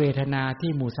ขาเวทนา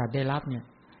ที่หมู่สัตว์ได้รับเนี่ย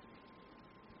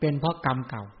เป็นเพราะกรรม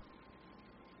เก่า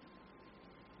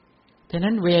ฉะ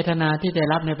นั้นเวทนาที่ได้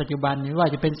รับในปัจจุบันนี้ว่า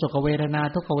จะเป็นสุขเวทนา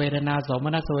ทุกขเวทนาโสม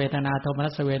นัสเวทนาโทมนั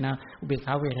สเวทนาอุเบกข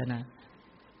าเวทนา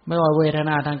ไม่ว่าเวทน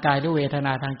าทางกายหรือเวทน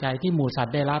าทางใจที่หมู่สัต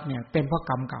ว์ได้รับเนี่ยเป็นเพราะ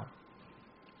กรรมเก่า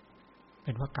เ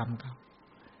ป็นเพราะกรรมเก่า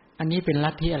อันนี้เป็น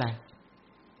ลัทธิอะไร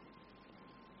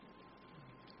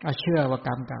เชื่อว่าก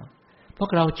รรมเก่าพว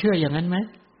กเราเชื่ออย่างนั้นไหม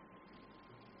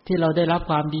ที่เราได้รับ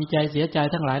ความดีใจเสียใจ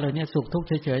ทั้งหลายเหล่านี้สุขทุกข์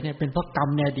เฉยๆเนี่ยเป็นเพราะกรรม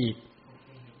ในอดีต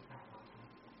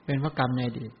เป็นเพราะกรรมใน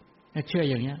อดีตเชื่อ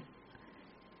อย่างเนี้ย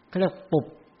เขาเรียกปุพ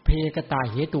เพกตา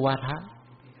เหตุวาทะ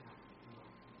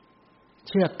เ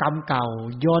ชื่อกรรมเก่า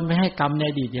โยนไปให้กรรมใน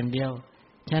อดีตอย่างเดียว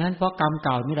ฉะนั้นเพราะกรรมเ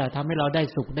ก่านี่แหละทำให้เราได้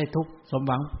สุขได้ทุกข์สมห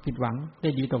วังผิดหวังได้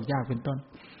ดีตกยากเป็นต้น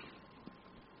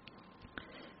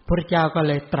พระเจ้าก็เ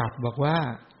ลยตรัสบอกว่า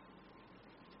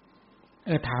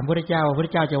ถามพระเจ้าว่าพร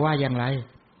ะเจ้าจะว่าอย่างไร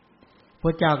พร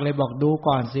ะเจ้าเลยบอกดู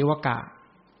ก่อนศิวกะ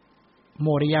โม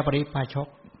ริยะปริภาชก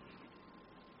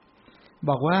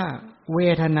บอกว่าเว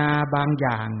ทนาบางอ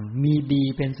ย่างมีดี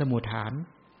เป็นสมุฏฐาน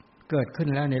เกิดขึ้น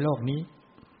แล้วในโลกนี้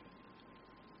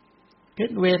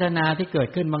เวทนาที่เกิด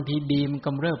ขึ้นบางทีดีมันก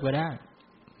ำเริบก็ได้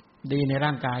ดีในร่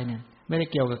างกายเนี่ยไม่ได้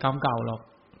เกี่ยวกับกรรมเก่าหรอก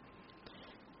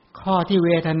ข้อที่เว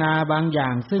ทนาบางอย่า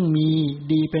งซึ่งมี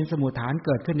ดีเป็นสมุฏฐานเ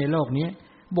กิดขึ้นในโลกนี้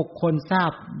บุคคลทรา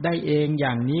บได้เองอ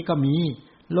ย่างนี้ก็มี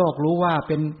โลกรู้ว่าเ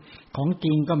ป็นของจ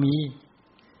ริงก็มี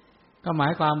ก็หมา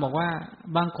ยความบอกว่า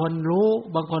บางคนรู้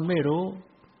บางคนไม่รู้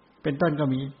เป็นต้นก็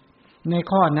มีใน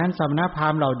ข้อนั้นสมณพรา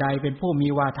หมณ์เหล่าใดเป็นผู้มี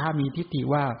วาทะมีทิฏฐิ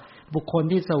ว่าบุคคล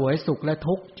ที่เสวยสุขและ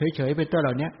ทุกข์เฉยๆเป็นต้นเห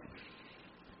ล่านี้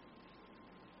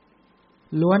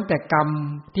ล้วนแต่กรรม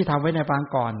ที่ทำไว้ในปาง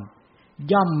ก่อน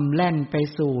ย่อมแล่นไป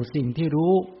สู่สิ่งที่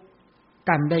รู้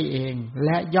กันได้เองแล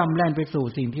ะย่อมแล่นไปสู่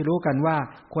สิ่งที่รู้กันว่า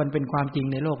ควรเป็นความจริง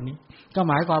ในโลกนี้ก็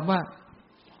หมายความว่า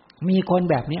มีคน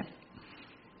แบบนี้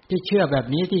ที่เชื่อแบบ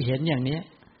นี้ที่เห็นอย่างนี้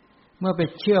เมื่อไป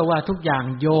เชื่อว่าทุกอย่าง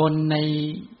โยนใน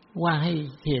ว่าให้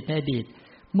เหตุในอดีต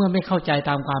เมื่อไม่เข้าใจ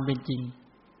ตามความเป็นจริง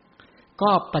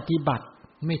ก็ปฏิบัติ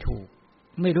ไม่ถูก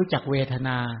ไม่รู้จักเวทน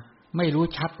าไม่รู้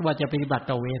ชัดว่าจะปฏิบัติ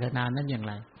ต่อเวทนานั้นอย่าง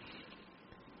ไร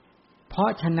เพรา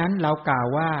ะฉะนั้นเรากล่าว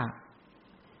ว่า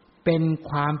เป็น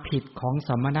ความผิดของส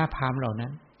มณพราหมณ์เหล่านั้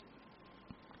น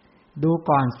ดู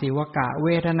ก่อนสิวกะเว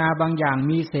ทนาบางอย่าง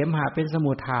มีเสมหะเป็นส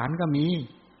มุฏฐานก็มี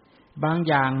บาง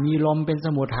อย่างมีลมเป็นส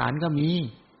มุฏฐานก็มี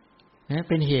นะ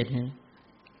เป็นเหตุไง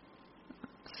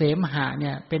เสมหะเ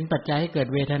นี่ยเป็นปัจจัยให้เกิด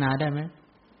เวทนาได้ไหม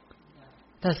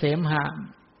ถ้าเสมหะ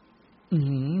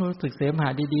รู้สึกเสมหะ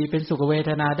ดีๆเป็นสุขเว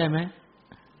ทนาได้ไหม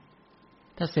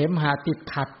ถ้าเสมหะติด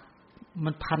ขัดมั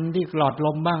นพันที่หลอดล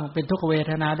มบ้างเป็นทุกขเว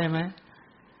ทนาได้ไหม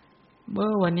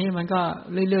วันนี้มันก็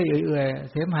เรื่อยๆเอื่อย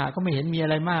ๆเสมหะก็ไม่เห็นมีอะ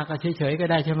ไรมากก็เฉยๆก็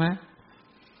ได้ใช่ไหม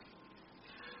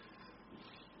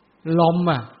ลม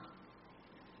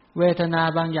เวทนา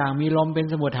บางอย่างมีลมเป็น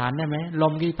สมุฏฐานได้ไหมล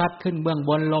มที่พัดขึ้นเบื้องบ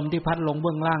นลมที่พัดลงเ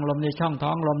บื้องล่างลมในช่องท้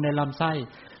องลมในลำไส้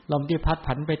ลมที่พัด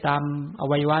ผันไปตามอ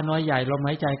วัยวะน้อยใหญ่ลมห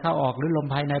ายใจเข้าออกหรือลม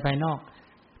ภายในภายนอก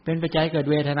เป็นปัจจัยเกิด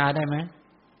เวทนาได้ไหม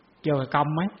เกี่ยวกับกรรม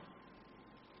ไหม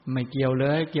ไม่เกี่ยวเล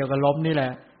ยเกี่ยวกับลมนี่แหล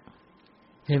ะ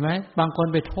เห็นไหมบางคน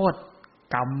ไปโทษ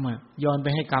กรรมโยนไป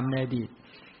ให้กรรมในอดีต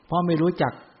เพราะไม่รู้จั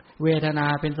กเวทนา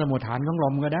เป็นสมุฏฐานของล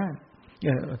มก็ได้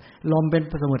ลมเป็น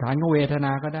สมุฏฐานของเวทน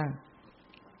าก็ได้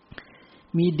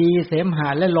มีดีเสมหะ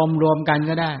และลมรวมกัน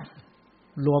ก็ได้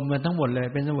รวมกันทั้งหมดเลย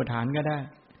เป็นสมุฏฐานก็ได้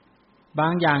บา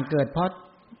งอย่างเกิดเพราะ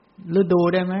ฤดู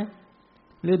ได้ไหม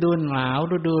ฤดูหนาว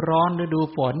ฤดูร้อนฤดู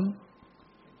ฝน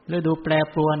ฤดูแปร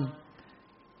ปรวน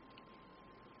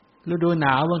ฤดูหน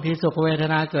าวบางทีสุขเวท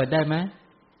นาเกิดได้ไหม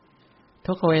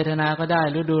ทุกขเวทนาก็ได้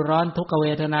ฤดูร้อนทุกขเว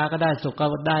ทนาก็ได้สุขก็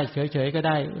ได้เฉยๆก็ไ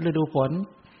ด้ฤดูฝน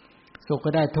สุขก็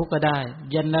ได้ทุกข์ก็ได้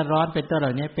เย็นและร้อนเป็นต้นเหล่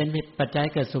านี้เป็นปัจจัย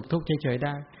เกิดสุขทุกข์เฉยๆไ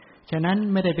ด้ฉะนั้น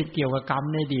ไม่ได้เป็นเกี่ยวกับกรรม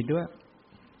ในอดีตด้วย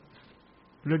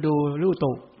ฤดู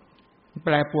ตุแป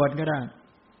รปรวนก็ได้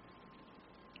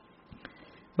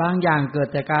บางอย่างเกิด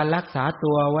จากการรักษา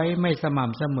ตัวไว้ไม่สม่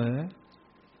ำเสมอ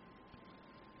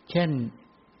เช่น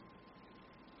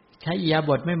ใช้อิริยาบ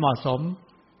ถไม่เหมาะสม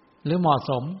หรือเหมาะ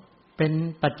สมเป็น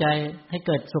ปัจจัยให้เ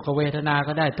กิดสุขเวทนา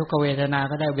ก็ได้ทุกขเวทนา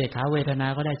ก็ได้เวขาเวทนา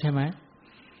ก็ได้ใช่ไหม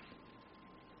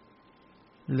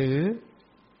หรือ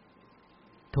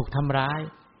ถูกทำร้าย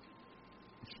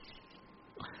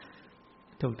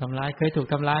เคยถูก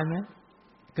ทำร้ายไหม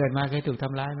เกิดมาเคยถูกท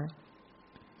ำร้ายไหม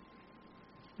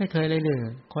ไม่เคยเลย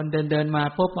คนเดินมา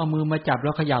ปุ๊บเอามือมาจับแล้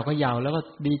วเขย่าแล้วก็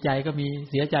ดีใจก็มี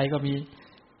เสียใจก็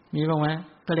มีบ้างไหม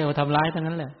ก็เรียกว่าทำร้ายทั้ง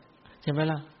นั้นแหละใช่ไหม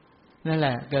ล่ะนั่นแหล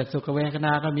ะเกิดสุขเวทน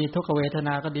าก็มีทุกขเวทน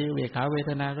าก็ดีเวขาเว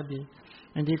ทนาก็ดี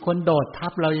บางทีคนโดดทั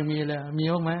บเรายังมีเลยมี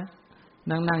บ้างไหม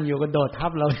นั่งอยู่ก็โดดทั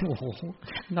บเราโอ้โห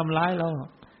ทำร้ายเรา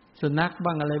สุนัข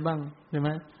บ้างอะไรบ้างใช่ไห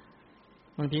ม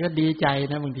บางทีก็ดีใจ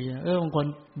นะบางทีบางคน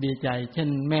ดีใจเช่น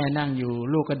แม่นั่งอยู่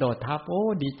ลูกกระโดดทับโอ้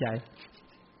ดีใจ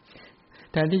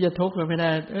แทนที่จะทุกข์ก็ไม่ได้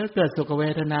เกิดสุขเว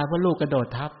ทนาเพราะลูกกระโดด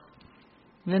ทับ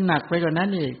นั่นหนักไปกว่านั้น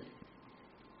อีก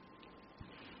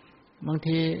บาง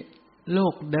ทีลู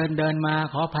กเดินมา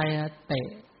ขออภัยเตะ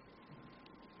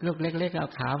ลูกเล็กๆเอา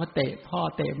ขามาเตะพ่อ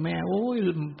เตะแม่โอ้ย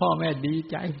พ่อแม่ดี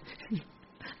ใจ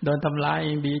โดนทำร้ายเอ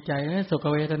งดีใจสุข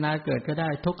เวทนาเกิดก็ได้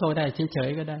ทุกข์ก็ได้เฉย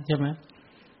ๆก็ได้ใช่ไหม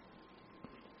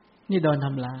นี่โดนท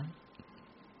ำร้าย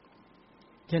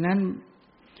ฉะนั้น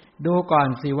ดูก่อน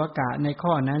สิวกะในข้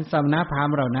อนั้นสมณพราหม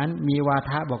ณ์เหล่านั้นมีวา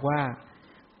ทะบอกว่า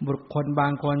บุคคลบา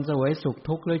งคนเสวยสุข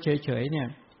ทุกข์หรือเฉยๆเนี่ย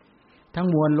ทั้ง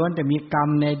มวลล้วนแต่มีกรรม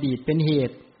ในอดีตเป็นเห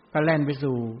ตุก็แล่นไป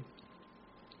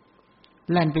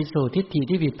สู่ทิฏฐิ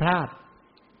ที่ผิดพลาด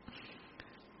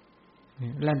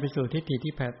แล่นไปสู่ทิฏฐิ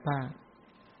ที่ผิดพลาด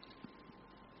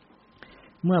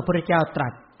เมื่อพระเจ้าตรั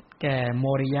สแก่โม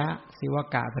ริยะศิว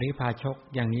กะปริภาชก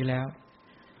อย่างนี้แล้ว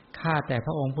ข้าแต่พ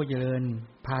ระองค์ผู้เจริญ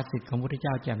ภ าษิตของพระพุทธเ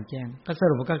จ้าแจ่มแจ้งก็ส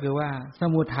รุปก็คือว่าส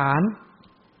มุฏฐาน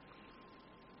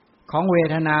ของเว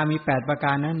ทนามี8ประก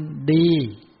ารนั้นดี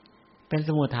เป็นส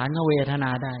มุฏฐานของเวทนา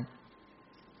ได้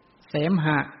เสมห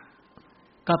ะ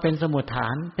ก็เป็นสมุฏฐา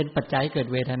นเป็นปัจจัยเกิด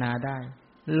เวทนาได้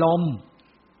ลม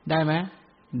ได้ไหม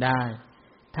ได้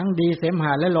ทั้งดีเสมห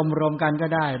ะและลมรวมกันก็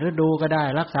ได้ฤดูก็ได้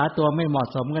รักษาตัวไม่เหมาะ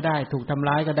สมก็ได้ถูกทำ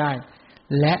ร้ายก็ได้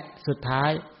และสุดท้าย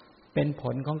เป็นผ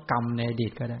ลของกรรมในอดี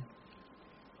ตก็ได้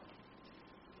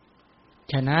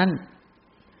ฉะนั้น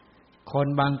คน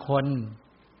บางคน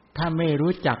ถ้าไม่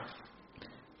รู้จัก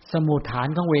สมุฏฐาน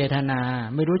ของเวทนา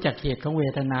ไม่รู้จักเหตุของเว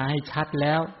ทนาให้ชัดแ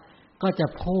ล้วก็จะ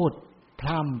พูดพ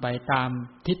ร่ำไปตาม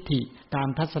ทิฏฐิตาม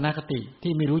ทัศนคติ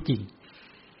ที่ไม่รู้จริงพ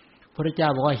ระพุทธเจ้า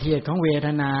บอกว่าเหตุของเวท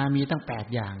นามีตั้ง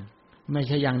8อย่างไม่ใ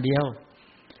ช่อย่างเดียว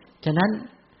ฉะนั้น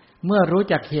เมื่อรู้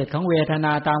จักเหตุของเวทน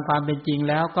าตามความเป็นจริง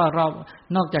แล้วก็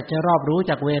นอกจากจะรอบรู้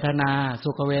จักเวทนาสุ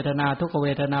ขเวทนาทุกขเว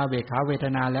ทนาเวขาเวท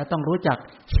นาแล้วต้องรู้จัก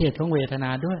เหตุของเวทนา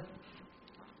ด้วย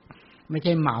ไม่ใ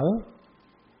ช่เหมา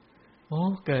โอ้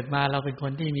เกิดมาเราเป็นค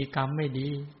นที่มีกรรมไม่ดี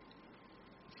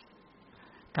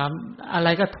กรรมอะไร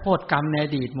ก็โทษกรรมในอ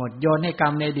ดีตหมดโยนให้กร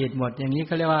รมในอดีตหมดอย่างนี้เ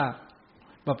ขาเรียกว่า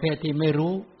ประเภทที่ไม่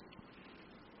รู้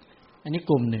อันนี้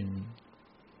กลุ่มหนึ่ง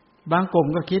บางกลุ่ม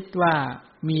ก็คิดว่า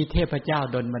มีเทพเจ้า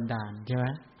ดลบันดาลใช่ไหม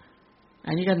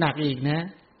อันนี้ก็หนักอีกนะ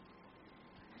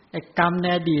ไอ้กรรมใน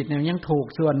อดีตเนี่ยยังถูก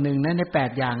ส่วนหนึ่งนะใน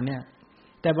8อย่างเนี่ย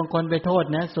แต่บางคนไปโทษ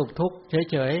นะสุขทุกข์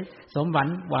เฉยๆสม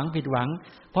หวังผิดหวัง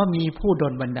เพราะมีผู้ด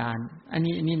ลบันดาลอัน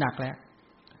นี้หนักแล้ว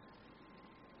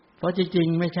เพราะจริง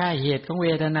ๆไม่ใช่เหตุของเว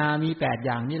ทนามี8อ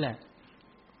ย่างนี่แหละ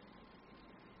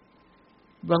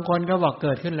บางคนก็บอกเ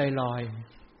กิดขึ้นลอย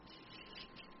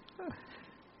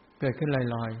ๆเกิดขึ้นล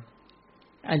อย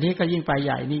ๆอันนี้ก็ยิ่งไปใ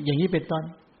หญ่นี่อย่างนี้เป็นต้น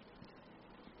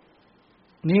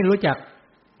นี่รู้จัก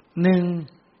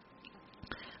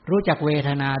1รู้จักเวท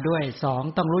นาด้วย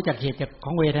2ต้องรู้จักเหตุข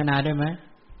องเวทนาด้วยไหม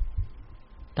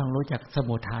ต้องรู้จักส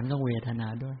มุฏฐานของเวทนา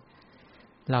ด้วย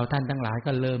เราท่านทั้งหลาย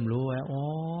ก็เริ่มรู้แล้วโอ้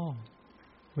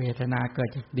เวทนาเกิด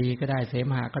จากดีก็ได้เสม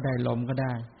หะก็ได้ลมก็ไ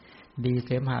ด้ดีเส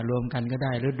มหะรวมกันก็ไ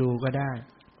ด้ฤดูก็ได้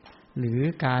หรือ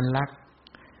การรัก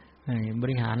บ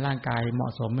ริหารร่างกายเหมา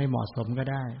ะสมไม่เหมาะสมก็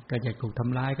ได้เกิดจากถูกท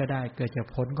ำร้ายก็ได้เกิดจาก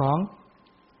ผลของ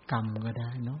กรรมก็ได้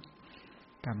เนาะ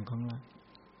กรรมของเรา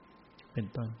เป็น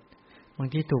ต้นบาง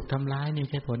ทีถูกทำร้ายนี่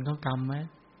ใช่ผลของกรรมไหม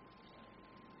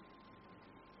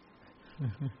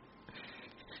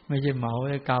ไม่ใช่เหมา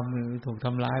เลยกรรมถูกท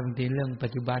ำร้ายบางทีเรื่องปั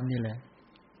จจุบันนี่แหละ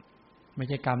ไม่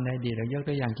ใช่กรรมในอดีตเรายก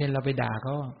ตัวอย่างเช่นเราไปด่าเข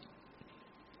า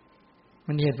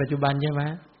มันเหตุปัจจุบันใช่ไหม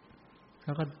เข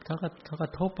าก็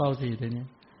ทบเอาสิตัวนี้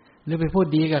หรือไปพูด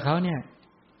ดีกับเขาเนี่ย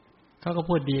เขาก็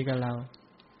พูดดีกับเรา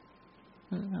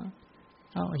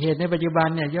เอาเหตุในปัจจุบัน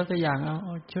เนี่ยยกตัวอย่างเอา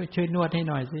ช่วยนวดให้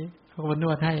หน่อยสิเขาก็น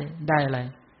วดให้ได้อะไร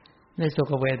ได้สุ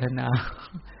ขเวทนา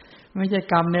ไม่ใช่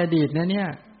กรรมในอดีตนะเนี่ย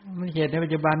มันเหตุในปั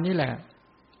จจุบันนี่แหละ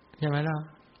ใช่ไหมล่ะ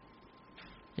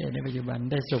เหตุในปัจจุบัน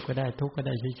ได้สุขก็ได้ทุกข์ก็ไ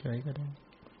ด้เฉยๆก็ได้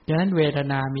ดังนั้นเวท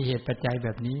นามีเหตุปัจจัยแบ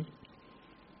บนี้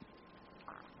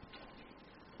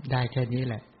ได้แค่นี้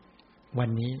แหละวัน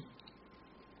นี้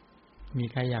มี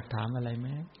ใครอยากถามอะไรไหม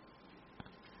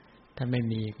ถ้าไม่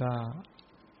มีก็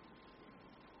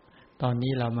ตอน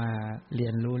นี้เรามาเรี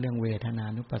ยนรู้เรื่องเวทนา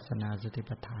นุปัสสนาสติ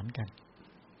ปัฏฐานกัน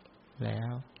แล้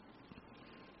ว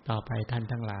ต่อไปท่าน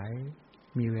ทั้งหลาย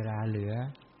มีเวลาเหลือ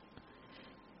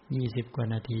20กว่า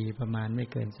นาทีประมาณไม่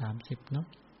เกิน30เนาะ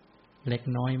เล็ก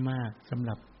น้อยมากสำห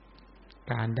รับ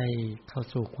การได้เข้า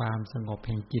สู่ความสงบแ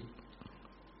ห่งจิต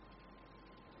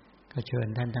ก็เชิญ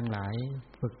ท่านทั้งหลาย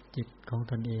ฝึกจิตของ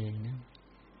ตนเองนะ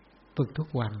ฝึกทุก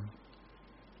วัน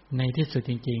ในที่สุด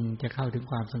จริงๆจะเข้าถึง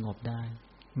ความสงบได้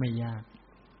ไม่ยาก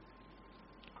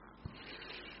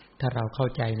ถ้าเราเข้า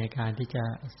ใจในการที่จะ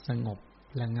สงบ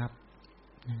ระงับ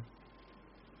นะ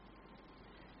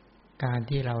การ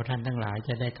ที่เราท่านทั้งหลายจ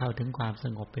ะได้เข้าถึงความส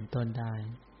งบเป็นต้นได้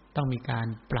ต้องมีการ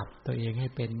ปรับตัวเองให้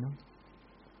เป็นเนาะ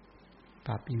ป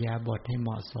รับอิริยาบถให้เหม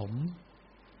าะสม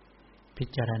พิ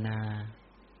จารณา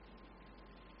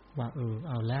ว่า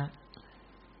เอาละ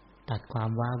ตัดความ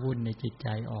ว้าวุ่นในจิตใจ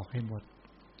ออกให้หมด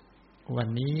วัน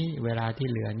นี้เวลาที่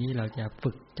เหลือนี้เราจะ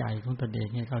ฝึกใจของตนเอง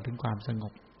ให้เข้าถึงความสง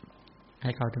บใ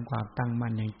ห้เข้าถึงความตั้ง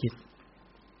มั่นในจิต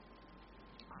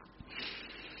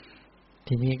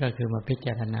ทีนี้ก็คือมาพิจ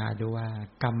ารณาดูว่า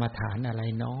กรรมฐานอะไร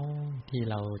เนาะที่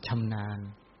เราชำนาญ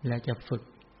และจะฝึก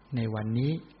ในวัน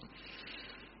นี้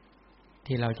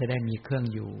ที่เราจะได้มีเครื่อง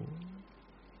อยู่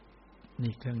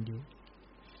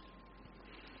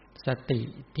สติ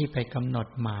ที่ไปกำหนด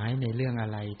หมายในเรื่องอะ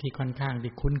ไรที่ค่อนข้าง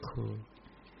ที่คุ้นเคย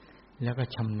แล้วก็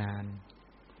ชำนาญ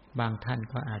บางท่าน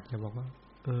ก็อาจจะบอกว่า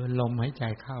ลมหายใจ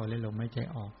เข้าและลมหายใจ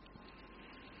ออก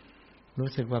รู้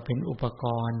สึกว่าเป็นอุปก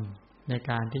รณ์ ใน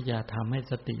การที่จะทำให้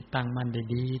สติตั้งมั่นได้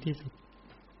ดีที่สุด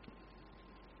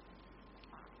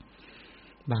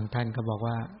บางท่านก็บอก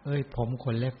ว่าผมข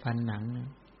นเล็บฟันหนัง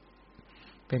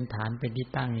เป็นฐานเป็นที่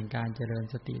ตั้งแห่งการเจริญ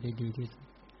สติได้ดีที่สุด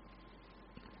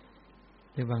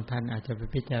หรือบางท่านอาจจะไป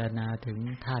พิจารณาถึง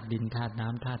ธาตุดินธาตุน้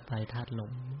ำธาตุไฟธาตุล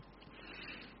ม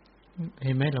เ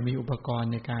ห็นไหมเรามีอุปกร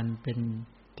ณ์ในการเป็น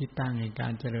ที่ตั้งแห่งกา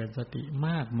รเจริญสติม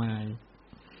ากมาย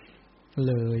เ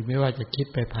ลยไม่ว่าจะคิด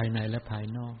ไปภายในและภาย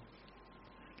นอก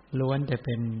ล้วนแต่เ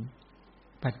ป็น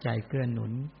ปัจจัยเกื้อหนุ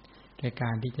นแก่กา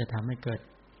รที่จะทำให้เกิด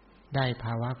ได้ภ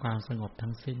าวะความสงบ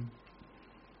ทั้งสิ้น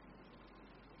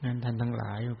นั้นท่านทั้งหล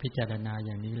ายพิจารณาอ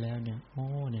ย่างนี้แล้วเนี่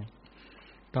ย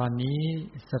ตอนนี้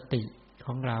สติข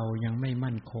องเรายังไม่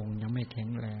มั่นคงยังไม่แข็ง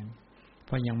แรงเพ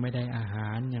ราะยังไม่ได้อาหา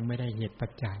รยังไม่ได้เหตุปั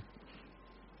จจัย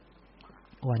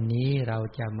วันนี้เรา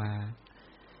จะมา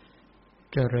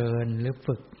เจริญหรือ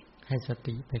ฝึกให้ส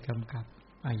ติไปกำกับ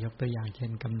ยกตัวอย่างเช่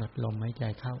นกำหนดลมหายใจ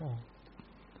เข้าออก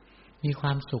มีคว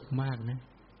ามสุขมากนะ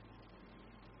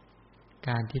ก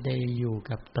ารที่ได้อยู่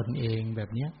กับตนเองแบบ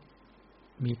เนี้ย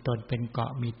มีตนเป็นเกา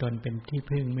ะมีตนเป็นที่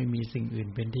พึ่งไม่มีสิ่งอื่น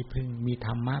เป็นที่พึ่งมีธ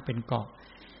รรมะเป็นเกาะ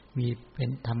มีเป็น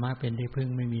ธรรมะเป็นที่พึ่ง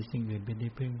ไม่มีสิ่งอื่นเป็น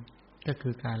ที่พึ่งก็คื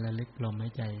อการระลึกลมหา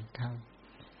ยใจเข้า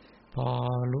พอ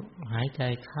หายใจ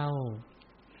เข้า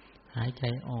หายใจ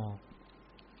ออก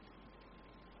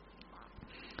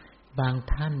บาง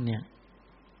ท่านเนี่ย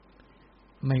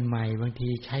ใหม่ๆบางที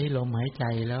ใช้ลมหายใจ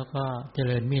แล้วก็เจ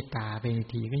ริญเมตตาไป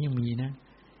ทีก็ยังมีนะ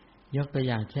ยกตัวอ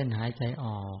ย่างเช่นหายใจอ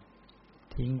อก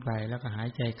ทิ้งไปแล้วก็หาย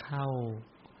ใจเข้า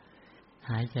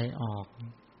หายใจออก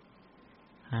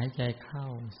หายใจเข้า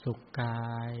สุขก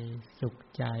ายสุข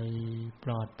ใจป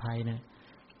ลอดภัยนะ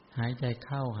หายใจเ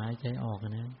ข้าหายใจออก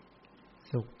นะ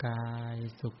สุขกาย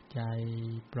สุขใจ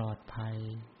ปลอดภัย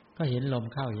ก็เห็นลม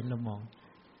เข้าเห็นลมออก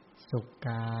สุข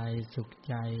กายสุข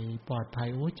ใจปลอดภัย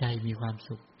ใจมีความ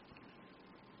สุข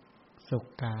สุข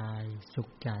กายสุข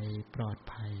ใจปลอด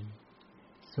ภัย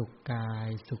สุขกาย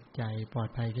สุขใจปลอด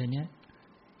ภัยแค่นี้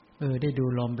ได้ดู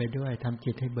ลมไปด้วยทำ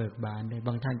จิตให้เบิกบานด้วยบ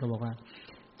างท่านก็บอกว่า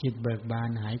จิตเบิกบาน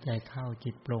หายใจเข้า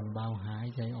จิตโปร่งเบาหาย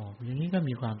ใจออกอย่างนี้ก็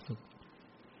มีความสุข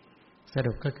ส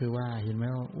รุปก็คือว่าเห็นไหม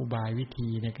ว่าอุบายวิธี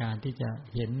ในการที่จะ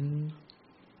เห็น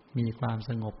มีความส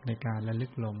งบในการระลึ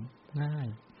กลมง่าย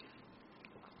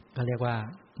ก็เรียกว่า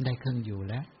ได้เครื่องอยู่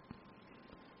แล้ว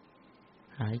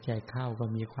หายใจเข้าก็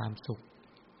มีความสุข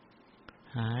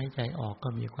หายใจออกก็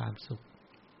มีความสุข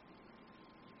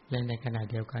และในขณะ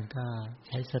เดียวกันก็ใ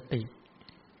ช้สติ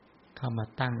เข้ามา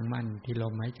ตั้งมั่นที่ล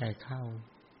มหายใจเข้า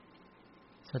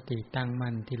สติตั้ง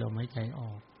มั่นที่ลมหายใจอ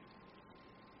อก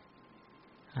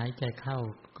หายใจเข้า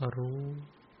ก็รู้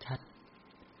ชัด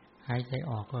หายใจ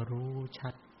ออกก็รู้ชั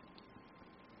ด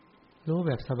รู้แ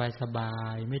บบสบา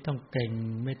ยๆไม่ต้องเกร็ง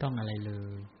ไม่ต้องอะไรเล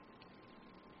ย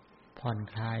ผ่อน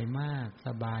คลายมากส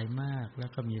บายมากแล้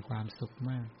วก็มีความสุข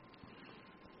มาก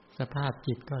สภาพ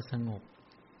จิตก็สงบ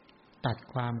ตัด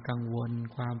ความกังวล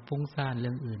ความฟุ้งซ่านเ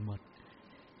รื่องอื่นหมด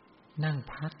นั่ง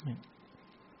พักเนี่ย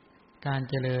การ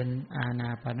เจริญอานา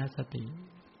ปานสติ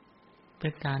เป็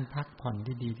นการพักผ่อน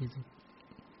ที่ดีที่สุด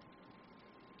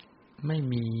ไม่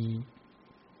มี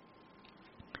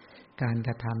การก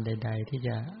ระทำใดๆที่จ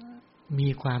ะมี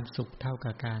ความสุขเท่า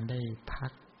กับการได้พั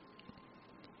ก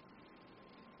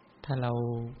ถ้าเรา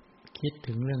คิด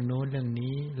ถึงเรื่องโน้นเรื่อง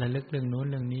นี้ระลึกเรื่องโน้น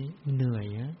เรื่องนี้เหนื่อย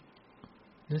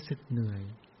รู้สึกเหนื่อย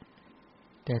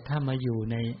แต่ถ้ามาอยู่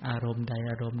ในอารมณ์ใด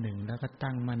อารมณ์หนึ่งแล้วก็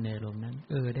ตั้งมั่นในอารมณ์นั้น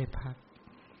ได้พัก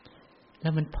แล้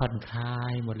วมันผ่อนคลา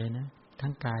ยหมดเลยนะทั้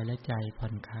งกายและใจผ่อ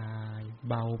นคลาย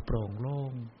เบาโปร่งโล่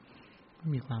ง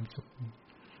มีความสุข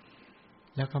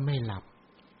แล้วก็ไม่หลับ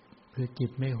คือจิ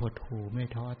ตไม่หดหู่ไม่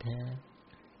ท้อแท้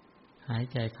หาย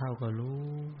ใจเข้าก็รู้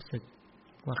สึก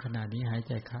ว่าขณะนี้หาย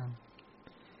ใจเข้า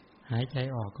หายใจ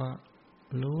ออกก็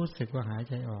รู้สึกว่าหาย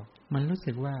ใจออกมันรู้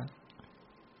สึกว่า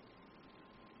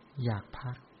อยาก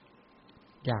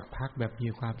พักแบบมี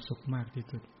ความสุขมากที่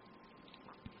สุด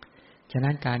ฉะ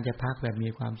นั้นการจะพักแบบมี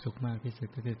ความสุขมากที่สุด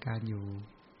ก็คือการอยู่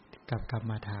กับกรร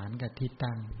มฐานกับที่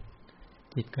ตั้ง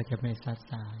จิตก็จะไม่ซัด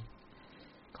สาย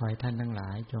ขอให้ท่านทั้งหลา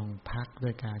ยจงพักด้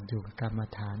วยการอยู่กับกรรม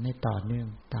ฐานให้ต่อเนื่อง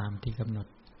ตามที่กำหนด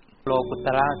โลกุต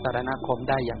ระสรณคม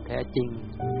ได้อย่างแท้จริง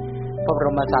พระบร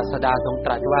มศาสดาทรงต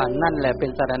รัสว่านั่นแหละเป็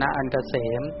นสรณะอันเกษ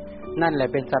มนั่นแหละ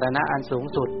เป็นสรณะอันสูง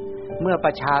สุดเมื่อป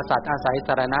ระชาสัตว์อาศัยส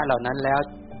รณะเหล่านั้นแล้ว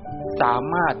สา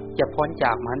มารถจะพ้นจ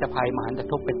ากมหันตภัยมหันต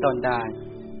ทุกข์เป็นต้นได้